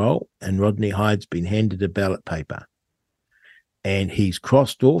electoral roll, and Rodney Hyde's been handed a ballot paper. And he's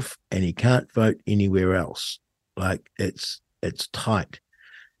crossed off and he can't vote anywhere else. Like, it's tight.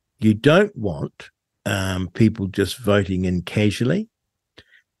 You don't want people just voting in casually.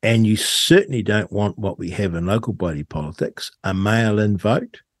 And you certainly don't want what we have in local body politics, a mail-in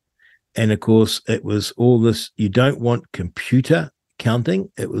vote. And, of course, it was all this, you don't want computer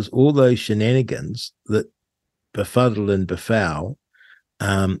counting. It was all those shenanigans that befuddle and befoul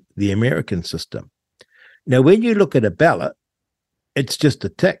the American system. Now, when you look at a ballot, it's just a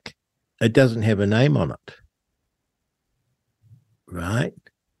tick. It doesn't have a name on it, right?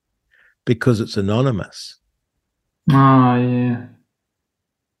 Because it's anonymous. Oh, yeah.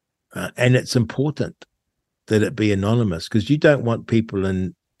 And it's important that it be anonymous, because you don't want people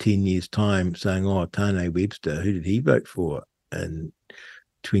in 10 years' time saying, oh, Tane Webster, who did he vote for in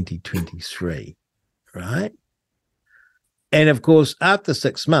 2023, right? And, of course, after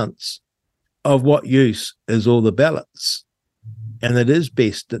 6 months, of what use is all the ballots? And it is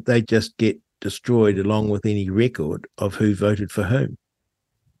best that they just get destroyed along with any record of who voted for whom.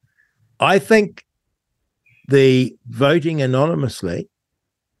 I think the voting anonymously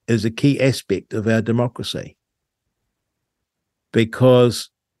is a key aspect of our democracy, because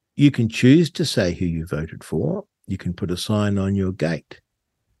you can choose to say who you voted for. You can put a sign on your gate,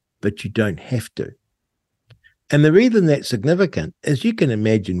 but you don't have to. And the reason that's significant is you can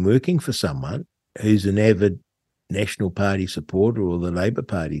imagine working for someone who's an avid National Party supporter or the Labour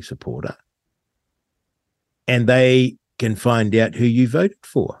Party supporter, and they can find out who you voted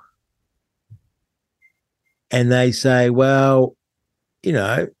for. And they say, well, you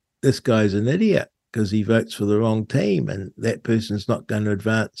know, this guy's an idiot because he votes for the wrong team, and that person's not going to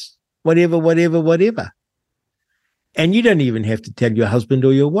advance, whatever. And you don't even have to tell your husband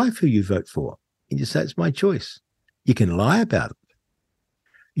or your wife who you vote for. You just say, it's my choice. You can lie about it.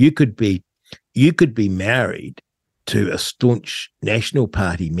 You could be married to a staunch National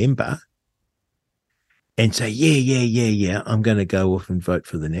Party member and say, yeah, I'm going to go off and vote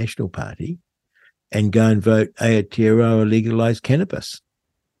for the National Party, and go and vote Aotearoa legalised cannabis,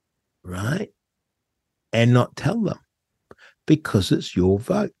 right? And not tell them, because it's your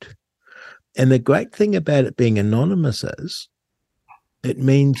vote. And the great thing about it being anonymous is it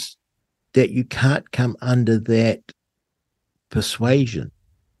means that you can't come under that persuasion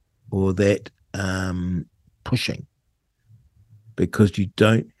or that pushing, because you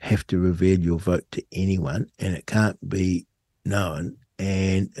don't have to reveal your vote to anyone, and it can't be known.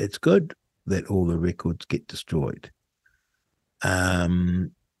 And it's good that all the records get destroyed.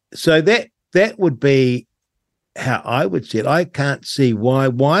 So that would be how I would see it. I can't see why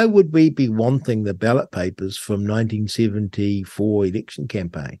would we be wanting the ballot papers from 1974 election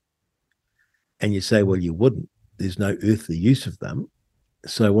campaign? And you say, well, you wouldn't. There's no earthly use of them.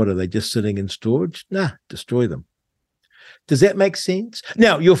 So what, are they just sitting in storage? Nah, destroy them. Does that make sense?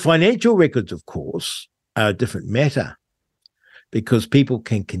 Now, your financial records, of course, are a different matter, because people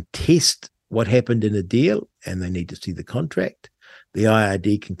can contest what happened in a deal and they need to see the contract. The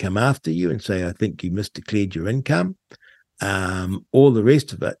IRD can come after you and say, I think you misdeclared your income. all the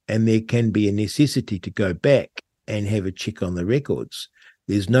rest of it, and there can be a necessity to go back and have a check on the records.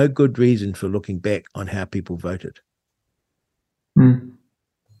 There's no good reason for looking back on how people voted.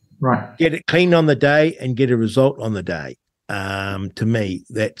 Right. Get it clean on the day and get a result on the day. To me,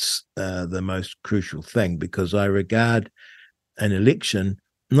 that's the most crucial thing, because I regard an election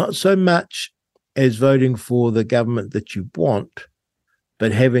not so much as voting for the government that you want,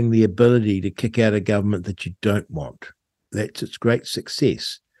 but having the ability to kick out a government that you don't want. That's its great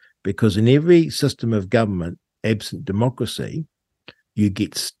success, because in every system of government, absent democracy, you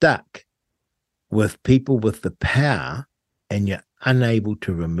get stuck with people with the power and you're unable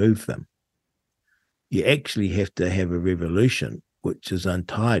to remove them. You actually have to have a revolution, which is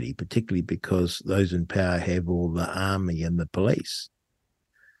untidy, particularly because those in power have all the army and the police.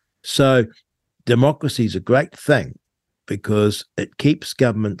 So democracy is a great thing because it keeps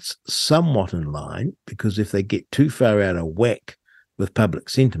governments somewhat in line, because if they get too far out of whack with public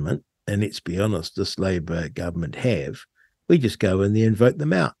sentiment, and let's be honest, this Labour government have, we just go in there and vote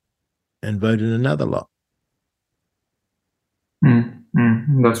them out and vote in another lot.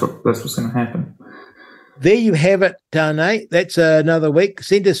 That's what's going to happen. There you have it, Tane. That's another week.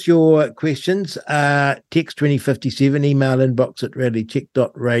 Send us your questions. Text 2057, email inbox at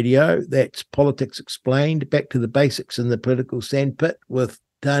realitycheck.radio. That's Politics Explained, back to the basics in the political sandpit with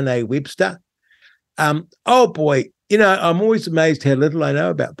Tane Webster. Oh boy, I'm always amazed how little I know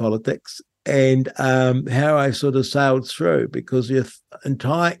about politics and how I sort of sailed through, because there's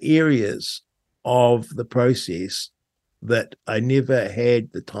entire areas of the process that I never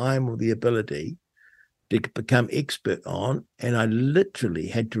had the time or the ability to become expert on, and I literally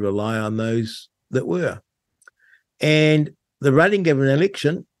had to rely on those that were. And the running of an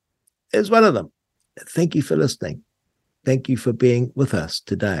election is one of them. Thank you for listening. Thank you for being with us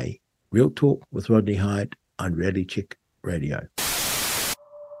today. Real Talk with Rodney Hyde on Reality Check Radio.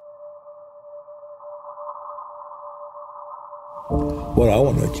 What I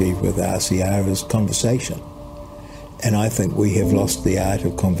want to achieve with RCR is conversation. And I think we have lost the art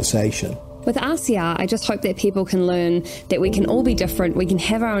of conversation. With RCR, I just hope that people can learn that we can all be different, we can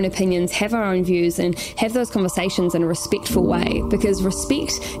have our own opinions, have our own views, and have those conversations in a respectful way, because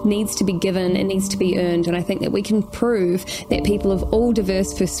respect needs to be given, it needs to be earned, and I think that we can prove that people of all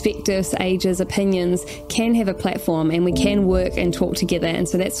diverse perspectives, ages, opinions can have a platform, and we can work and talk together, and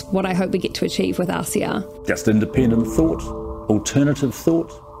so that's what I hope we get to achieve with RCR. Just independent thought, alternative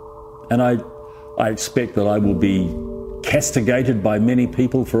thought, and I expect that I will be castigated by many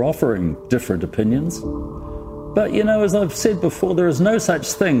people for offering different opinions. But, as I've said before, there is no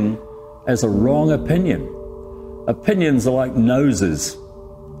such thing as a wrong opinion. Opinions are like noses.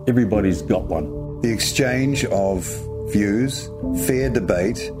 Everybody's got one. The exchange of views, fair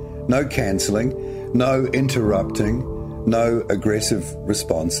debate, no cancelling, no interrupting, no aggressive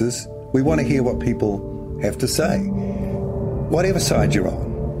responses. We want to hear what people have to say, whatever side you're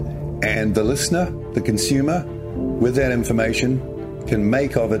on. And the listener, the consumer, with that information, can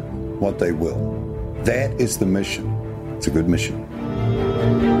make of it what they will. That is the mission. It's a good mission.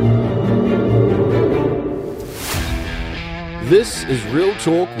 This is Real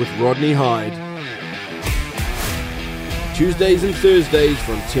Talk with Rodney Hyde. Tuesdays and Thursdays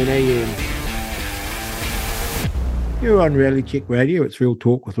from 10 a.m. You're on Reality Check Radio. It's Real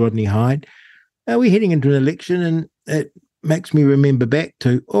Talk with Rodney Hyde. We're heading into an election, and it makes me remember back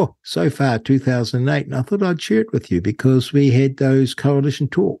to, so far, 2008. And I thought I'd share it with you because we had those coalition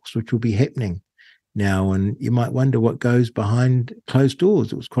talks, which will be happening now. And you might wonder what goes behind closed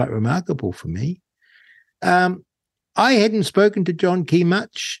doors. It was quite remarkable for me. I hadn't spoken to John Key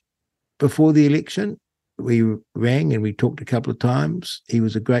much before the election. We rang and we talked a couple of times. He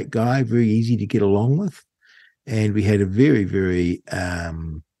was a great guy, very easy to get along with. And we had a very, very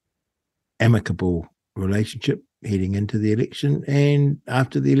amicable relationship heading into the election and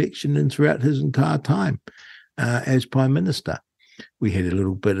after the election and throughout his entire time as Prime Minister. We had a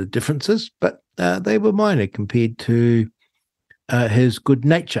little bit of differences, but they were minor compared to his good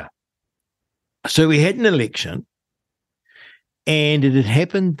nature. So we had an election, and it had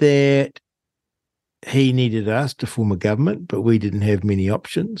happened that he needed us to form a government, but we didn't have many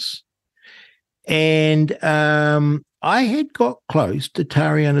options. And I had got close to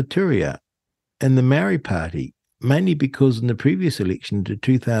Tariana Turia in the Maori Party, mainly because in the previous election to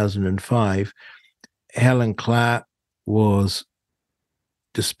 2005, Helen Clark was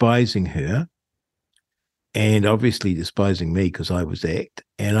despising her and obviously despising me because I was ACT,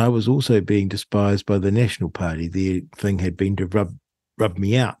 and I was also being despised by the National Party. Their thing had been to rub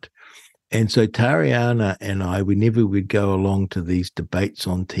me out. And so Tariana and I, whenever we'd go along to these debates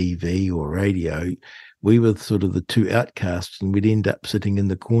on TV or radio, we were sort of the two outcasts, and we'd end up sitting in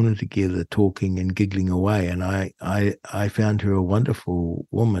the corner together, talking and giggling away. And I found her a wonderful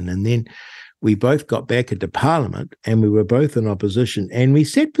woman. And then we both got back into Parliament, and we were both in opposition, and we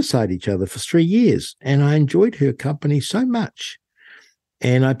sat beside each other for 3 years. And I enjoyed her company so much.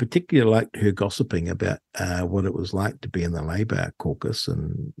 And I particularly liked her gossiping about what it was like to be in the Labour caucus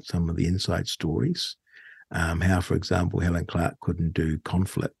and some of the inside stories. How, for example, Helen Clark couldn't do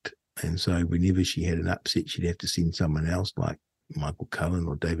conflict. And so whenever she had an upset, she'd have to send someone else like Michael Cullen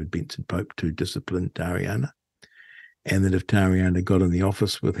or David Benson Pope to discipline Tariana. And that if Tariana got in the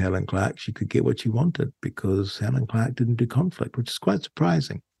office with Helen Clark, she could get what she wanted because Helen Clark didn't do conflict, which is quite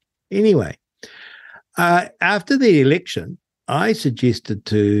surprising. Anyway, after the election, I suggested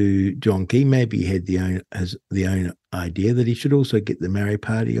to John Key, maybe he had the own idea, that he should also get the Maori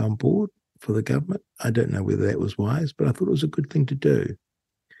Party on board for the government. I don't know whether that was wise, but I thought it was a good thing to do.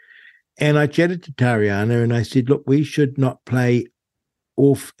 And I chatted to Tariana and I said, look, we should not play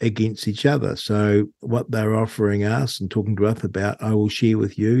off against each other. So what they're offering us and talking to us about, I will share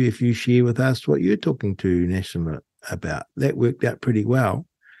with you if you share with us what you're talking to National about. That worked out pretty well,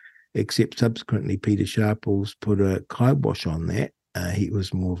 except subsequently Peter Sharples put a kibosh on that. He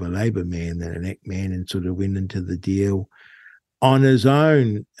was more of a Labour man than an ACT man and sort of went into the deal on his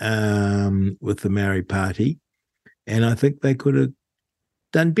own with the Maori Party. And I think they could have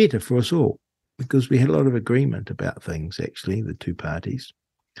done better for us all because we had a lot of agreement about things, actually, the two parties.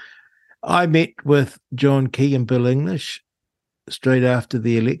 I met with John Key and Bill English straight after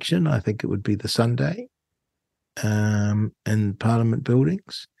the election. I think it would be the Sunday in Parliament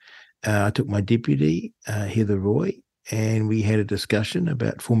buildings. I took my deputy, Heather Roy, and we had a discussion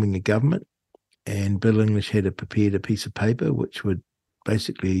about forming a government. And Bill English had prepared a piece of paper, which would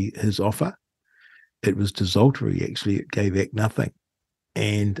basically his offer. It was desultory, actually. It gave ACT nothing.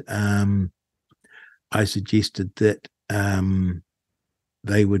 And I suggested that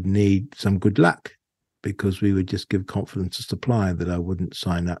they would need some good luck because we would just give confidence to supply, that I wouldn't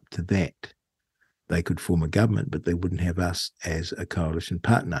sign up to that. They could form a government, but they wouldn't have us as a coalition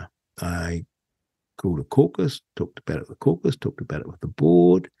partner. I called a caucus, talked about it with the caucus, talked about it with the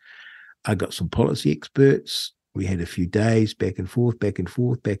board. I got some policy experts. We had a few days back and forth,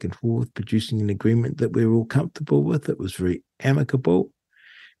 producing an agreement that we were all comfortable with. It was very amicable.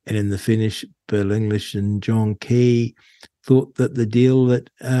 And in the finish, Bill English and John Key thought that the deal that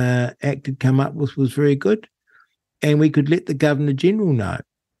ACT had come up with was very good. And we could let the Governor-General know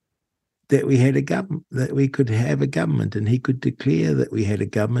that we had a government, that we could have a government, and he could declare that we had a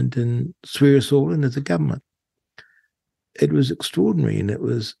government and swear us all in as a government. It was extraordinary, and it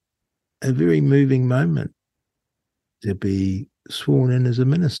was a very moving moment to be sworn in as a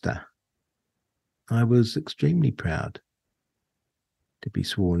minister. I was extremely proud to be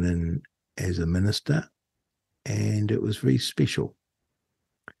sworn in as a minister, and it was very special.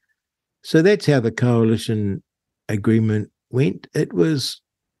 So that's how the coalition agreement went. It was,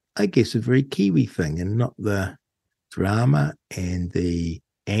 I guess, a very Kiwi thing and not the drama and the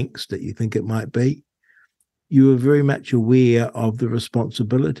angst that you think it might be. You were very much aware of the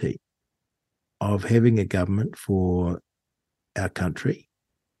responsibility of having a government for our country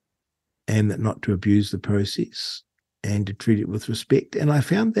and that not to abuse the process and to treat it with respect. And I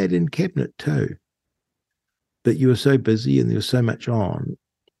found that in Cabinet too, that you were so busy and there was so much on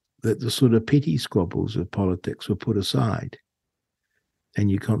that the sort of petty squabbles of politics were put aside and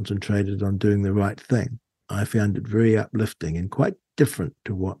you concentrated on doing the right thing. I found it very uplifting and quite different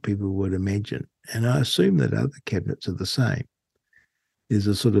to what people would imagine. And I assume that other cabinets are the same. There's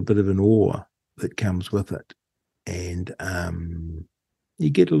a sort of bit of an awe that comes with it. And you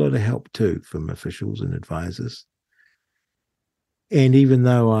get a lot of help too from officials and advisors. And even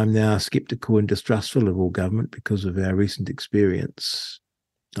though I'm now sceptical and distrustful of all government because of our recent experience,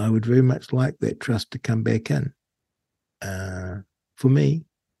 I would very much like that trust to come back in for me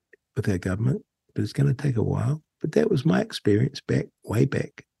with our government, but it's going to take a while. But that was my experience way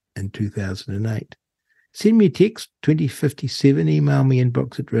back in 2008. Send me a text, 2057, email me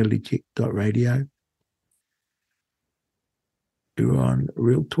inbox@realitycheck.radio. You're on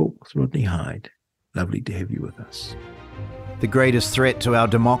Real Talk with Rodney Hyde. Lovely to have you with us. The greatest threat to our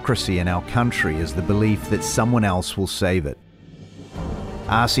democracy and our country is the belief that someone else will save it.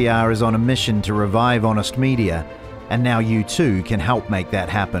 RCR is on a mission to revive honest media, and now you too can help make that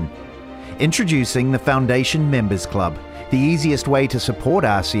happen. Introducing the Foundation Members Club, the easiest way to support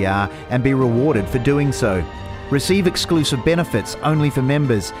RCR and be rewarded for doing so. Receive exclusive benefits only for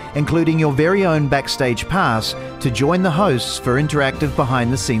members, including your very own backstage pass to join the hosts for interactive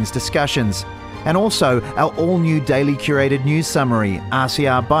behind-the-scenes discussions. And also our all-new daily curated news summary,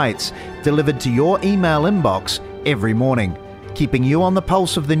 RCR Bites, delivered to your email inbox every morning, keeping you on the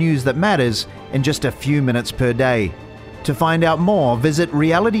pulse of the news that matters in just a few minutes per day. To find out more, visit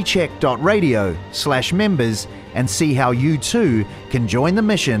realitycheck.radio/members and see how you too can join the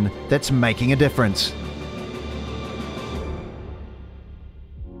mission that's making a difference.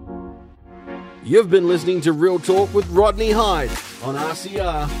 You've been listening to Real Talk with Rodney Hyde on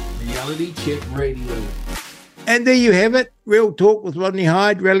RCR Reality Check Radio. And there you have it, Real Talk with Rodney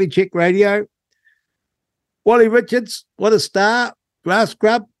Hyde, Reality Check Radio. Wally Richards, what a star. Grass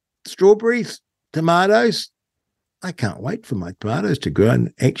scrub, strawberries, tomatoes. I can't wait for my tomatoes to grow.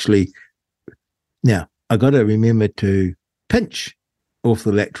 And actually, now I got to remember to pinch off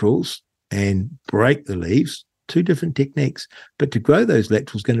the laterals and break the leaves. 2 different techniques. But to grow those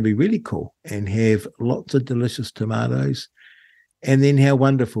laterals is going to be really cool and have lots of delicious tomatoes. And then how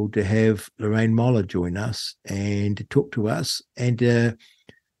wonderful to have Lorraine Moller join us and to talk to us and to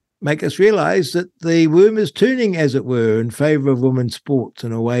make us realise that the worm is turning, as it were, in favour of women's sports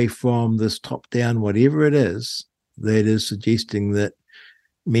and away from this top-down whatever it is that is suggesting that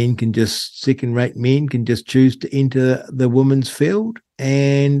men can just, second-rate men can just choose to enter the women's field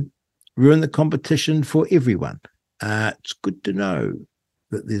and ruin the competition for everyone. It's good to know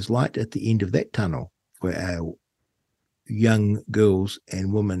that there's light at the end of that tunnel for our young girls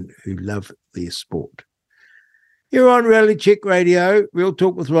and women who love their sport. You're on Reality Check Radio, Real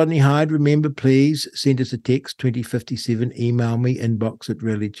Talk with Rodney Hyde. Remember, please send us a text 2057, email me,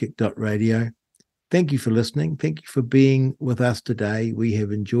 inbox@realitycheck.radio. Thank you for listening. Thank you for being with us today. We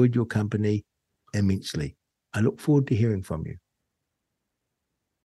have enjoyed your company immensely. I look forward to hearing from you.